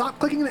mad, or stop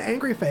clicking the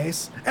angry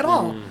face at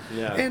all.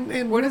 yeah.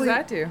 And What does really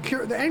that do?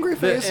 The angry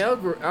face,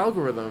 The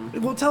algorithm.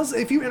 well, tells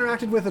if you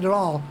interacted with it at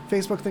all,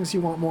 Facebook thinks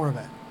you want more of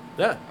it,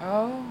 Yeah.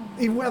 Oh.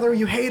 whether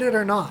you hate it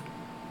or not.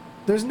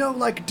 There's no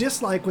like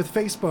dislike with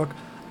Facebook.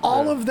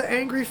 All Yeah. of the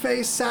angry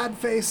face, sad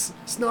face,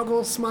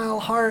 snuggle, smile,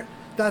 heart,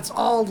 that's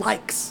all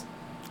likes.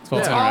 It's all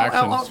It's interaction.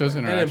 all- It's just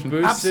And interaction.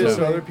 it boosts it so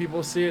Absolutely. other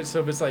people see it.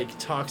 So if it's like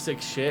toxic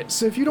shit.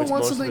 So if you don't which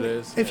want most of something, it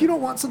is, if you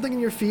don't want something in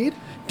your feed,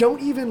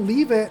 don't even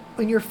leave it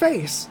in your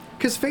face,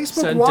 because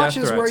Facebook Send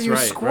watches death where threats, you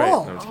right, scroll. right.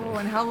 No, I'm just Oh, kidding.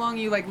 and how long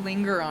you like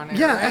linger on it?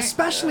 Yeah, right?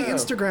 especially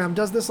Instagram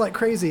does this like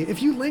crazy.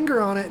 If you linger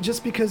on it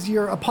just because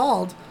you're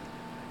appalled,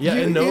 Yeah,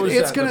 it knows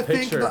it's that gonna the think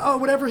picture. that, oh,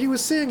 whatever he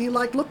was seeing, he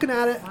liked looking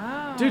at it.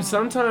 Dude,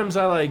 sometimes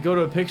I like go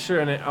to a picture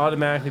and it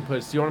automatically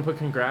puts, do you want to put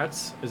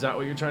congrats? Is that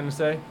what you're trying to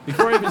say?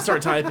 Before I even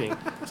start typing.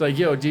 It's like,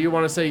 yo, do you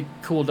want to say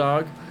cool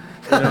dog?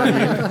 You know what I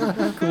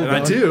mean? Cool and I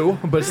dog. do,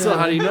 but still,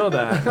 how do you know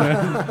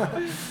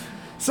that?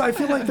 So I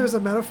feel like there's a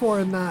metaphor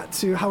in that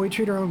to how we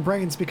treat our own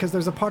brains, because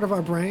there's a part of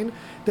our brain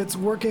that's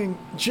working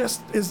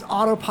just as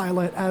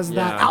autopilot as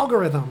that Yeah.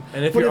 algorithm.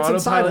 And if but your it's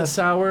inside autopilot us.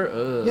 sour,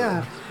 ugh.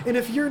 Yeah, and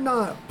if you're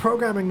not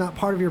programming that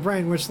part of your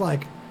brain, which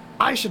like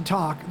I should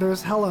talk,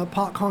 there's hella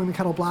pot calling the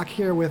kettle black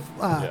here with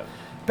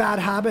bad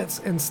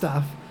habits and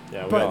stuff.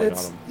 Yeah, we but all got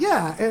it's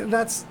 'em.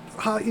 that's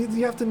how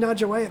you have to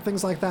nudge away at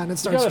things like that, and it You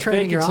starts gotta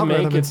training fake your it to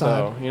algorithm make it, inside.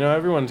 though. You know,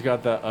 everyone's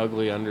got that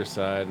ugly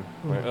underside.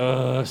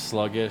 Like,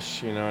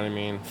 sluggish, you know what I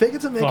mean? Fake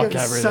it to make Fuck it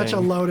is such a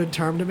everything. loaded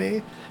term to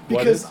me, What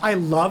because is? I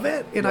love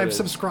it and What I've is?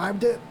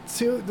 subscribed it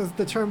to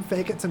the term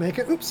 "fake it to make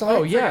it." Oops, sorry.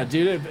 Oh, yeah,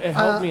 dude, it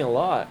helped Uh, me a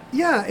lot.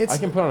 yeah, it's- I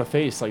can put on a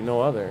face like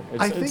no other.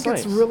 I think it's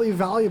nice. really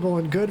valuable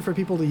and good for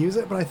people to use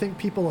it, but I think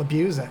people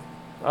abuse it.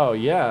 Oh,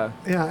 yeah.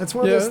 Yeah, it's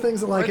one of those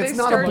things that like Or it's they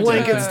not a start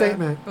blanket to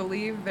statement.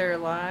 Believe their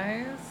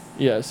lies.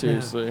 Yeah,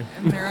 seriously.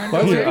 And their own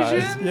Close your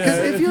delusions. eyes.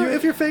 Because Yeah,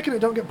 if you're faking it,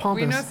 don't get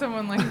pompous. We know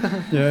someone like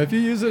that. Yeah, if you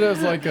use it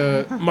as like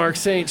a Mark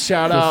Saint,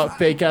 shout out,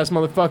 fake ass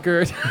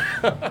motherfucker.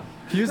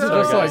 use it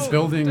just like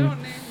building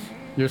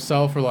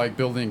yourself, or like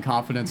building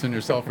confidence in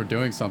yourself, or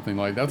doing something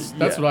like that's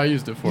Yeah. what I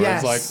used it for.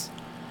 Yes. It's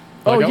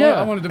Oh, like yeah.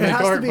 I wanted to It make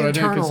has to art, be but I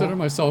didn't internal. consider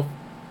myself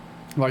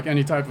like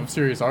any type of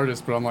serious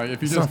artist. But I'm like,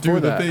 if you It's just not do for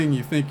the that. thing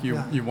you think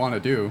you want to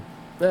do,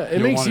 Yeah, it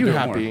you'll makes wanna you do it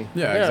more. happy.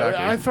 Yeah,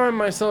 exactly. I find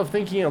myself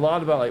thinking a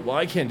lot about like, well,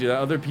 I can't do that.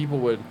 Other people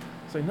would.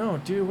 It's like, no,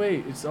 dude,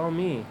 wait, it's all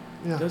me.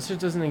 Yeah. That shit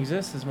doesn't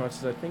exist as much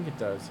as I think it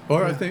does.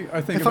 Or Yeah. I think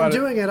If about I'm it.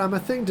 doing it, I'm a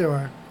thing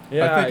doer.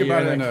 Yeah, I think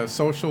about it in a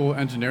social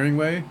engineering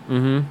way.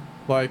 Mm-hmm.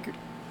 Like,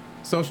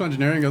 social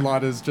engineering a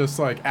lot is just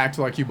like act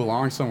like you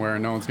belong somewhere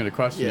and no one's going to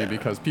question Yeah. you,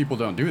 because people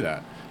don't do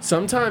that.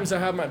 Sometimes I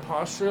have my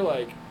posture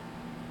like,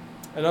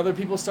 and other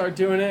people start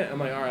doing it. I'm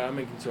like, all right, I'm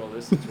in control of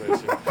this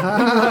situation. You know what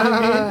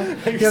I mean?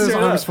 Like, Get his straight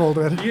arms up.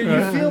 folded. You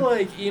feel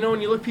like, you know, when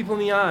you look people in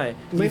the eye,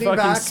 Leaning you fucking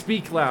back,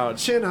 speak loud.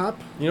 Chin up.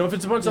 You know, if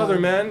it's a bunch of other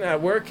men at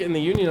work in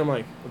the union, I'm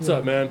like, what's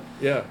up, man?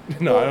 Yeah.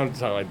 No, I don't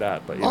talk like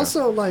that, but you know.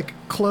 Also, like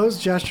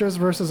closed gestures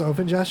versus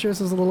open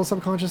gestures is a little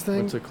subconscious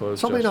thing. What's a closed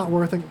It's probably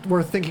gesture? not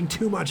worth thinking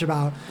too much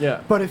about.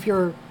 Yeah. But if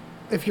your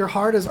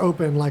heart is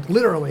open, like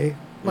literally,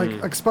 like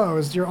Mm.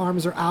 exposed, your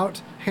arms are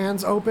out,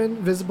 hands open,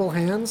 visible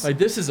hands. Like,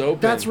 this is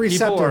open. That's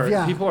receptive. People are,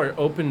 yeah. People are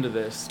open to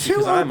this. Too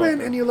because I'm open,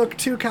 and you look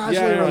too casually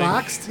you're like-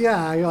 relaxed.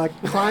 Yeah, you're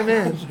like climb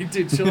in. Like,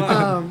 dude, chill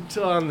out.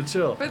 Chill out on the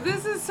chill. But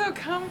this is so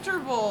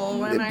comfortable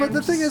when But I'm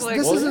the thing just is, like,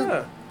 this Well, isn't.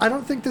 yeah. I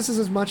don't think this is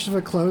as much of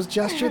a closed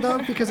gesture though,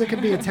 because it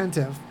can be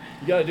attentive.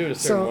 You gotta do it a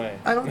certain So way.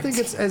 I don't think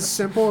it's as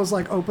simple as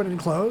like open and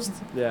closed.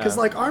 Yeah. Because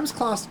like arms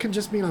crossed can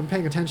just mean I'm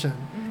paying attention,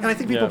 and I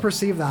think people Yeah.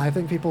 perceive that. I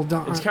think people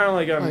don't. It's aren't- kind of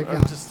like I'm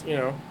yeah, just, you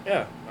know,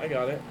 yeah, I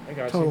got it. I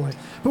got totally.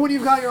 But when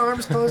you've got your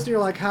arms closed and you're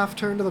like half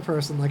turned to the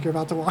person, like you're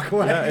about to walk you.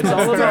 away. Yeah, it's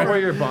all about where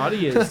your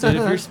body is, dude.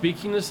 If you're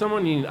speaking to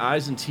someone, you need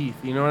eyes and teeth.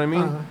 You know what I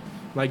mean?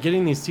 Like,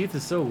 getting these teeth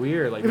is so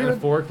weird, like, If you're-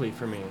 metaphorically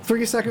for me.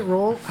 3-second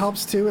rule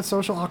helps too with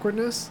social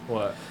awkwardness.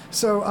 What?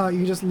 So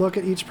you just look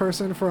at each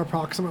person for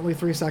approximately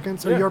 3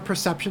 seconds, or Yeah. your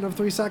perception of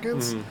 3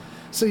 seconds. Mhm.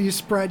 So you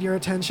spread your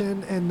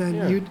attention, and then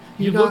Yeah.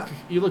 you not.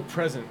 You look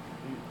present.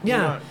 You're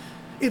Yeah. not-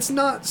 It's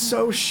not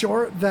so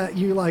short that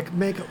you like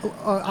make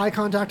eye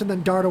contact and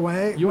then dart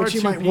away, You which are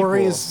you two might worry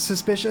people. is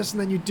suspicious,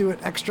 and then you do it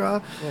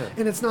extra. Yeah.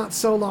 And it's not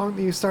so long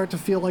that you start to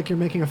feel like you're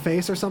making a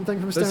face or something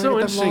from staring That's so at them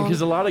interesting long.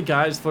 because a lot of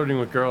guys flirting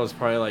with girls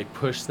probably like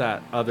push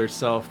that other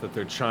self that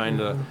they're trying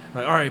to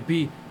like. All right,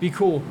 be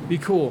cool,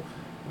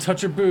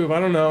 touch her boob. I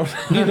don't know,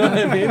 you know what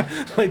I mean?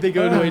 Like they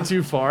go way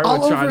too far. I'll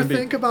with trying to be.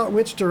 overthink about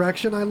which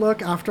direction I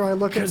look after I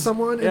look at 'Cause-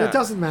 someone, and yeah. it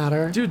doesn't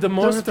matter. Dude, the Don't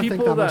most have to people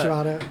think that much that-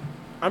 about it.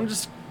 I'm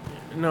just.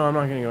 No, I'm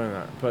not gonna go into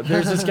that. But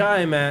there's this guy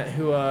I met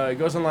who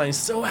goes online, he's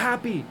so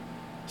happy,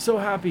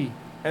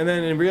 and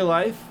then in real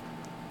life,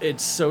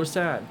 it's so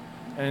sad,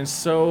 and it's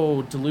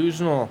so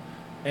delusional,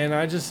 And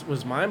I just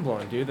was mind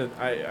blown, dude. That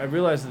I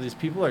realized that these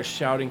people are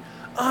shouting,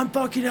 "I'm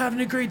fucking having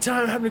a great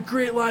time, having a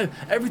great life.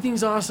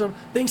 Everything's awesome.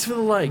 Thanks for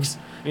the likes.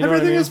 You know what I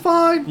Everything mean? is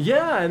fine.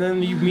 Yeah, and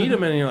then you meet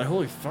them and you're like,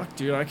 holy fuck,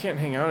 dude, I can't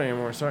hang out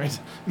anymore. Sorry.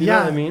 You know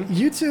Yeah, what I mean?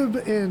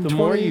 YouTube in The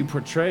more you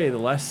portray, the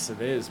less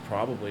it is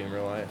probably in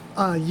real life.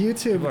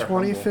 YouTube People are humble.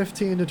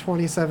 2015 to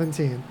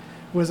 2017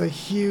 was a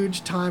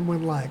huge time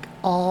when like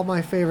all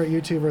my favorite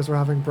YouTubers were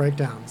having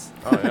breakdowns.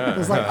 Oh, yeah. It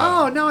was like,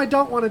 oh no, I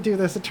don't want to do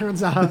this. It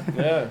turns out.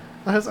 Yeah.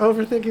 I was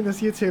overthinking this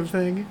YouTube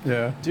thing.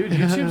 Yeah. Dude,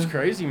 YouTube's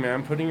crazy,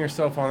 man. Putting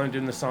yourself on there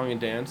doing the song and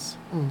dance.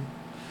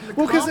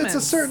 Well, because it's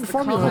a certain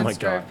formula. Oh my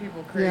god.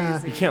 Yeah.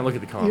 You can't look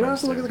at the comments. You don't have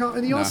to look at the dude. comments.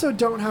 And you also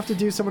don't have to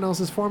do someone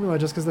else's formula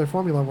just because their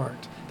formula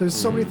worked. There's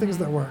so many things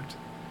that worked.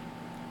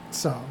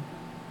 So.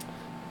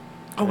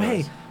 Oh,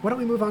 hey, why don't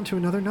we move on to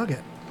another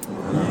nugget?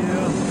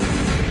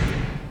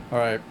 All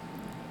right.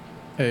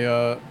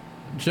 A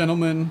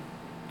gentleman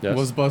Yes.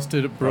 was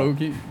busted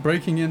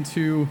breaking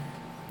into,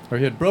 or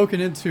he had broken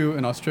into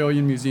an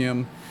Australian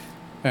museum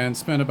and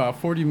spent about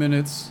 40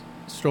 minutes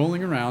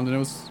strolling around, and it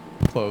was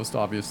closed,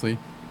 obviously.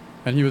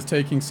 And he was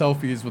taking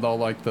selfies with all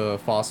like the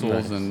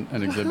fossils Nice.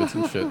 and exhibits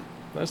and shit.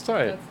 That's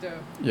tight. That's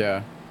dope.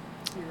 Yeah.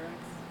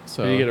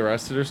 So. Did he get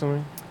arrested or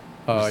something?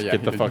 Yeah.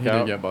 Get the he fuck did, He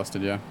out? did get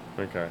busted. Yeah.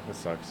 Okay, that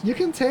sucks. You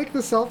can take the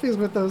selfies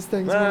with those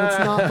things when it's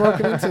not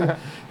broken into.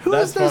 Who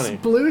is That's this funny.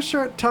 blue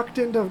shirt tucked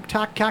into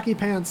khaki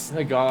pants?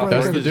 Hey, God,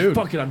 That's breaker? the dude.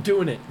 Fuck it, I'm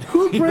doing it.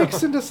 Who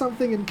breaks into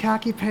something in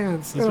khaki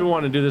pants? He's been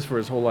wanting to do this for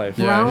his whole life.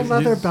 Yeah, Brown he's-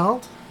 leather he's-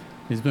 belt?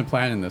 He's been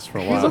planning this for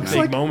a He while. looks man.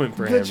 like moment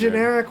for the him, dude.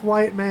 generic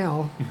white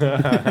male.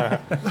 There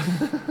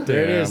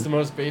it is, Damn. the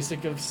most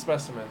basic of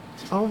specimen.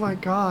 Oh my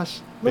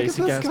gosh. Look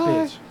Basic at ass this guy.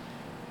 bitch.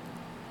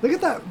 Look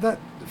at that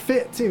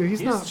fit too.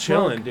 He's not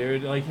chilling, broke.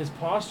 dude. Like his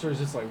posture is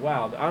just like,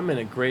 wow, I'm in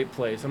a great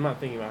place. I'm not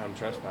thinking about him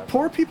trespassing.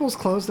 Poor people's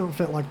clothes don't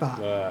fit like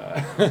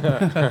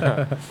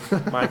that.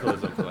 My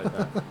clothes don't feel like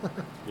that.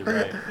 You're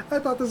right. I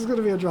thought this was going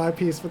to be a dry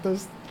piece, but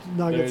there's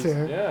nuggets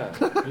There's- here.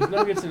 Yeah, there's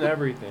nuggets in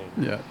everything.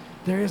 Yeah.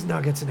 There is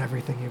nuggets in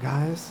everything, you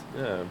guys.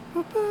 Yeah.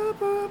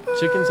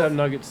 Chickens have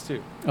nuggets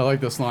too. I like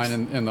this line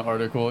in the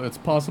article. It's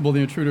possible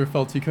the intruder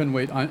felt he couldn't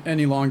wait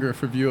any longer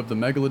for view of the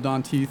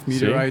megalodon teeth,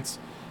 meteorites,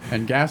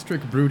 and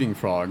gastric brooding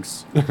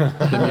frogs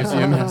the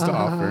museum has to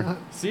offer.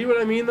 See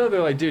what I mean, though?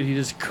 They're like, dude, he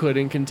just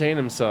couldn't contain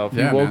himself.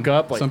 Yeah, he woke man.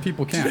 up like, Some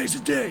people can't. today's the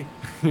day.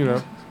 You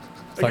know?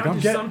 It's like, I'm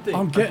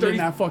getting in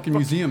that fucking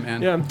museum,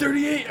 man. Yeah, I'm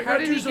 38. I How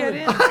gotta did do he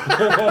get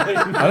something.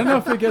 in? I don't know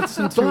if it gets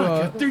into.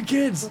 Fuck, 3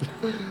 kids.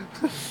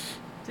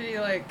 Did he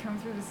like come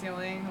through the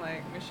ceiling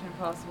like Mission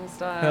Impossible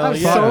style? I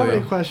have yeah. so Probably.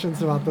 many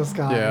questions about this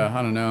guy. Yeah,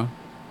 I don't know.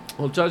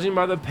 Well, judging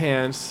by the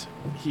pants,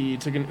 he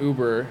took an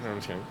Uber. No, I'm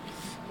just kidding.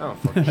 Oh,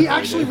 fuck. He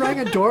actually rang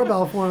a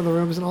doorbell for one of the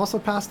rooms and also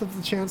passed up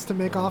the chance to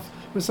make off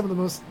with some of the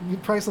most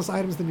priceless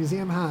items the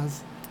museum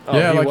has. Oh,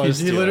 yeah, like was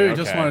he stealing, literally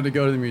just okay. wanted to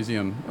go to the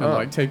museum and Oh.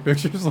 like take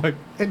pictures, like.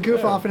 And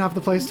goof off and have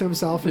the place to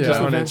himself and Yeah. just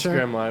on adventure.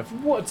 Instagram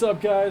Live. What's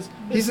up, guys?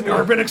 He's It's an me.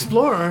 urban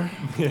explorer.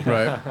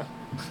 Right.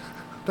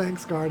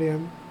 Thanks,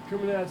 Guardian.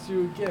 Coming at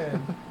you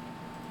again.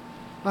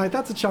 All right,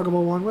 that's a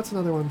chuggable one. What's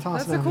another one?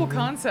 Toss That's it a out cool here.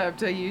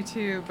 concept, a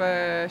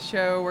YouTube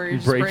show where you're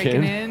just Break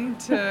breaking in.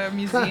 into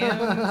museums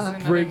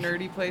and Break- other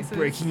nerdy places.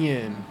 Breaking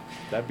in.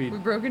 That'd be. We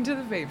broke into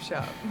the vape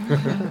shop.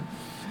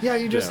 Yeah,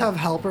 you just Yeah. have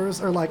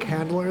helpers or like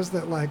handlers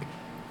that like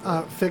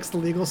fix the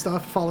legal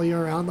stuff, follow you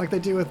around like they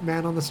do with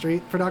Man on the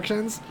Street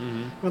productions.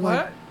 When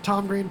like What?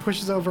 Tom Green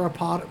pushes over a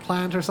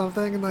plant or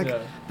something, and like Yeah.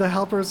 the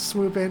helpers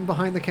swoop in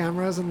behind the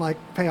cameras and like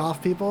pay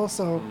off people.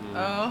 So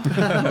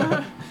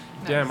Oh.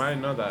 Damn, I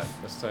didn't know that.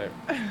 That's tight.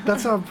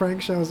 that's how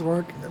prank shows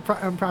work.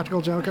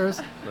 Practical Jokers.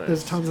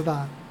 There's Nice. tons of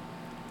that.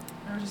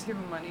 Or just give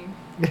him money.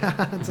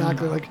 Yeah,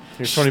 exactly. Like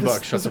Here's "Shh, 20 this-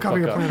 bucks. Shut this the will cover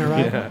fuck your up. planner,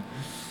 right? Yeah.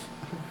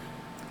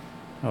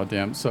 Oh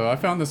damn! So I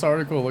found this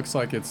article. Looks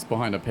like it's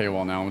behind a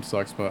paywall now, which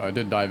sucks. But I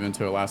did dive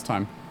into it last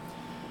time.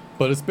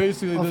 But it's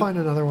basically I'll find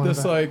another one. this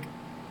of that. like,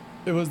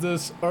 it was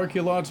this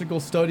archaeological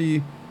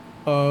study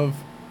of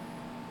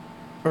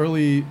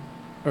early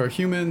or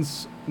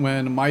humans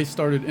when mice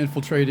started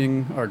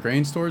infiltrating our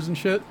grain stores and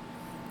shit.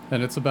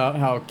 And it's about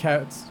how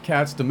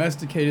cats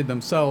domesticated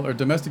themselves or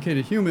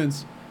domesticated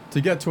humans to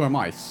get to our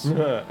mice.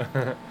 So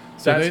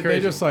That's they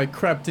crazy. just like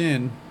crept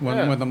in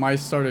Yeah. when the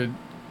mice started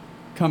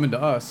coming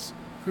to us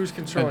Who's and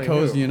controlling who?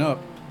 cozying up.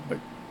 But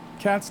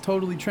cats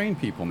totally train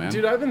people, man.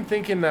 Dude, I've been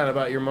thinking that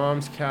about your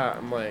mom's cat.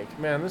 I'm like,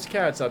 man, this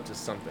cat's up to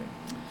something.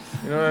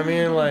 You know what I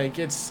mean? Like,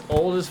 it's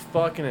old as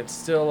fuck and it's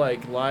still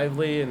like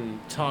lively and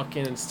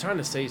talking. It's trying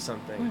to say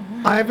something.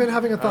 I've been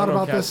having a thought don't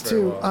know about this cats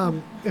very too.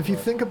 well. If you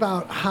think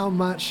about how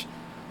much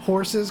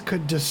horses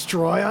could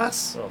destroy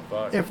us Oh,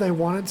 fuck. if they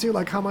wanted to,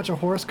 like how much a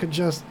horse could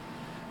just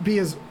be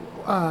as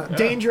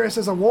dangerous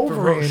as a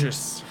wolverine.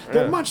 Ferocious.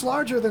 They're Yeah. much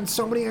larger than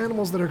so many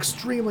animals that are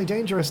extremely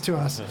dangerous to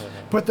us,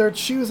 but they're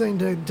choosing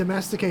to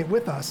domesticate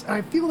with us. And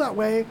I feel that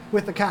way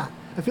with the cat.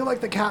 I feel like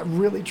the cat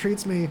really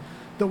treats me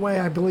the way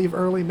I believe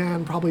early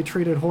man probably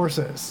treated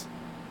horses.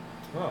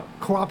 Huh.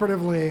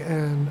 Cooperatively,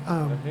 and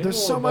Hey, there's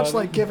so little much buddy.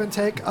 like give and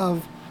take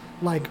of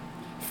like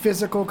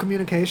physical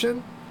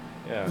communication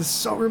Yeah.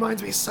 This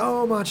reminds me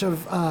so much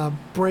of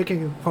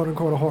breaking, quote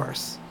unquote, a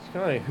horse. It's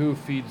kind of like who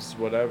feeds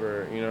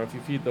whatever. You know, if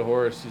you feed the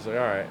horse, he's like,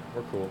 all right,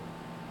 we're cool.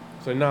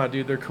 It's like, nah,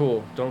 dude, they're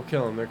cool. Don't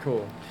kill them. They're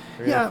cool.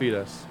 They're gonna feed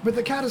us. But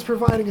the cat is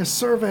providing a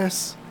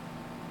service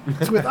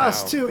with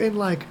us too, in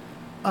like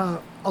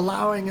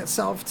allowing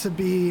itself to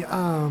be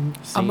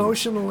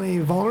emotionally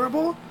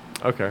vulnerable.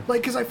 Okay.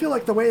 Like, because I feel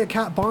like the way a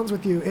cat bonds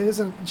with you, it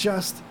isn't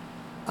just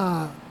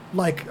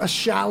like a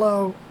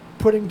shallow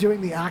doing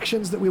the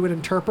actions that we would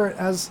interpret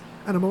as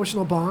an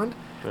emotional bond.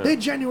 Yeah. They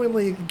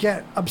genuinely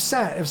get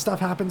upset if stuff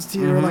happens to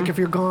you, or like if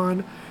you're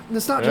gone. And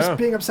it's not just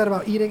being upset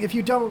about eating. If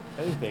you don't,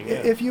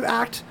 if you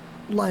act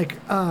like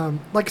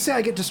say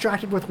I get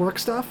distracted with work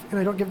stuff and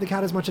I don't give the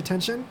cat as much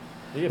attention,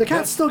 the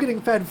cat's still getting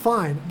fed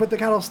fine, but the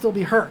cat will still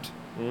be hurt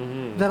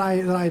that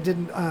I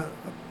didn't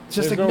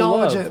just There's no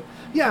acknowledge love. it.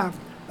 Yeah.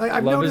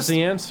 I've Love noticed is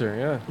the answer,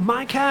 yeah.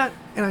 my cat,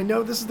 and I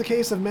know this is the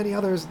case of many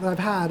others that I've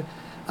had,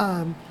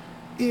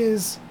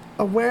 is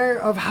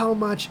aware of how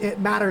much it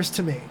matters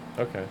to me.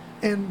 Okay.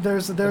 And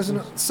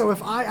so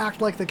if I act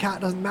like the cat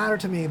doesn't matter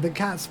to me, the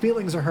cat's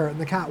feelings are hurt, and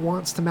the cat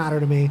wants to matter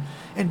to me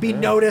and be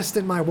noticed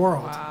in my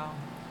world. Wow.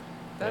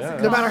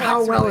 That's No matter how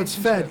complex well it's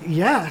fed. relationship.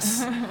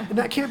 Yes. And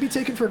that can't be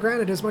taken for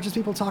granted. As much as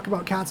people talk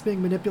about cats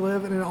being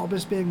manipulative and it all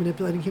just being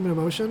manipulating human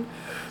emotion,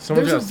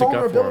 Someone's there's a gotta stick up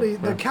for 'em. vulnerability.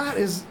 Yeah. The cat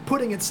is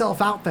putting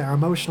itself out there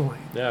emotionally.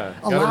 Yeah.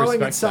 Gotta Allowing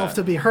respect itself that.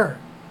 to be hurt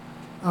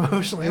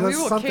emotionally. And we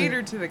That's will something.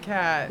 cater to the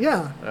cat.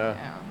 Yeah.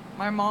 Yeah.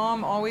 My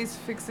mom always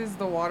fixes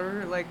the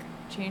water, like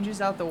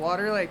changes out the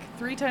water like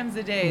 3 times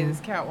a day. This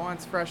cat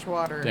wants fresh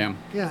water. Damn.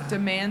 Yeah.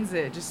 Demands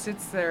it. Just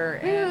sits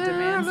there and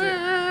demands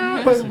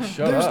it. But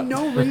there's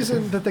no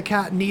reason that the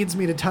cat needs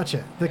me to touch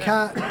it. The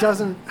cat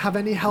doesn't have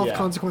any health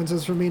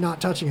consequences for me not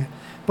touching it.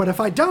 But if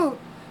I don't,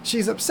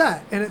 she's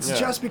upset. And it's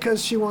just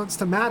because she wants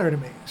to matter to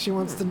me. She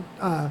wants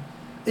to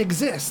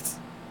exist.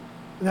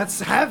 And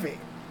that's heavy.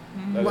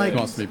 Like,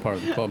 wants to be part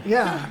of the club.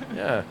 Yeah.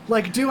 Yeah.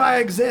 Like, do I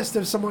exist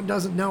if someone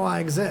doesn't know I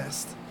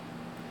exist?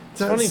 It's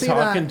To funny see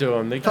talking that to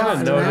them. They thought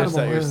kind of in an notice that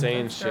animal, you're yeah.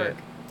 saying shit.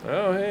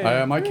 Oh,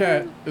 hey. My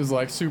cat is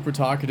like super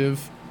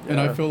talkative, and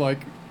I Yeah. feel like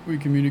we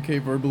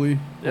communicate verbally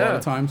a lot Yeah.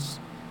 of times.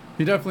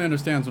 He definitely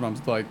understands when I'm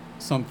like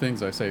some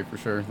things I say for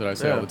sure that I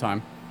say all the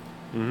time,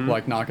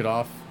 like knock it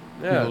off,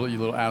 Yeah. you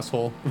little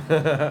asshole.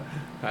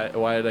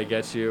 Why did I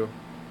get you?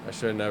 I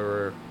should have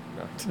never.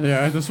 No.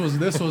 Yeah, this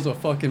was a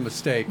fucking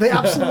mistake. They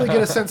absolutely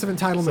get a sense of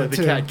entitlement So the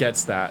too. cat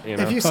gets that, you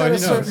know. If you set a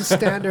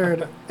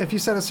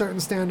certain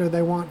standard,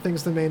 they want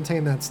things to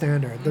maintain that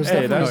standard. There's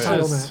Hey, definitely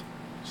that's entitlement.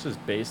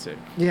 just basic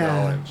Yeah.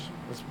 knowledge.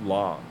 That's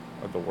law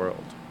of the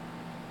world.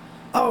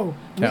 Oh,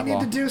 Cat we need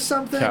law. to do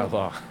something. Cat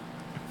law.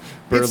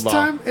 Bird It's law.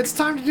 time. It's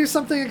time to do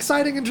something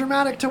exciting and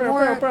dramatic to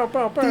warrant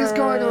these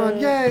going on.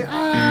 Yay!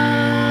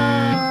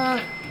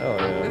 Ah! Oh,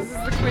 yeah. This is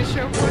the quiz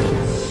show portion.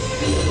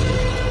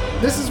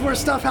 This is where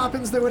stuff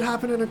happens that would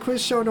happen in a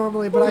quiz show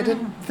normally, but I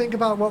didn't think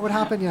about what would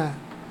happen yet.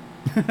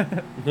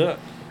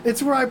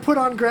 It's where I put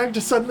on Greg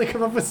to suddenly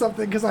come up with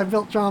something because I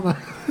built drama.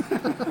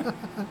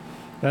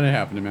 That ain't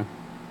happening, man.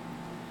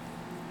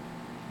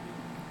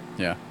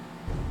 Yeah.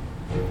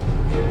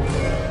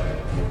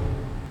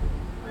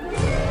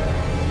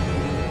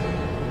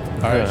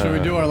 All right, should we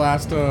do our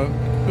last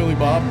Billy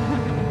Bob?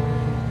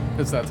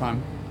 It's that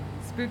time.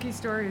 Spooky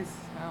stories.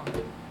 Oh.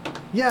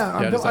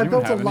 Yeah, does I anyone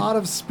built a have any? lot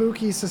of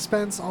spooky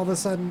suspense all of a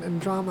sudden and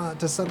drama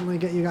to suddenly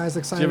get you guys Do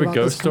excited you have a about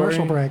ghost this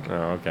commercial story? break.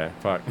 Oh, okay.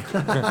 Fuck.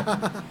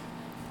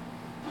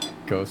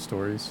 Ghost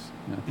stories.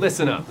 Yeah.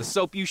 Listen up. The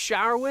soap you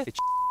shower with, it's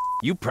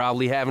you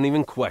probably haven't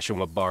even questioned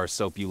what bar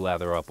soap you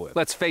lather up with.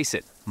 Let's face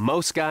it,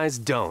 most guys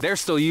don't. They're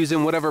still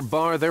using whatever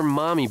bar their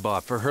mommy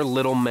bought for her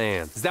little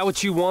man. Is that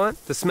what you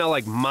want? To smell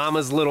like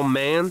mama's little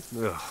man?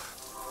 Ugh.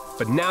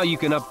 But now you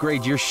can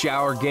upgrade your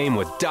shower game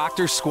with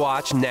Dr.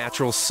 Squatch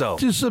Natural Soap.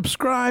 To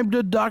subscribe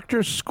to Dr.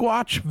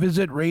 Squatch,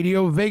 visit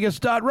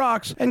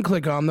RadioVegas.rocks and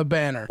click on the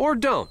banner. Or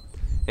don't,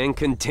 and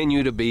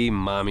continue to be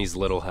mommy's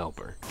little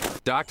helper.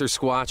 Dr.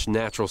 Squatch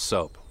Natural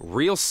Soap.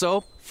 Real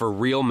soap for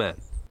real men.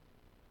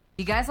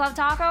 You guys love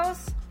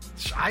tacos?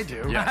 I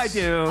do. Yes. I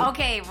do.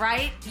 Okay,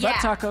 right? Yeah.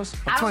 tacos.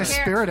 I That's don't my care-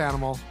 spirit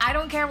animal. I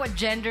don't care what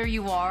gender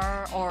you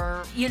are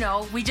or, we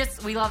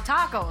love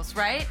tacos,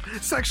 right?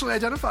 Sexually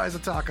identify as a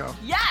taco.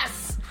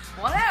 Yes!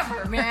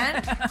 Whatever,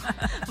 man.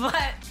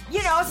 But,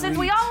 since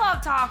we all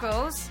love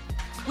tacos,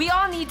 we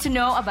all need to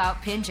know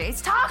about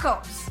Pinche's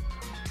Tacos.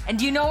 And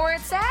do you know where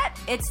it's at?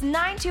 It's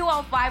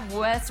 9205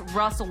 West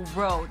Russell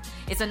Road.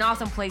 It's an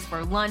awesome place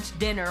for lunch,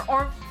 dinner,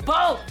 or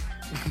both.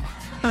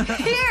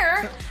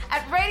 Here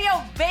at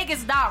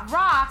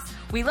RadioVegas.rocks,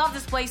 we love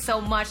this place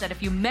so much that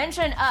if you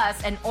mention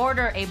us and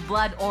order a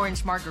blood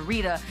orange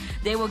margarita,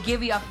 they will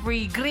give you a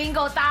free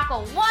gringo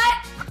taco.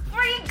 What?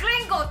 Free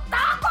gringo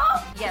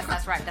taco? Yes,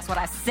 that's right. That's what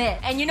I said.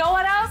 And you know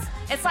what else?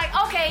 It's like,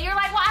 okay, you're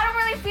like, well, I don't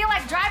really feel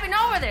like driving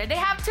over there. They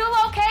have 2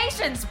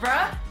 locations,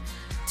 bruh.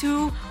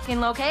 2 fucking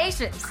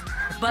locations.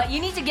 But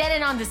you need to get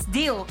in on this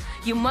deal.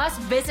 You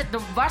must visit the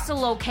Russell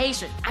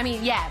location. I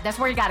mean, yeah, that's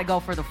where you gotta go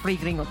for the free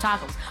gringo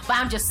tacos. But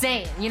I'm just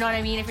saying, you know what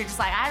I mean? If you're just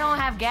like, I don't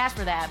have gas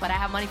for that, but I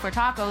have money for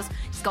tacos,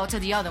 just go to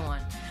the other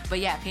one. But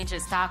yeah,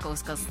 Pinches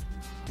Tacos, because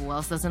who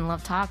else doesn't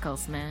love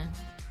tacos, man?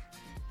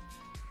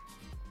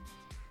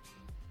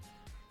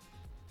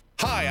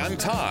 Hi, I'm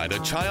Todd, a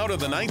child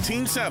of the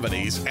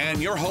 1970s,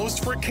 and your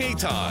host for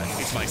K-Todd.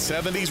 It's my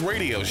 70s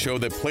radio show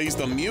that plays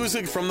the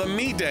music from the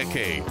me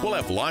decade. We'll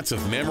have lots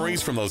of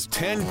memories from those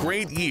 10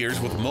 great years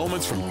with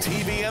moments from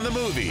TV and the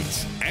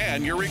movies.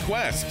 And your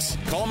requests.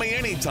 Call me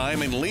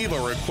anytime and leave a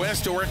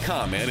request or a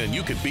comment, and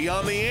you could be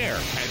on the air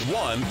at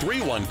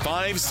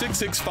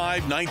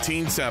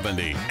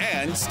 1-315-665-1970.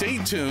 And stay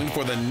tuned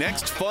for the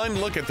next fun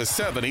look at the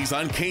 70s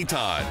on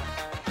K-Todd.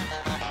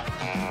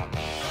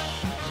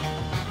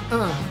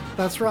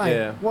 That's right.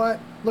 Yeah. What?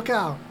 Look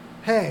out.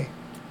 Hey.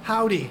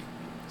 Howdy.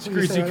 It's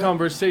greasy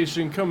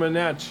conversation coming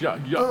at ya.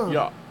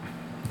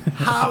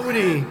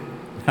 Howdy.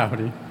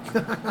 Howdy.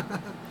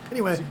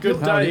 Anyway. It's a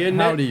good day, isn't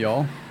it? Howdy,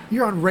 y'all.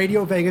 You're on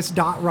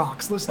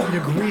RadioVegas.rocks, listening to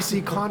Greasy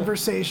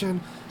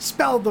Conversation,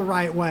 spelled the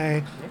right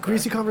way.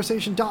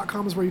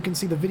 GreasyConversation.com is where you can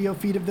see the video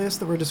feed of this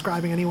that we're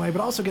describing anyway,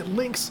 but also get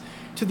links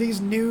to these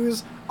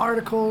news,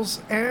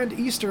 articles, and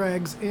Easter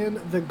eggs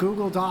in the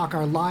Google Doc,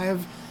 our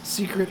live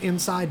secret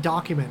inside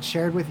document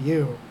shared with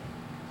you.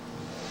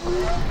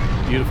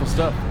 Beautiful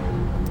stuff.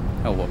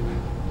 Hello.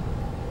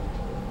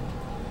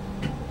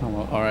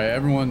 Hello. All right,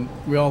 everyone,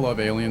 we all love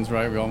aliens,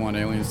 right? We all want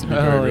aliens to be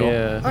very real.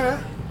 Yeah. All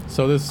right.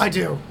 So I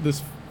do.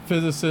 This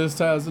physicist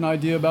has an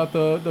idea about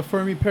the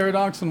Fermi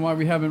paradox and why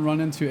we haven't run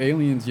into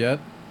aliens yet.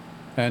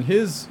 And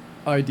his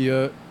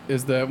idea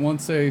is that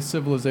once a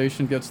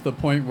civilization gets to the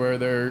point where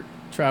they're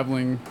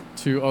traveling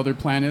to other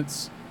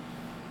planets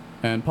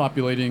and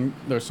populating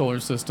their solar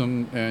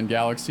system and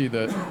galaxy,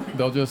 that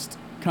they'll just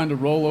kind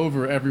of roll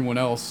over everyone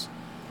else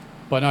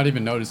by not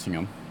even noticing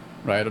them,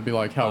 right? It'll be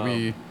like how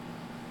we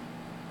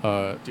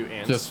do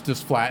ants.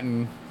 just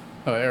flatten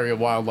an area of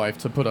wildlife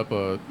to put up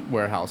a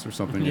warehouse or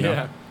something, you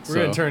know? We're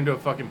going to turn into a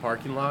fucking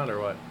parking lot or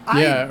what?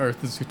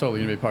 Earth is totally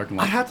going to be a parking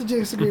lot. I have to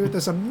disagree with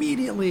this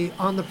immediately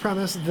on the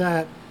premise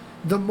that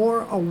the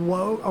more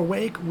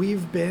awake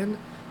we've been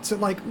to,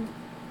 like,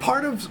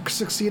 part of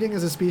succeeding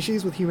as a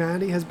species with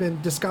humanity has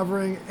been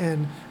discovering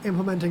and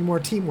implementing more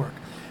teamwork.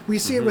 We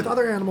see it with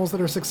other animals that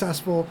are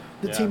successful,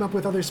 that team up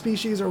with other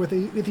species or with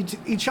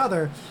each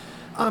other.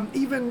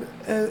 Even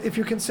if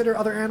you consider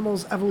other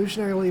animals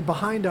evolutionarily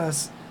behind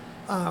us,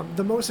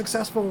 the most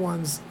successful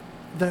ones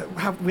that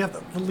we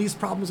have the least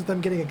problems with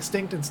them getting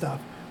extinct and stuff,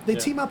 they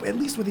team up at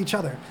least with each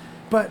other.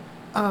 But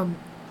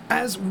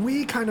as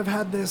we kind of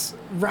had this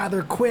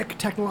rather quick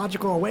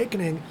technological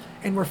awakening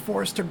and were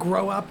forced to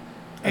grow up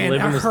and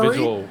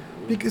hurry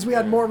because we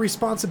had more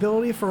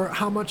responsibility for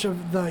how much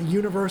of the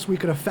universe we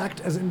could affect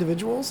as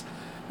individuals,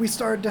 we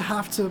started to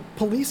have to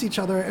police each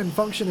other and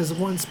function as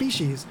one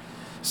species.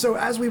 So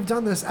as we've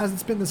done this, as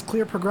it's been this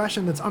clear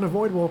progression that's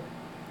unavoidable,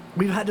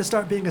 we've had to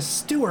start being a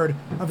steward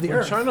of the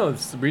Earth. We're trying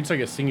to reach like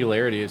a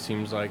singularity, it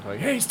seems like,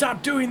 hey,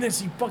 stop doing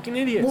this, you fucking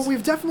idiots. Well,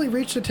 we've definitely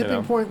reached a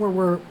tipping point where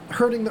we're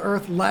hurting the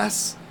Earth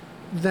less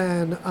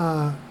than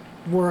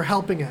we're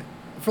helping it,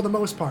 for the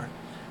most part.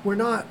 We're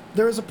not,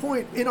 there is a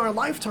point in our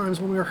lifetimes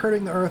when we were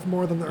hurting the Earth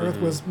more than the Earth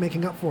was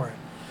making up for it.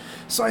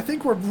 So I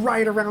think we're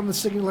right around the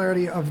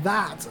singularity of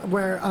that,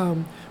 where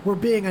we're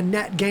being a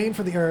net gain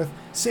for the Earth,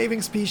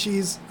 saving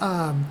species,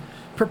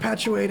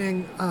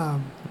 perpetuating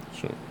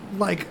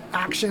like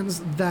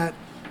actions that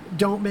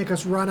don't make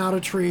us run out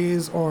of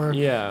trees or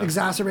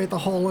exacerbate the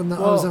hole in the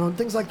ozone,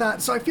 things like that.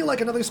 So I feel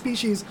like another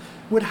species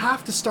would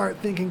have to start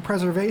thinking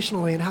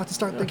preservationally and have to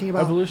start thinking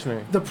about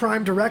the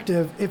prime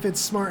directive if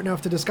it's smart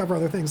enough to discover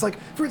other things. Like,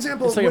 for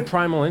example, it's like a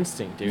primal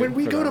instinct, dude. When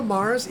we go to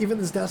Mars, even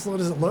as desolate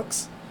as it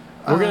looks,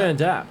 we're going to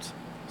adapt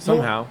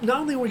somehow. Well,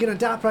 not only are we going to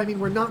adapt, but I mean,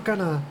 we're not going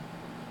to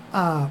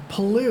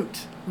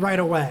pollute right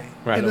away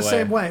in the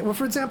same way. Well,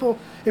 for example,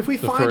 if we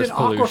find an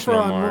aquifer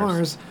on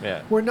Mars,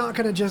 we're not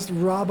going to just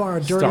rub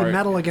our dirty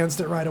metal against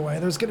it right away.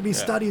 There's going to be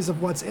studies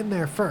of what's in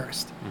there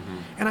first.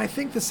 And I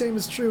think the same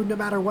is true no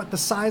matter what the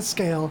size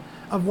scale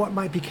of what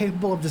might be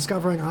capable of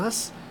discovering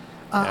us.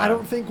 I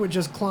don't think would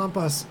just clomp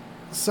us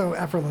so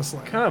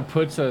effortlessly. Kind of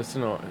puts us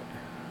in a,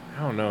 I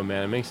don't know,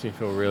 man. It makes me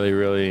feel really,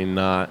 really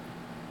not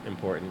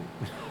important.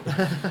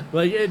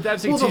 Like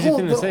that's an easy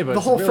thing to say, but the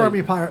whole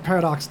really, Fermi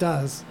paradox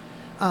does.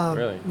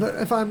 Really?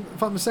 If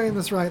I'm saying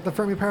this right, the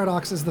Fermi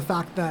paradox is the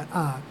fact that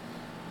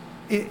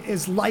it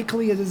is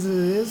likely as it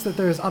is that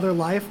there's other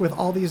life with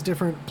all these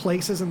different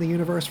places in the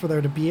universe for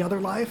there to be other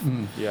life.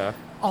 Yeah.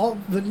 All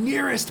the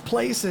nearest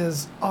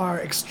places are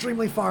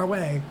extremely far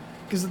away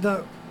because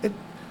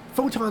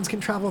photons can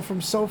travel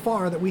from so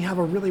far that we have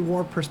a really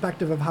warped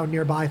perspective of how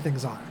nearby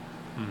things are.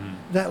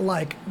 That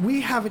like we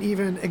haven't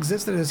even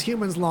existed as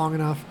humans long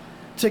enough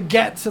to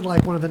get to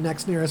like one of the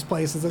next nearest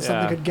places that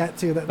something could get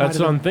to. That's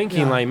what I'm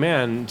thinking. Like,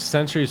 man,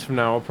 centuries from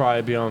now we'll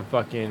probably be on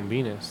fucking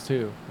Venus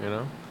too, you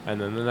know,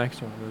 and then the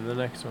next one, and the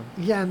next one.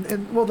 Yeah,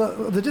 and well,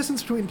 the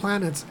distance between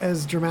planets,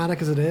 as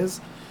dramatic as it is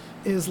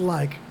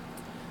like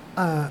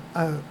a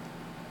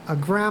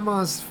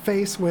grandma's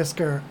face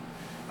whisker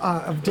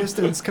of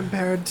distance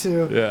compared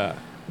to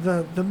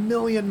the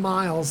million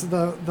miles,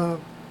 the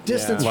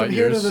distance from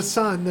here to the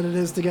sun that it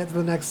is to get to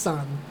the next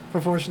sun,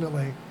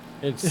 proportionately.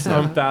 It's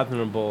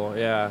unfathomable.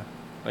 Yeah,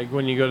 like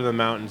when you go to the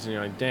mountains and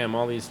you're like, damn,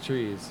 all these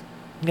trees.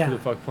 Yeah. Who the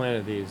fuck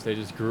planted these? They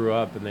just grew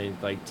up and they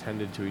like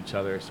tended to each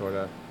other, sort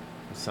of.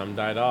 Some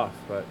died off,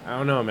 but I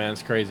don't know, man.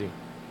 It's crazy.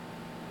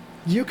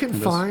 You can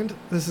find,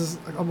 this is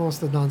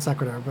almost a non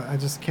sequitur, but I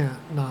just can't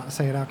not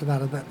say it after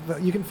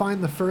that you can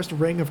find the first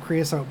ring of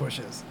creosote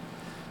bushes.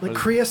 Like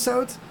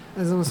creosote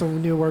is almost a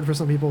new word for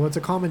some people. It's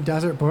a common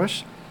desert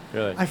bush.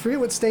 Really? I forget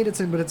what state it's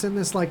in, but it's in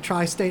this like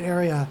tri-state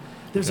area.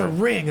 There's a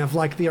ring of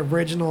like the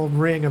original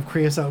ring of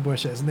creosote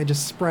bushes, and they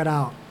just spread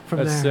out from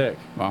there. That's sick.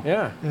 Wow.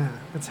 Yeah. Yeah,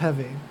 it's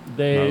heavy.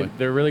 They're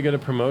really good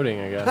at promoting,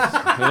 I guess.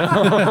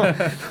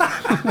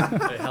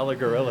 They hella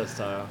guerrilla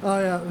style. Oh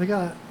yeah, they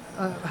got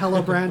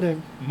hello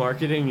branding.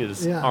 Marketing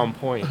is on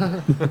point.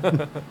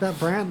 That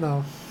brand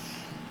though,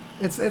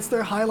 it's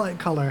their highlight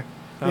color.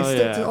 They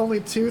stick to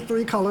only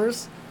 2-3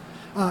 colors.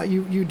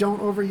 You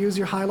don't overuse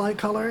your highlight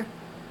color,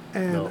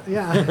 and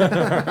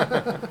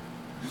yeah.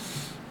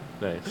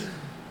 Nice.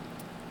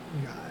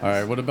 All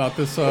right, what about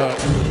this?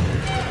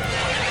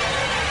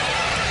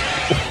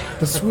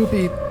 The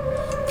swoopy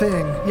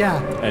thing,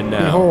 yeah. And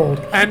now. Behold.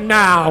 And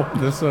now.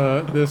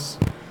 This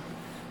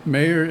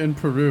mayor in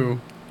Peru.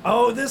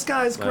 Oh, this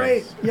guy's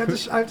great. You have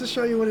to I have to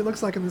show you what he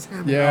looks like in this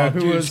hammock. Yeah,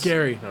 who was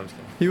scary. No, I'm just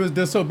kidding. He was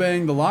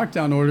disobeying the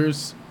lockdown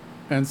orders,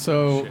 and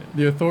so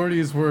the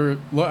authorities were.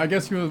 I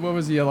guess he was. What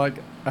was he at, like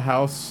a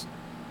house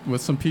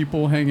with some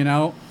people hanging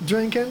out,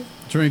 drinking,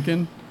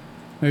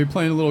 maybe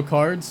playing a little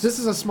cards. This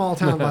is a small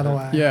town, by the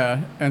way.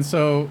 Yeah, and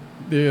so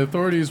the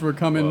authorities were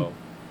coming,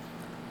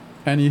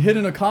 and he hid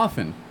in a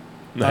coffin.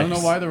 Nice. I don't know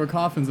why there were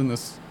coffins in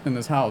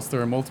this house.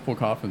 There are multiple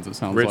coffins. It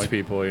sounds Rich like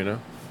people, you know.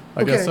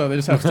 I guess so. They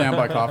just have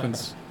standby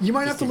coffins. You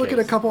might have to look at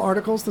a couple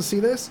articles to see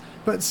this,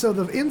 but so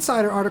the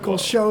Insider article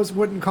shows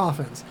wooden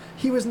coffins.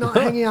 He was not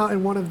hanging out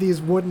in one of these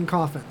wooden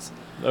coffins.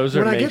 Those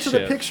are When I get to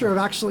the makeshift. picture of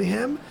actually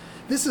him,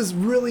 this is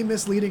really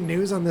misleading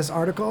news on this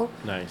article.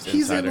 Nice.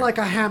 He's Insider. in like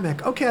a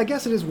hammock. Okay, I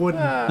guess it is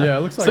wooden. Yeah,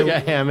 it looks It's like a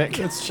hammock.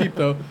 It's cheap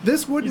though.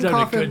 This wooden He's having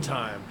coffin. a good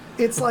time.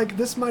 It's like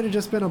this might have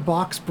just been a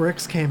box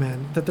bricks came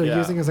in that they're Yeah.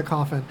 using as a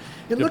coffin.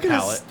 And Good look at his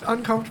palette.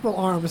 uncomfortable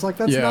arms. Like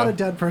that's not a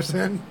dead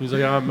person. He's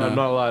like, I'm not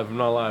alive. I'm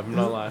not alive. I'm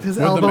not alive. His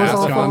elbows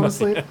all falling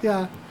asleep.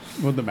 Yeah.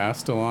 With the mask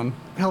still on.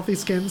 Healthy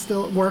skin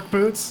still. Work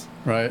boots.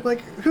 Right.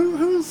 Like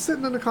who's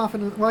sitting in a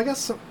coffin? Well, I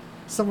guess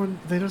someone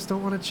they just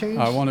don't want to change.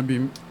 I want to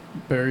be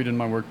buried in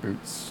my work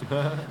boots.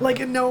 Like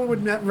and no one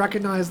would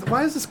recognize.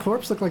 Why does this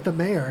corpse look like the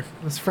mayor?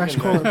 This fresh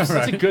corpse.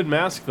 That's a good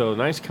mask though.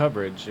 Nice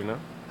coverage, you know.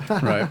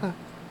 Right.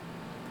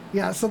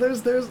 Yeah. So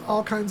there's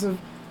all kinds of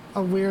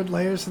weird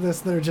layers to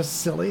this that are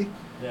just silly.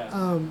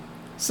 Yeah.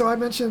 So I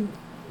mentioned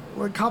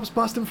when cops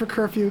bust him for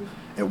curfew,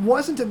 it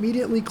wasn't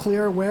immediately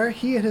clear where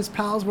he and his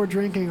pals were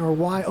drinking or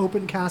why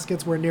open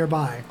caskets were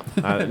nearby.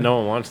 No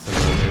one wants to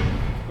know.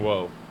 Dude.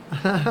 Whoa.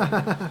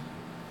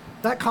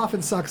 That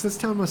coffin sucks. This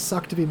town must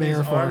suck to be mayor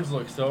His for. arms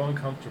look so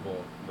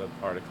uncomfortable. The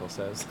article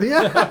says.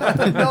 Yeah.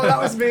 No, that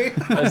was me.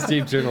 That's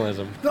deep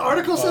journalism. The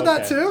article said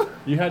that too?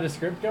 You had a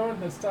script going?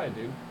 That's tight,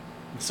 dude.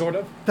 Sort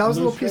of. That was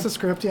a Loose little piece of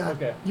script, yeah.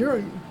 Okay.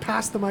 You're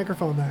past the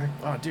microphone there.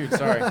 Oh, dude,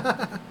 sorry.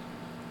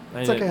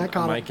 It's okay, I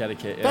caught mic it.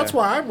 etiquette. Yeah. That's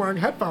why I'm wearing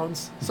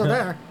headphones. So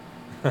there.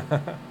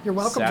 You're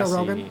welcome, Sassy. Joe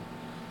Rogan.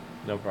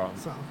 No problem.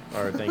 So.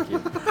 Or thank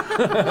you.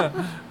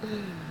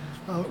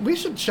 We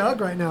should chug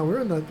right now.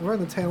 We're in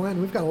the tail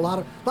end. We've got a lot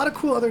of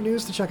cool other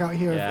news to check out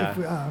here. Yeah. If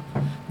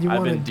you I've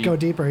want been to go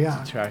deeper,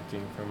 yeah.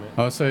 Detracting from it.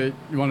 I would say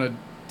you want to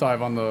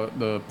dive on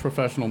the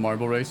professional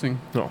marble racing.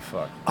 Oh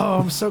fuck. Oh,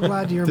 I'm so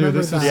glad you Dude, remembered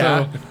this is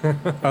that. so.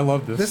 I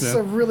love this. This is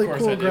yeah. a really Of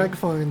course I cool do. Greg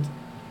find.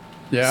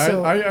 Yeah,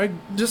 So, I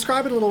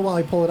describe it a little while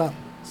I pull it up.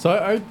 So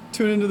I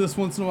tune into this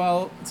once in a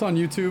while. It's on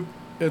YouTube.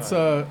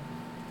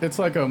 It's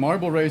like a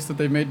marble race that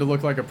they made to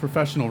look like a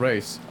professional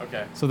race.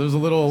 Okay. So there's a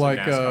little It's like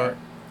like NASCAR.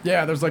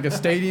 yeah, there's like a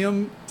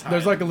stadium.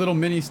 There's like a little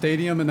mini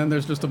stadium, and then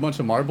there's just a bunch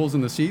of marbles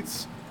in the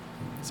seats.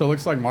 So it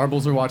looks like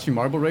marbles are watching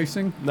marble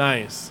racing.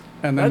 Nice.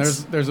 And then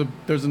That's-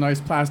 there's a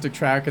nice plastic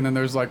track, and then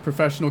there's like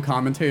professional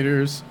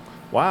commentators.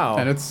 Wow.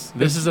 And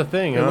this is a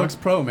thing. It huh? looks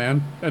pro,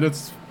 man, and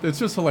it's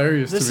just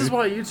hilarious. This to is me.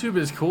 why YouTube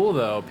is cool,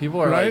 though. People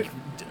are Right?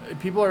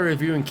 people are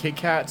reviewing Kit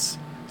Kats.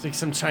 It's like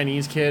some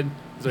Chinese kid.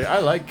 He's like, I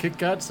like Kit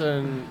Kats,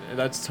 and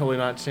that's totally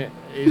not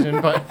Asian,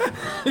 but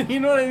you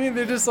know what I mean?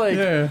 They're just like,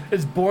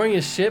 it's boring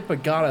as shit,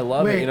 but God, I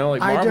love it. You know,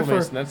 like I Marble differ.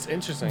 Mason. That's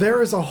interesting.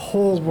 There is a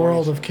whole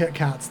world of Kit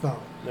Kats, though.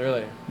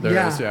 Really?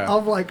 There is, yeah.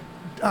 Of like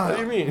What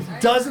do you mean?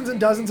 dozens and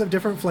dozens of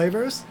different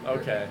flavors.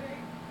 Okay.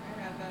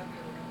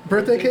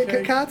 Birthday Birthday Kit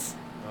cake? Kats?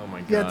 Oh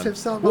my God. Yeah,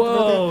 tips out. about the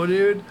Whoa, birthday.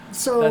 dude.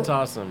 So That's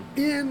awesome.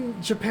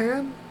 In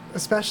Japan,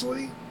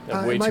 especially, They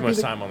have it way might too be much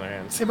the- time on their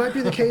hands. It might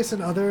be the case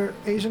in other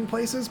Asian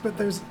places, but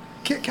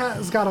Kit Kat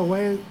has got a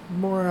way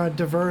more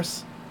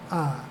diverse,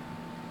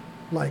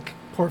 like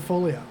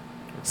portfolio.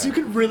 So you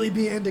could really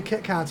be into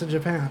Kit Kats in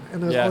Japan,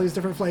 and there's Yeah. all these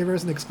different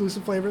flavors and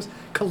exclusive flavors,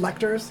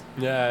 collectors.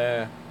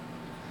 Yeah.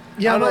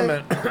 Yeah, I don't my-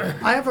 know, man.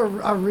 I have a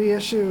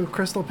reissue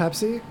Crystal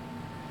Pepsi,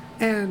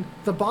 and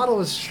the bottle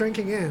is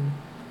shrinking in.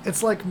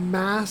 It's like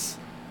mass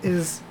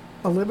is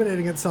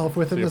eliminating itself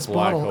within It's this like a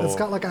black bottle. It's hole.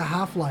 got like a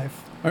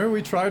half-life. I remember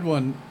we tried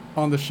one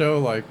on the show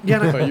like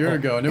Yeah, and a year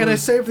ago, and I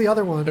saved the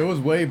other one. It was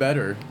way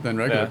better than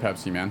regular Yeah.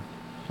 Pepsi, man.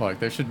 Like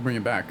they should bring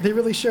it back. They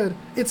really should.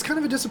 It's kind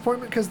of a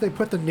disappointment because they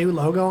put the new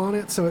logo on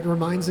it, so it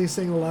reminds me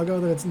seeing the logo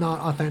that it's not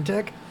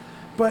authentic.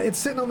 But it's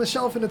sitting on the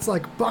shelf and it's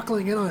like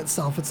buckling in on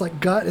itself. It's like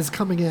gut is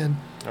coming in,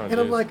 Oh, and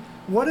I'm dude. like,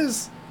 what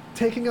is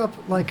taking up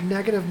like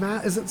negative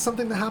mass? Is it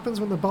something that happens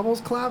when the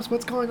bubbles collapse?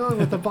 What's going on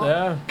with the bubble?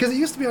 Yeah. Because it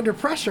used to be under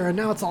pressure and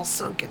now it's all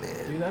sunken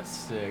in. Dude, that's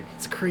sick.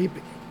 It's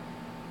creepy.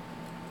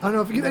 I don't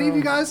know if any of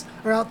you guys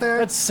are out there.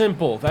 That's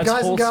simple. That's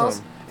guys and gals.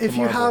 wholesome. If The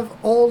you marble. have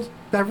old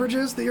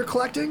beverages that you're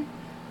collecting,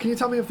 can you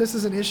tell me if this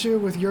is an issue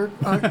with your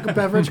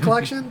beverage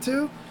collection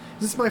too?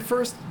 This is my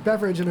first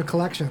beverage in a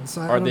collection,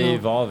 so I Are don't they know.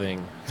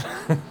 evolving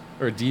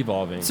or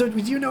devolving? So, do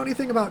you know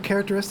anything about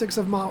characteristics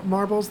of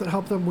marbles that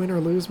help them win or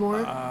lose more?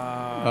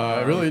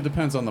 It really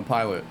depends on the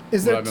pilot.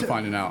 Is what there I've been t-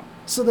 finding out.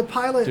 So the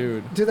pilot,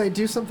 Dude. do they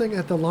do something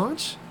at the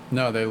launch?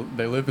 No, they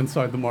live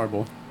inside the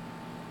marble.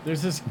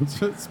 There's this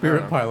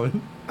spirit pilot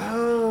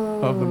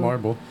Oh. of the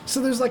marble. So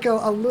there's like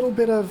a little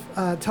bit of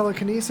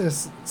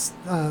telekinesis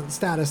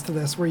status to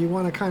this, where you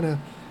want to kind of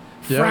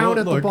frown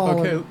at the ball.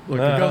 Okay, look,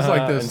 it goes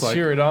like this. And like,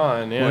 cheer it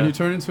on, yeah. When you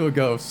turn into a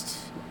ghost,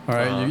 all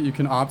right, Uh-huh. you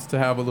can opt to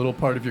have a little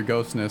part of your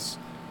ghostness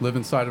live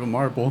inside of a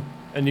marble.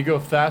 And you go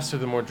faster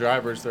the more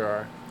drivers there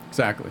are.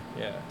 Exactly.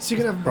 Yeah. So you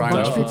can have a Brian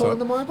bunch of knows people what's in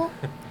the marble.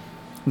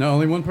 No,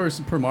 only one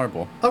person per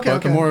marble. Okay, but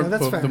okay, the more, okay,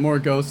 that's but fair. the more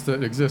ghosts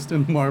that exist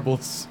in the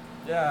marbles.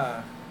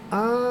 Yeah.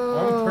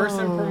 Oh. One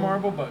person per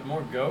marble, but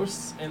more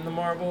ghosts in the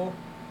marble.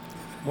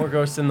 More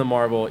ghosts in the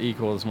marble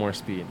equals more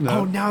speed.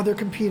 Oh, now they're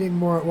competing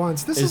more at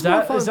once. This is Is more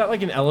that fun. is that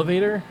like an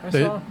elevator? I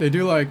They, saw. they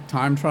do like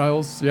time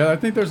trials. Yeah, I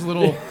think there's a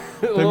little.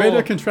 They made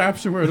a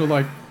contraption where it'll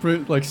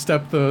like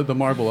step the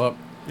marble up.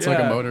 It's like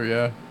a Yeah. motor.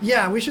 Yeah.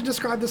 Yeah, we should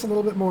describe this a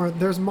little bit more.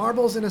 There's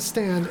marbles in a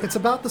stand. It's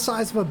about the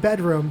size of a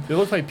bedroom. They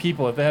look like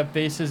people. If they have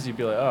faces, you'd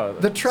be like, oh.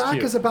 The that's track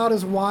cute. is about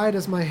as wide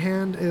as my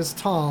hand is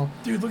tall.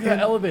 Dude, look at that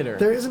And elevator.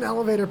 There is an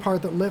elevator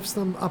part that lifts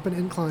them up an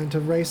incline to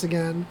race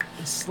again.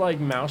 It's like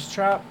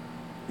Mousetrap.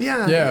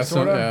 Yeah. Yeah,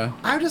 sorta. yeah.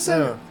 I would just say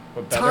Yeah,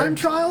 but better.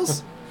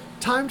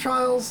 time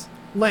trials,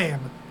 lame.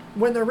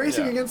 When they're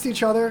racing Yeah. against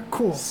each other,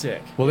 cool.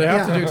 Sick. Well, they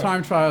have Yeah. to do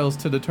time trials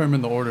to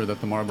determine the order that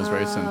the marbles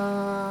race in.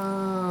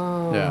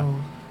 Oh. Yeah.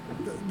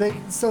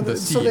 So The that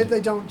seed.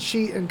 they don't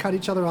cheat and cut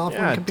each other off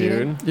Yeah, when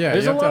competing. dude. Yeah,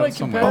 There's you a have to lot have of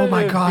some- Oh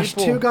my competitive gosh,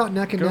 people. two got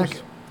neck and neck.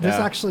 Ghosts. This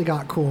Yeah. actually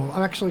got cool.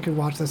 I actually could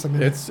watch this a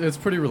minute. It's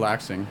pretty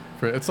relaxing.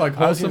 It's like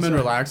I was wholesome gonna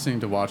and say- relaxing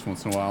to watch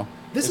once in a while.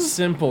 This It's is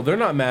simple. They're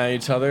not mad at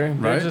each other.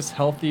 They're Right? just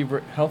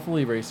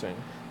healthily racing.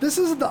 this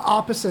is the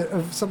opposite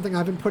of something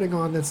I've been putting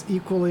on that's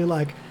equally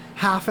like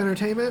half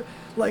entertainment.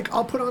 Like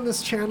I'll put on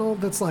this channel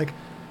that's like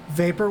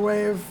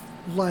vaporwave,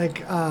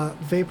 like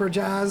vapor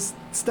jazz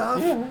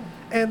stuff,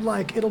 and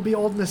like it'll be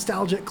old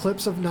nostalgic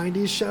clips of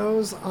 '90s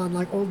shows on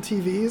like old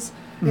TVs.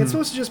 And it's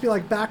supposed to just be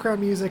like background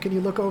music, and you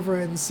look over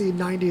it and see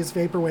 '90s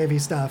vaporwavy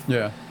stuff.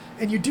 Yeah.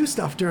 And you do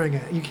stuff during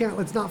it. You can't.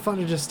 It's not fun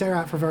to just stare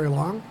at for very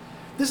long.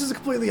 This is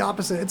completely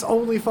opposite. It's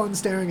only fun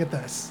staring at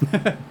this.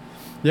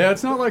 Yeah,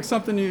 it's not like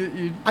something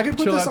you I could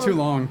put chill this out on too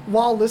long.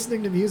 while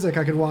listening to music.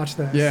 I could watch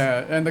this.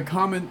 Yeah, and the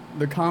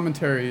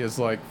commentary is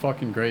like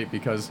fucking great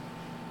because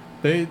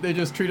they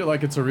just treat it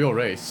like it's a real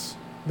race.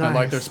 And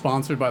like they're Nice.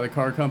 sponsored by the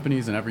car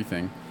companies and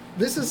everything.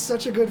 This is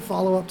such a good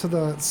follow-up to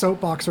the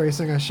soapbox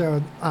racing I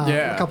showed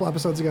Yeah. a couple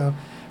episodes ago.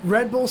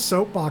 Red Bull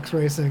soapbox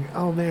racing.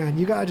 Oh man,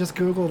 you gotta just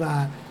Google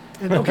that.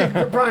 And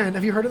okay, Brian,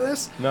 have you heard of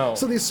this? No.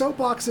 So these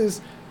soapboxes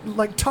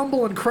like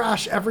tumble and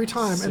crash every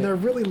time, Sick. and they're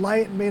really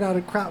light and made out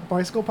of crap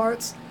bicycle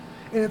parts,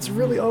 and it's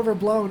really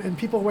overblown. And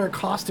people wear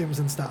costumes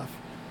and stuff.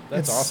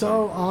 That's it's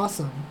so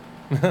awesome.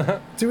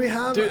 Do we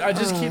have? Dude, I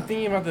just keep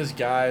thinking about this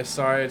guy.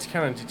 Sorry, it's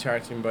kind of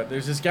detracting, but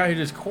there's this guy who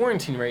does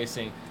quarantine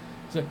racing.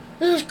 He's like,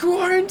 "There's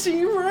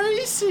quarantine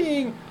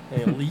racing,"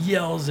 and he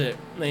yells it.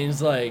 And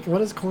he's like,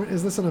 What is corn?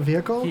 Is this in a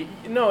vehicle?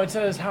 No, it's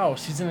at his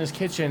house. He's in his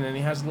kitchen, and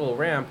he has a little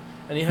ramp,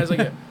 and he has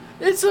like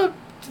it's a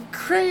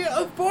crate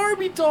of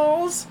Barbie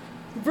dolls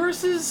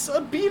versus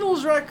a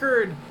Beatles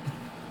record.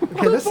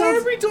 Okay, The this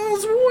sounds- Barbie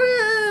dolls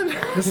win.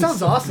 This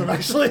sounds awesome,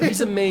 actually.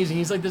 He's amazing.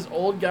 He's like this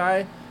old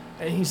guy,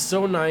 and he's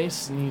so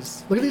nice, and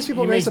he's Look at these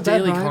people he race makes a bed,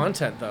 daily Ryan.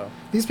 content though.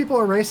 These people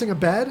are racing a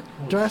bed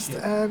dressed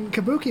in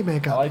kabuki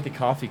makeup. I like the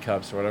coffee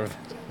cups or whatever.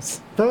 That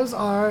is. Those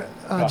are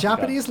Coffee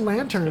Japanese cups.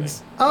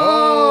 lanterns.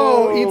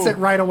 Oh, eats it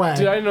right away.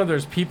 Dude, I didn't know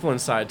there's people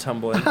inside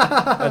tumbling.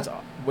 That's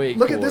way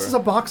Look cooler. at this is a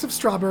box of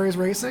strawberries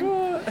racing,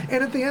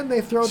 and at the end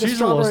they throw the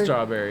She's a little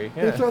strawberry. strawberry.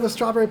 They Yeah. throw the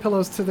strawberry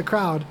pillows to the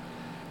crowd.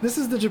 This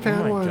is the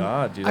Japan Oh my one.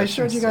 God, dude, I that's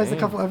showed you guys a insane.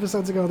 couple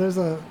episodes ago. There's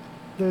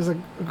a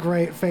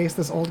great face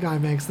this old guy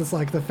makes. That's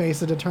like the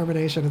face of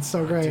determination. It's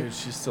so great. Dude,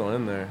 she's still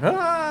in there.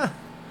 Ah!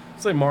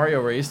 It's like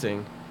Mario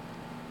racing.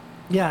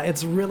 Yeah,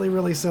 it's really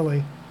really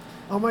silly.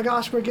 Oh my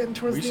gosh, we're getting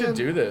towards We the should end.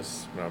 do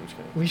this. No, I'm just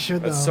kidding. We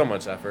should, That's though. so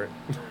much effort.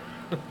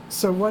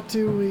 So what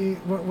do we?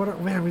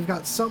 Man, we've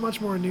got so much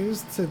more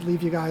news to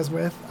leave you guys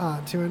with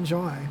to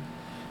enjoy.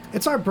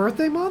 It's our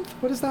birthday month.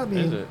 What does that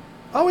mean? Is it?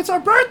 Oh, it's our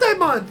birthday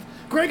month.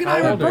 Greg and I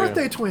How are old are you?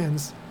 birthday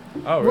twins.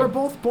 Oh, We're really?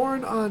 both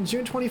born on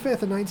June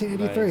 25th in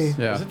 1983. Nice.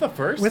 Yeah. Is it the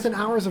first? Within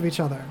hours of each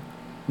other.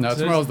 No,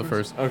 tomorrow's the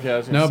first. Okay, I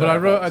was gonna No, say, but I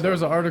wrote. thought so. There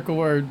was an article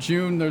where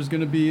June there's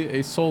going to be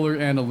a solar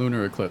and a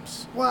lunar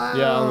eclipse. Wow.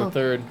 Yeah, on the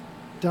 3rd.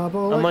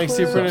 Double I'm like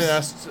super into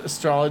eclipse.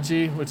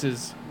 astrology, which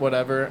is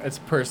whatever. It's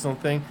a personal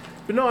thing.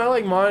 But no, I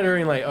like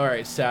monitoring, like, all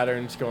right,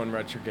 Saturn's going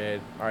retrograde.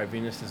 All right,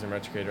 Venus is in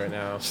retrograde right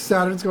now.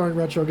 Saturn's going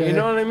retrograde. You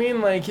know what I mean?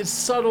 Like, it's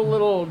subtle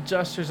little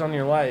gestures on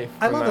your life.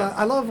 I from love that.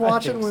 I love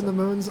watching think when so. the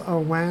moon's a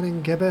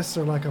waning gibbous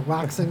or like a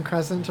waxing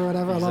crescent or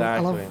whatever. I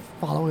love Exactly.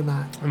 following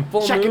that. And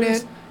full Checking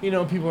moons, in. you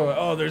know, people are like,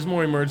 oh, there's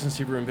more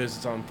emergency room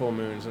visits on full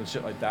moons and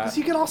shit like that. Because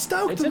you get all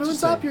stoked. It's The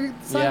moon's up. You're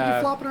interesting. excited.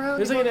 You're flopping around.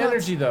 There's you're like an going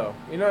nuts. energy, though.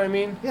 You know what I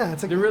mean? Yeah,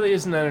 it's like there really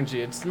is an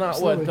energy. It's not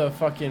Absolutely. what the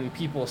fucking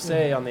people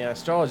say on the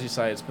astrology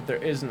sites, but there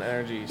is an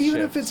energy.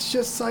 Even shift. if it's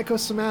just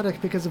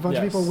psychosomatic because a bunch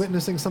of Yes. people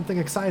witnessing something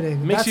exciting. It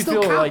makes that you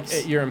still feel counts.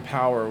 like you're in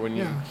power when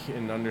you Yeah.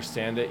 can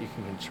understand it. You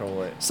can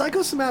control it.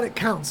 Psychosomatic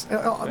counts.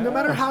 No Yeah.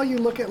 matter how you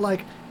look at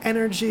like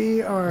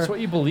energy or It's what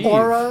you believe.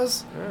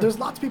 auras, Yeah. there's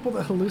lots of people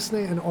that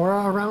hallucinate an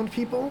aura around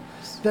people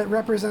that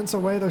represents a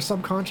way their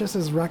subconscious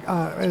is ranking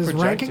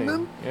projecting.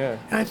 them. Yeah.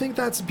 And I think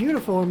that's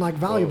beautiful and like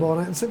valuable,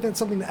 and I think that's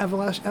something that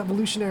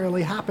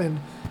evolutionarily happened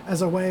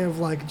as a way of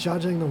like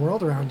judging the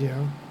world around you.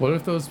 What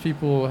if those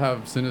people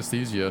have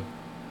synesthesia?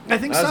 I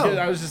think I was so. good-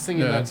 I was just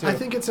thinking that too. I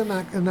think it's in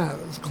that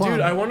club. Dude,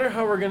 I wonder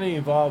how we're going to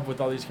evolve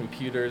with all these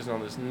computers and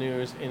all this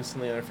news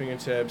instantly on our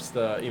fingertips,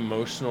 the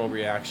emotional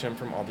reaction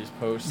from all these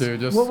posts. Dude,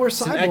 just- Well, we're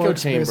It's an echo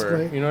cyborgs, chamber.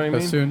 basically. You know what I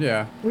mean? As soon,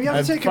 yeah. We have to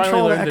I've take finally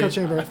control of the learned echo that-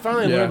 chamber. I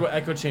finally Yeah. learned what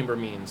echo chamber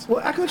means.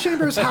 Well, echo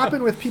chambers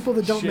happen with people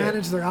that don't Shit.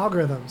 manage their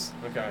algorithms.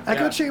 Okay.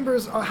 Echo Yeah.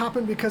 chambers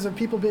happen because of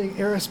people being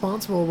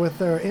irresponsible with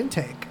their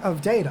intake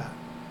of data.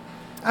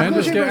 And Echo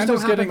just, chambers and don't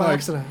just happen getting by like,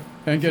 accident.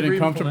 and getting Read-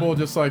 comfortable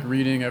just like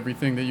reading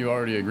everything that you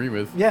already agree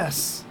with.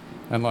 Yes.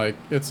 And like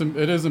it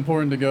is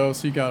important to go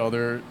seek out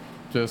other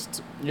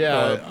just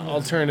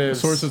alternatives.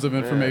 sources of Yeah.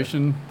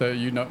 information that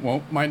you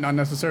might not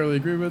necessarily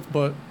agree with,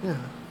 but Yeah.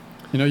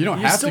 you know you don't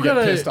You have still to get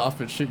gotta- pissed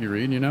off at shit you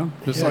read. You know,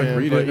 just Yeah, like yeah,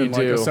 read but it you and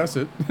like do. assess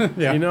it.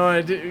 Yeah. You know,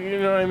 you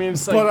know what I mean?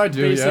 It's like But I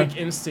do, basic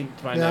yeah.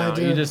 instinct by Yeah, I now.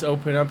 do. You just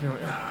open up and you're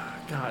like, oh,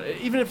 God.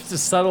 Even if it's a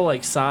subtle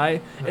like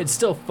sigh, it's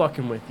still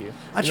fucking with you.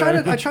 I You know try what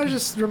to mean? I try to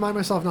just remind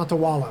myself not to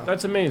wallow.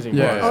 That's amazing.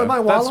 Yeah, bro. yeah. Oh, am I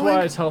That's wallowing?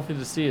 why it's healthy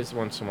to see it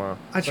once in a while.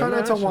 I It's try like, not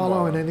no, to I shouldn't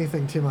wallow in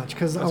anything too much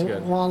because That's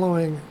good.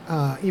 wallowing,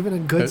 even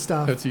in good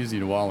stuff. It's easy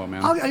to wallow,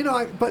 man.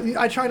 But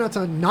I try not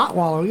to not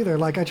wallow either.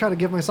 Like I try to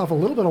give myself a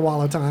little bit of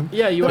wallow time.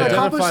 Yeah, you When I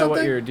accomplish identify what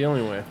something, you're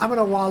dealing with. I'm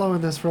gonna wallow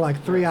in this for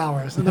like 3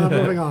 hours and then I'm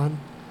moving on.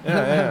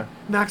 Yeah.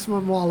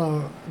 Maximum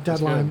wallow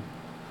That's deadline.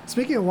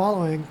 Speaking of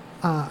wallowing,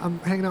 I'm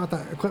hanging out with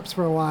that Eclipse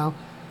for a while,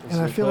 and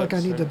I feel like I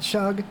need to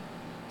chug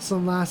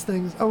some last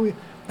things. Oh, we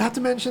have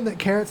to mention that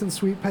carrots and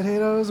sweet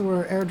potatoes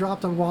were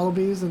airdropped on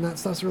wallabies, and that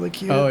stuff's really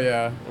cute. Oh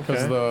yeah,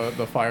 because Okay.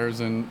 the fires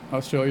in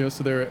Australia,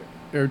 so they're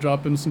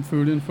airdropping some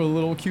food in for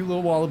the cute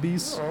little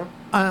wallabies.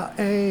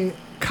 A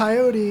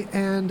coyote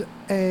and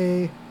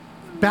a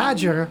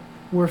badger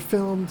were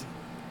filmed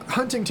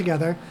hunting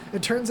together.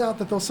 It turns out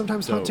that they'll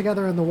sometimes hunt Dope.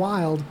 together in the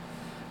wild.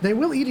 They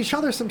will eat each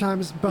other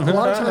sometimes, but a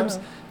lot of times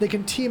they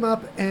can team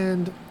up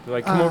and. They're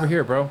like, come over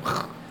here, bro.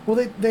 Well,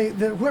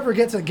 whoever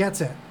gets it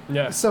gets it.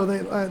 Yeah. So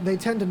they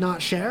tend to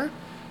not share,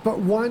 but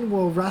one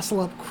will wrestle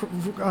up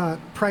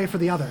prey for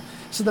the other.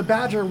 So the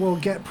badger will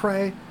get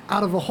prey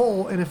out of a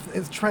hole, and if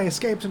its prey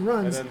escapes and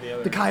runs, And then the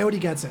other- the coyote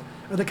gets it.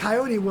 Or the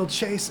coyote will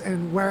chase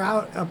and wear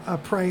out a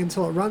prey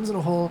until it runs in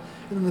a hole,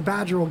 and then the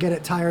badger will get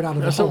it tired out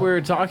of That's the what hole. we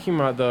were talking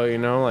about, though. You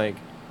know, like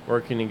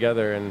working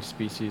together and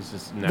species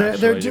is naturally.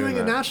 They're doing it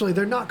that. naturally.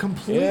 They're not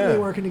completely Yeah.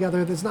 working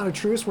together. There's not a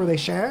truce where they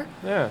share.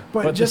 Yeah,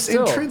 But, but just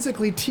still,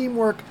 intrinsically,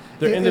 teamwork.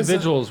 they're is a-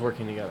 individuals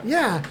working together.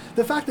 Yeah,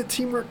 the fact that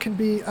teamwork can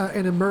be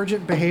an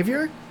emergent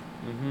behavior.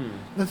 Mm-hmm.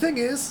 The thing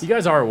is, You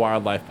guys are a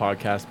wildlife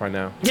podcast by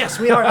now. yes,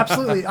 we are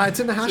absolutely. It's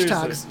in the hashtags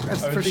Seriously.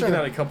 that's I've been for thinking sure.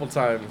 that a couple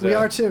times. We yeah.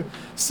 are too.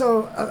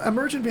 So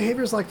emergent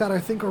behaviors like that, I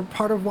think, are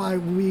part of why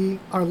we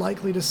are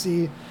likely to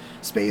see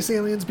space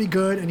aliens be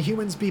good and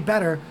humans be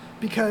better,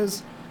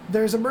 because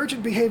there's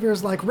emergent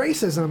behaviors like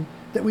racism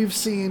that we've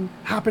seen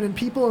happen in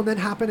people and then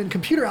happen in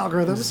computer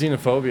algorithms.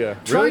 Xenophobia.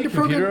 Trying Really? to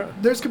program, Computer?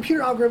 there's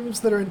computer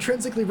algorithms that are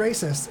intrinsically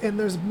racist, and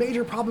there's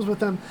major problems with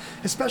them,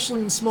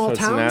 especially in small So it's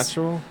towns.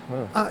 natural?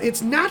 Oh.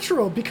 It's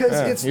natural because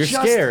Yeah, it's you're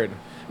just scared.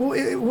 Well,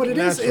 what it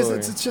is Naturally.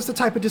 it's just a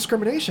type of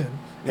discrimination.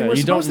 Yeah, and we're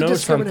you don't supposed to know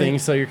discriminate. something,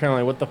 so you're kind of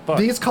like, what the fuck?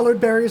 These colored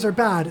berries are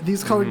bad.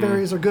 These colored Mhm.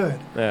 berries are good.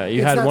 Yeah,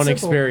 you It's had that one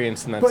simple.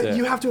 experience and that's but it.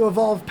 you have to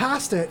evolve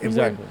past it. And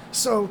Exactly.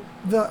 so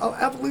the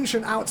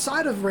evolution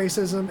outside of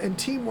racism and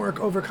teamwork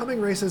overcoming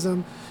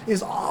racism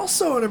is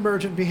also an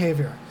emergent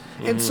behavior.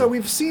 And so Mhm.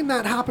 we've seen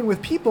that happen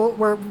with people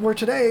where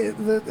today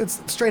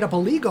it's straight up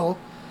illegal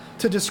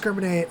to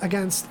discriminate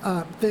against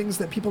things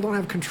that people don't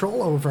have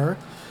control over.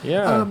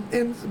 Yeah.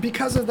 And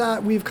because of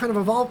that, we've kind of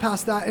evolved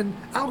past that, and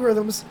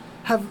algorithms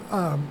have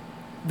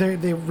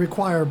they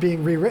require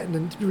being rewritten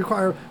and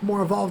require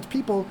more evolved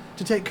people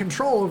to take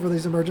control over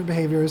these emergent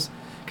behaviors,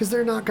 because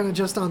they're not going to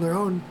just on their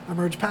own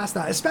emerge past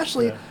that,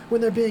 especially Yeah. when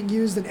they're being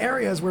used in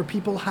areas where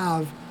people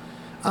have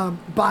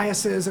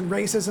biases and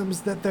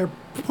racisms that they're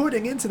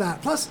putting into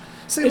that. Plus,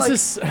 say It's like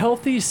this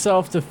healthy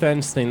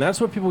self-defense thing.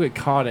 That's what people get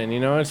caught in.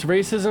 It's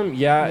racism.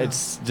 Yeah,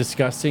 it's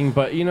disgusting,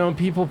 but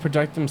people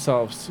protect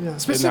themselves. yeah, in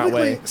specifically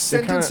that way.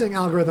 sentencing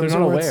algorithms. They're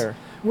not where it's- aware.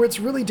 Where it's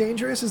really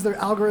dangerous is they're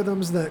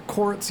algorithms that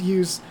courts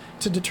use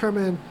to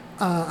determine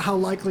how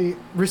likely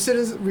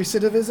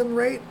recidivism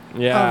rate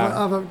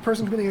of a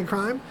person committing a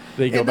crime.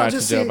 They go And they'll back to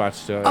just jail, see, back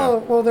to jail. Oh,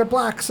 well, they're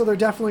black, so they're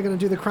definitely going to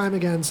do the crime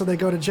again, so they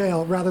go to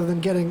jail rather than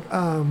getting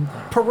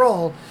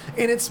parole.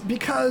 And it's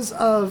because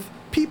of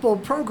people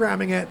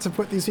programming it to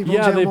put these people in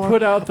Yeah, jail they more.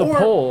 put out the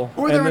poll,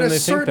 Or and they're then in a they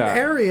think certain that.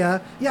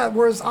 area. Yeah,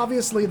 whereas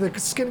obviously the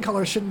skin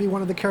color shouldn't be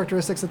one of the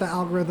characteristics that the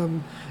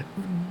algorithm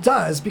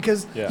does,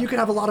 because you could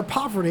have a lot of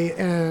poverty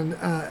in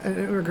an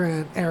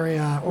immigrant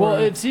area. Or Well,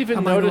 it's even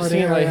a minority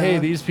noticing like, area. hey,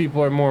 these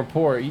people are more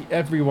poor.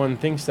 Everyone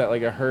thinks that,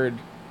 like a herd.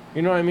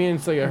 You know what I mean?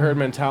 It's like a herd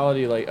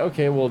mentality. Like,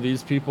 okay, well,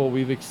 these people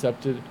we've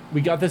accepted. We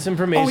got this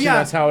information. Oh, yeah.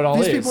 That's how it all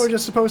These is. people are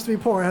just supposed to be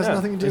poor. It has Yeah.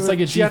 nothing to do It's with like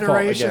a default again.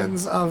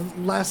 generations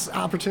of less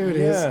opportunities.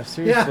 Yeah,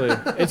 seriously.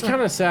 It's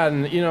kind of sad,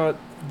 and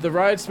the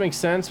riots make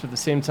sense, but at the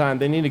same time,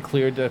 they need a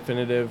clear,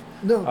 definitive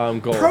goal.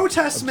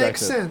 Protests make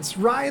objective. sense.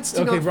 Riots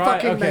do Okay,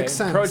 not fucking make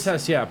sense.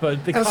 Protests, yeah,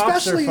 but the And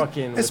cops are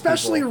fucking. with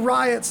especially people.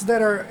 riots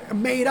that are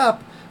made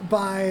up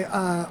by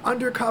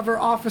undercover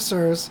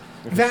officers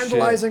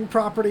vandalizing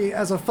property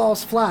as a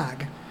false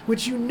flag,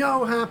 which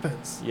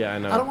happens. Yeah, I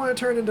know. I don't want to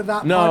turn into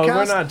that No, podcast.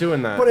 we're not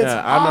doing that. But it's Yeah,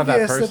 I'm not that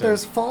obvious that person.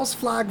 there's false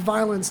flag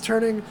violence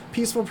turning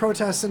peaceful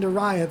protests into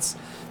riots.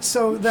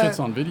 So that Shit's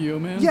on video,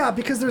 man. Yeah,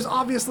 because there's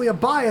obviously a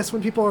bias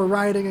when people are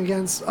rioting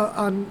against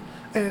a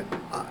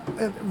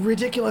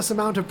ridiculous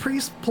amount of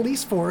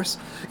police force,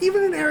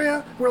 even in an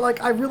area where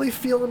like I really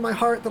feel in my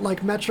heart that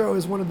like Metro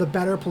is one of the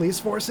better police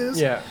forces.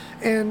 Yeah.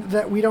 And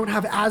that we don't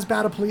have as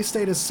bad a police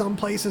state as some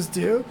places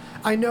do.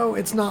 I know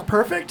it's not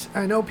perfect.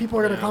 I know people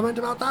are going to comment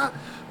about that.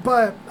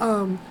 But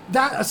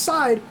that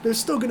aside, there's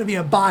still going to be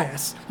a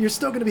bias. You're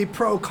still going to be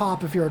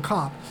pro-cop if you're a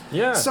cop.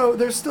 Yeah. So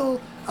there's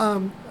still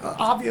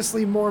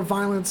obviously more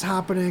violence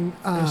happening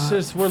It's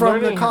just we're from the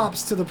learning how-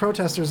 cops to the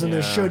protesters than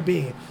there Yeah. should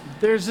be.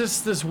 There's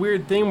just this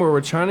weird thing where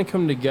we're trying to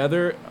come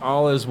together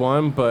all as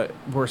one, but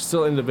we're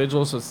still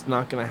individuals, so it's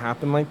not going to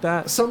happen like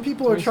that. Some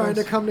people Does are that make trying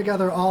to sense? come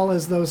together all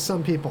as those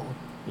some people.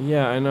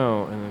 Yeah, I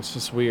know, and it's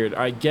just weird.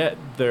 I get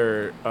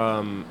their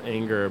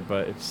anger,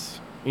 but it's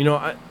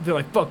they're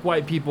like, fuck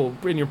white people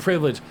in your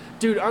privilege,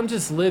 dude. I'm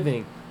just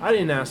living. I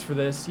didn't ask for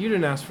this. You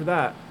didn't ask for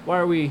that. Why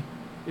are we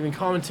even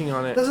commenting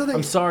on it? That's the thing.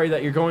 I'm sorry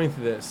that you're going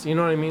through this. You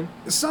know what I mean?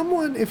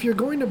 Someone, if you're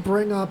going to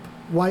bring up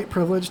white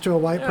privilege to a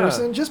white Yeah.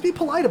 person, just be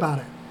polite about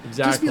it.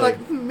 Exactly. Just be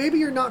like, maybe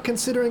you're not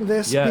considering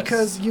this Yes.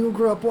 because you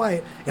grew up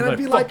white. And I'd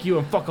be fuck like, you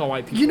and fuck all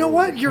white people. you know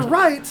what? You're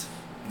right.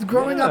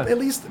 Growing up, Yeah. at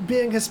least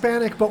being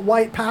Hispanic but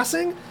white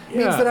passing,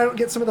 means Yeah. that I don't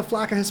get some of the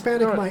flack a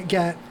Hispanic might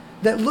get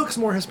that looks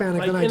more Hispanic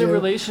Like, than I in do. a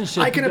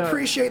relationship, I you can got-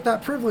 appreciate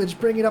that privilege.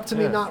 Bring it up to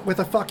me, Yeah. not with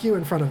a fuck you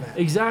in front of it.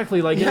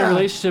 Exactly. Like in Yeah. a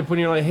relationship, when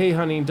you're like, hey,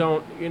 honey,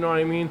 don't. You know what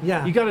I mean?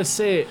 Yeah. You got to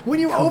say it. When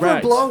you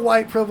correct. overblow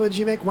white privilege,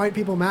 you make white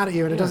people mad at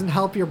you, and it doesn't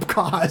help your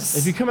cause.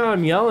 If you come out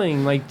and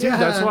yelling, like, dude,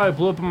 that's Yeah. why I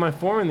blew up on my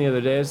foreign the other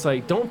day. It's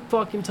like, don't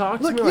fucking talk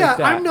Look, to me yeah, like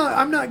that.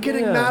 I'm not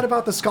getting Yeah. mad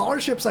about the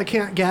scholarships I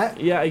can't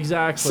get. Yeah,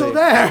 exactly. So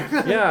there.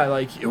 Yeah,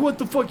 like, what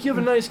the fuck? You have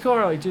a nice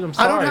car. Like, dude, I'm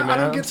sorry, man. I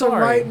don't I'm get to sorry.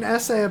 write an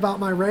essay about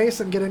my race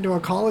and get into a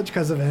college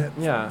because of it.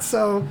 Yeah.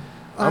 So.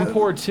 I'm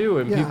poor too,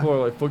 and yeah. people are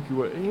like, fuck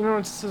you. You know,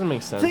 it just doesn't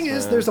make sense. Thing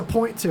is, man. there's a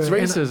point to it's it.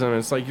 and racism.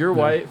 It's like, you're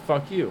white,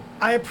 fuck you.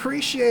 I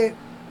appreciate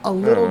a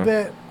little Uh-huh.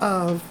 bit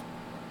of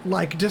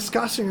like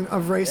discussion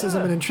of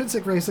racism and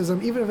intrinsic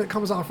racism, even if it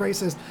comes off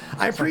racist.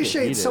 I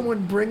appreciate heated.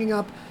 someone bringing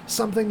up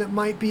something that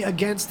might be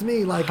against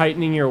me, like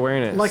Heightening your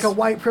awareness. like a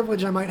white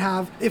privilege I might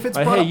have if it's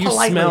Like, brought hey, up you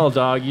politely. smell,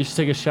 dog. You should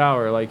take a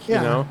shower. Like,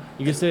 Yeah. you know,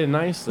 you can say it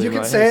nicely. You can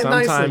like, say hey, it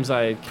nicely. sometimes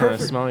I kind of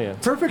Perfect- smell you.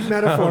 Perfect I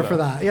metaphor don't for know.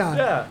 that. Yeah.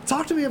 Yeah.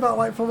 Talk to me about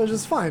white privilege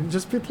is fine.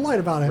 Just be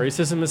polite about it.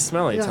 Racism is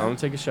smelly. Yeah. Tell them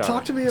to take a shower.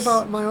 Talk to me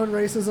about my own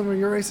racism or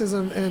your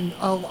racism, and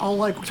I'll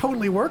like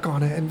totally work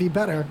on it and be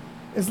better.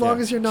 As long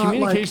Yeah. as you're not like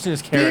Communication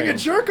is being a caring.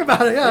 jerk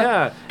about it, yeah.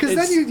 Yeah, Because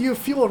then it's- you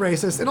feel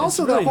racist, and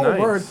also really the whole nice.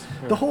 word,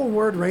 Yeah. the whole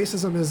word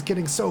racism is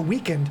getting so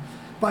weakened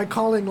by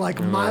calling like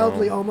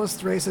mildly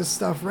almost racist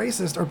stuff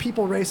racist or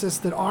people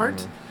racist that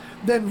aren't.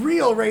 Then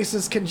real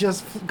racists can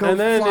just go and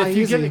then fly if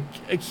you easy. get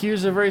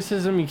accused of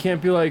racism, you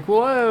can't be like,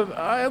 well,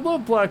 I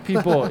love black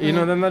people. You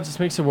know, then that just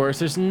makes it worse.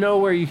 There's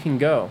nowhere you can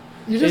go.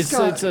 You just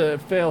got- it's a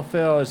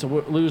fail. It's a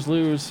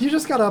lose. You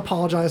just gotta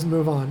apologize and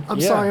move on. I'm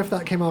Yeah. sorry if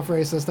that came off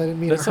racist. I didn't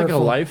mean That's it like a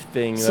hurtful. life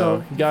thing, though.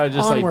 So, You gotta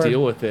just onward. like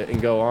deal with it and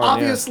go on.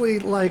 Obviously,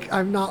 like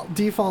I'm not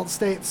default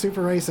state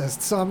super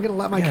racist, so I'm gonna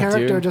let my Yeah,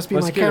 character dude. just be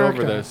Let's my get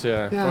character. over this.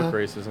 Yeah. Fuck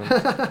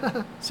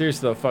racism.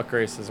 Seriously though, fuck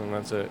racism.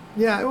 That's it.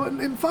 Yeah,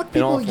 and fuck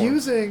In all people forms.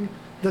 using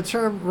the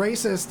term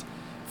racist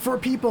for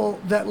people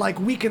that like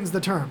weakens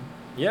the term.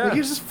 Yeah. Like,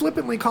 you just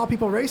flippantly call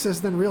people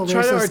racist, then real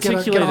Try to racists get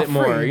articulate off it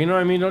more. free. You know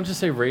what I mean? Don't just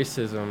say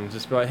racism.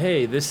 Just be like,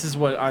 hey, this is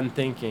what I'm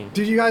thinking.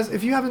 Dude, you guys,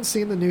 if you haven't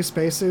seen the new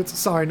spacesuits,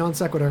 sorry, non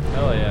sequitur.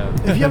 Hell yeah.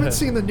 If you haven't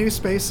seen the new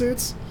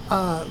spacesuits,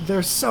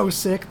 they're so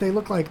sick. They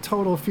look like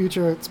total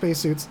future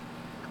spacesuits.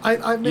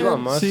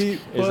 Elon Musk. See, is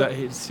but that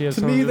does he have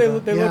to something me, to do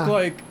with they that? look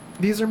like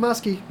these are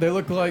musky. They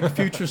look like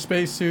future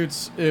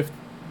spacesuits if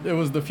it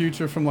was the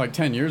future from like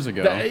 10 years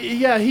ago.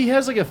 Yeah, he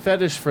has like a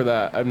fetish for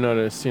that. I've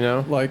noticed. You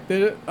know, like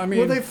I mean,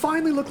 well, they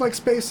finally look like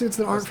spacesuits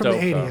that aren't That's from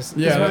the dope, 80s.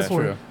 though. Yeah, is my that's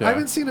point. true, yeah. I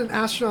haven't seen an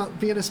astronaut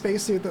be in a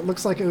spacesuit that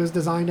looks like it was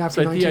designed it's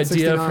after like the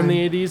 1969. idea from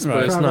the 80s,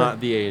 but it's Forever. not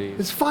the 80s.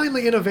 It's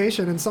finally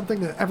innovation and something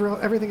that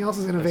everything else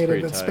is innovative,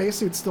 pretty but tight.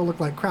 spacesuits still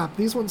look like crap.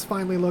 These ones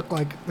finally look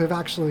like they've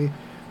actually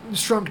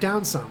shrunk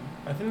down some.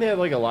 I think they had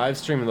like a live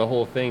stream of the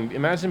whole thing.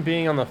 Imagine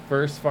being on the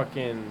first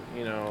fucking,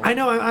 I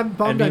know, I'm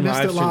bummed I and being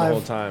missed it live-streamed live. the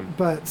whole time.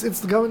 But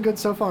it's going good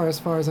so far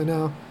as I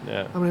know.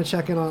 Yeah. I'm going to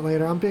check in on it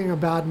later. I'm being a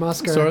bad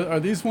musker. So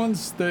are these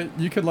ones that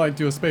you could like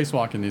do a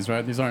spacewalk in these,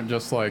 right? These aren't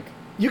just like.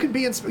 You can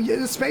be in a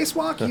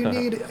spacewalk. You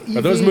need EV.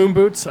 Are those moon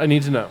boots? I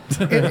need to know.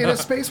 in a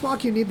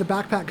spacewalk, you need the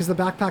backpack because the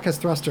backpack has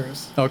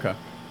thrusters. Okay.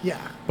 Yeah.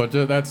 But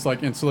that's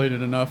like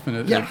insulated enough and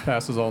it Yeah.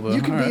 passes all the.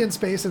 You can all be right. in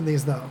space in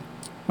these though. You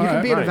All can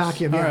right, be in a nice.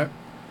 vacuum. All Yeah. right.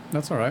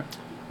 That's all right.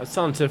 I was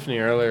telling Tiffany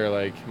earlier,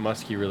 like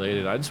musky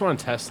related. I just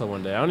want a Tesla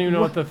one day. I don't even know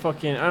what the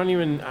fucking.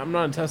 I'm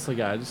not a Tesla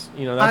guy. I just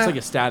that's like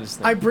a status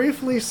thing. I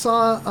briefly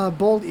saw a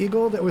bald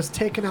eagle that was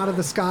taken out of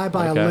the sky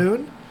by Okay. a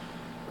loon.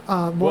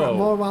 Whoa.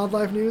 More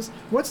wildlife news.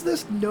 What's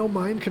this? No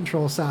mind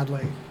control.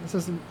 Sadly, this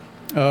isn't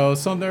There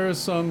is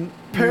some new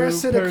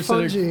parasitic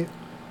fungi.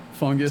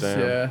 fungus. Damn.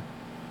 Yeah.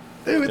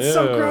 Ew, it's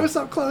so Ew. gross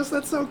up close.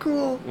 That's so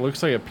cool.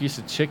 Looks like a piece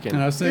of chicken.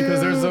 And I was thinking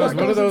because there's Ew, those. that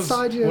What are goes those?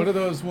 inside you. What are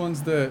those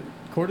ones that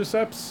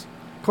cordyceps?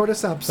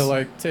 Cordyceps. To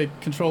like take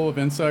control of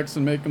insects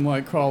and make them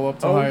like crawl up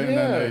to Oh, height and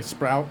yeah. then they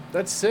sprout.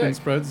 That's sick. And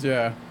spreads.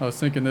 Yeah. I was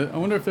thinking that. I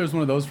wonder if there's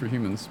one of those for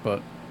humans,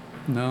 but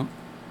no.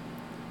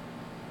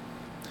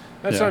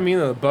 That's Yeah. what I mean.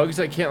 Though. The bugs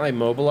that can't like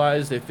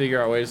mobilize, they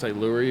figure out ways to like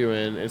lure you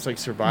in. It's like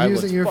survival.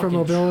 Using It's you for fucking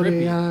mobility.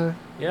 trippy.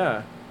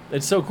 Yeah.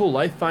 It's so cool.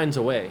 Life finds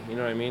a way. You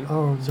know what I mean?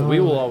 Oh, So we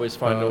no. will always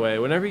find a way.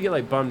 Whenever you get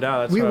like bummed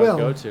out, that's We what will. I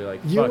go to. Like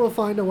You fuck, will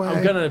find a way.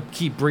 I'm gonna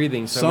keep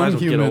breathing. So I might Some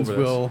as well humans get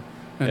over will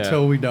this.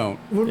 until we don't.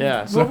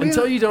 Yeah. So Were we-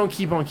 until you don't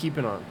keep on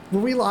keeping on.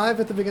 Were we live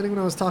at the beginning when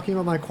I was talking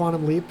about my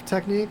quantum leap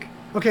technique?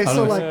 Okay, I so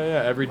don't- like,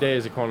 yeah, every day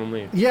is a quantum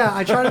leap. yeah,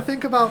 I try to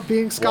think about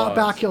being Scott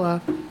Was.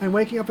 Bakula and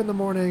waking up in the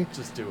morning.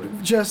 Just do it.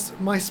 Just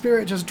my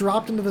spirit just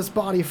dropped into this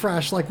body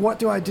fresh. Like, what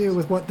do I do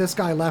with what this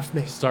guy left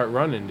me? Start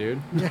running,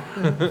 dude.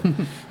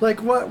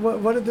 Like,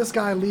 what did this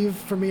guy leave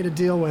for me to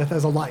deal with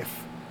as a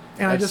life?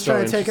 And I That's just so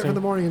try to take it interesting. from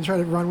the morning and try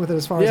to run with it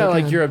as far as I Yeah,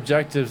 can. like your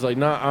objectives, like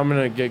not I'm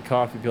gonna get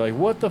coffee. Be like,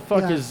 what the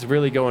fuck Yeah. is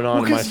really going on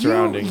Well, in my 'cause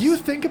surroundings? You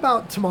think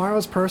about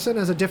tomorrow's person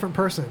as a different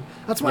person.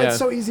 That's why it's Yeah.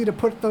 so easy to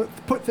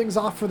put things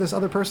off for this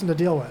other person to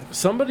deal with.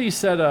 Somebody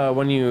said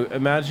when you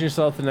imagine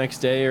yourself the next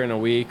day or in a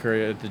week or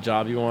at the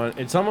job you want,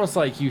 it's almost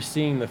like you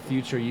seeing the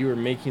future. You are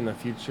making the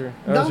future.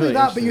 That Not was only really that,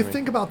 but interesting you to me.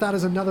 think about that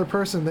as another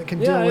person that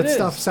can Yeah, deal with it is.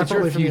 stuff It's your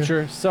separately from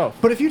future you. self.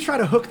 But if you try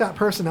to hook that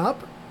person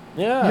up,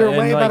 Yeah, you're and,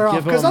 way like, better off.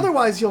 give Because 'em-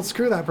 otherwise, you'll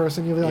screw that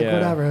person. You'll be like, Yeah.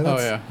 whatever. Oh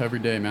That's yeah, every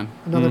day, man.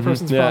 another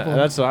person's yeah, problem.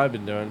 that's what I've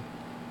been doing.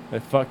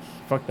 Like, fuck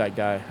that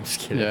guy. I'm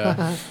just kidding. Yeah. It's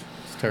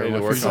I terrible. need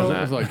to work Future- on it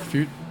that. was like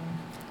Future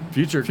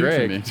future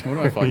Greg. me. What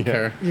do I fucking Yeah.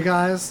 care? You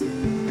guys,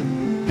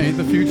 Ain't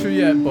the future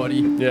yet, buddy.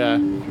 Yeah,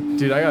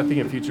 dude, I gotta think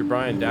of future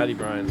Brian, Daddy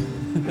Brian.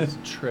 It's a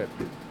trip.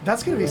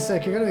 that's gonna be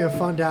sick. You're gonna be a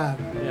fun dad.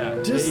 Yeah.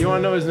 Just- You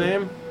wanna know his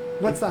name?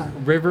 What's that?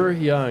 River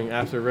Young,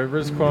 after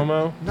Rivers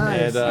Cuomo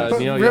Nice. and But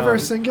Neil River Young.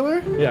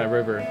 singular? Yeah,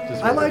 River.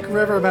 Just I River. like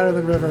River better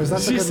than Rivers.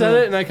 That's a She good said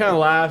one. it, and I kind of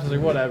laughed. I was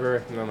like,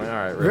 whatever. And I'm like, all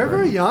right, River.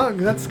 River Young.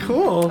 That's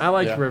cool. I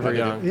like Yeah, River I dig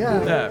Young. it.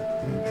 Yeah.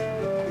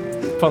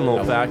 Fun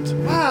little fact.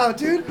 Wow,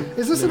 dude.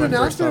 Is this Yeah, an my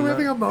first announcement? We're son,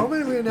 having a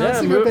moment? Are we Yeah,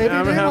 announcing a baby I'm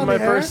gonna name have on my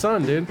the air? first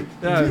son, dude.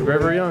 Yeah,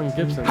 River Young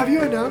Gibson. Have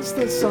you announced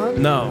the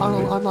son? No.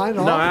 Online at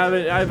all? No, I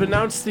haven't. I've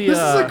announced the. This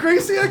is a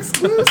Gracie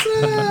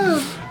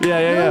exclusive.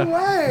 Yeah, No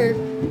way.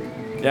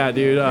 yeah,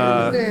 dude.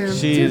 Damn.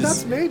 She's Dude,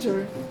 that's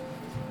major.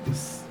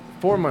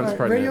 4 months All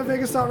right, pregnant.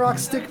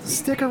 RadioVegas.rocks.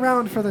 Stick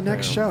around for the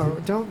next show.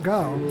 Don't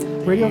go.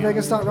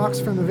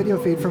 RadioVegas.rocks from the video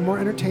feed for more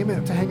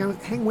entertainment to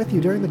hang with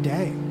you during the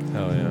day.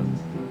 Hell yeah.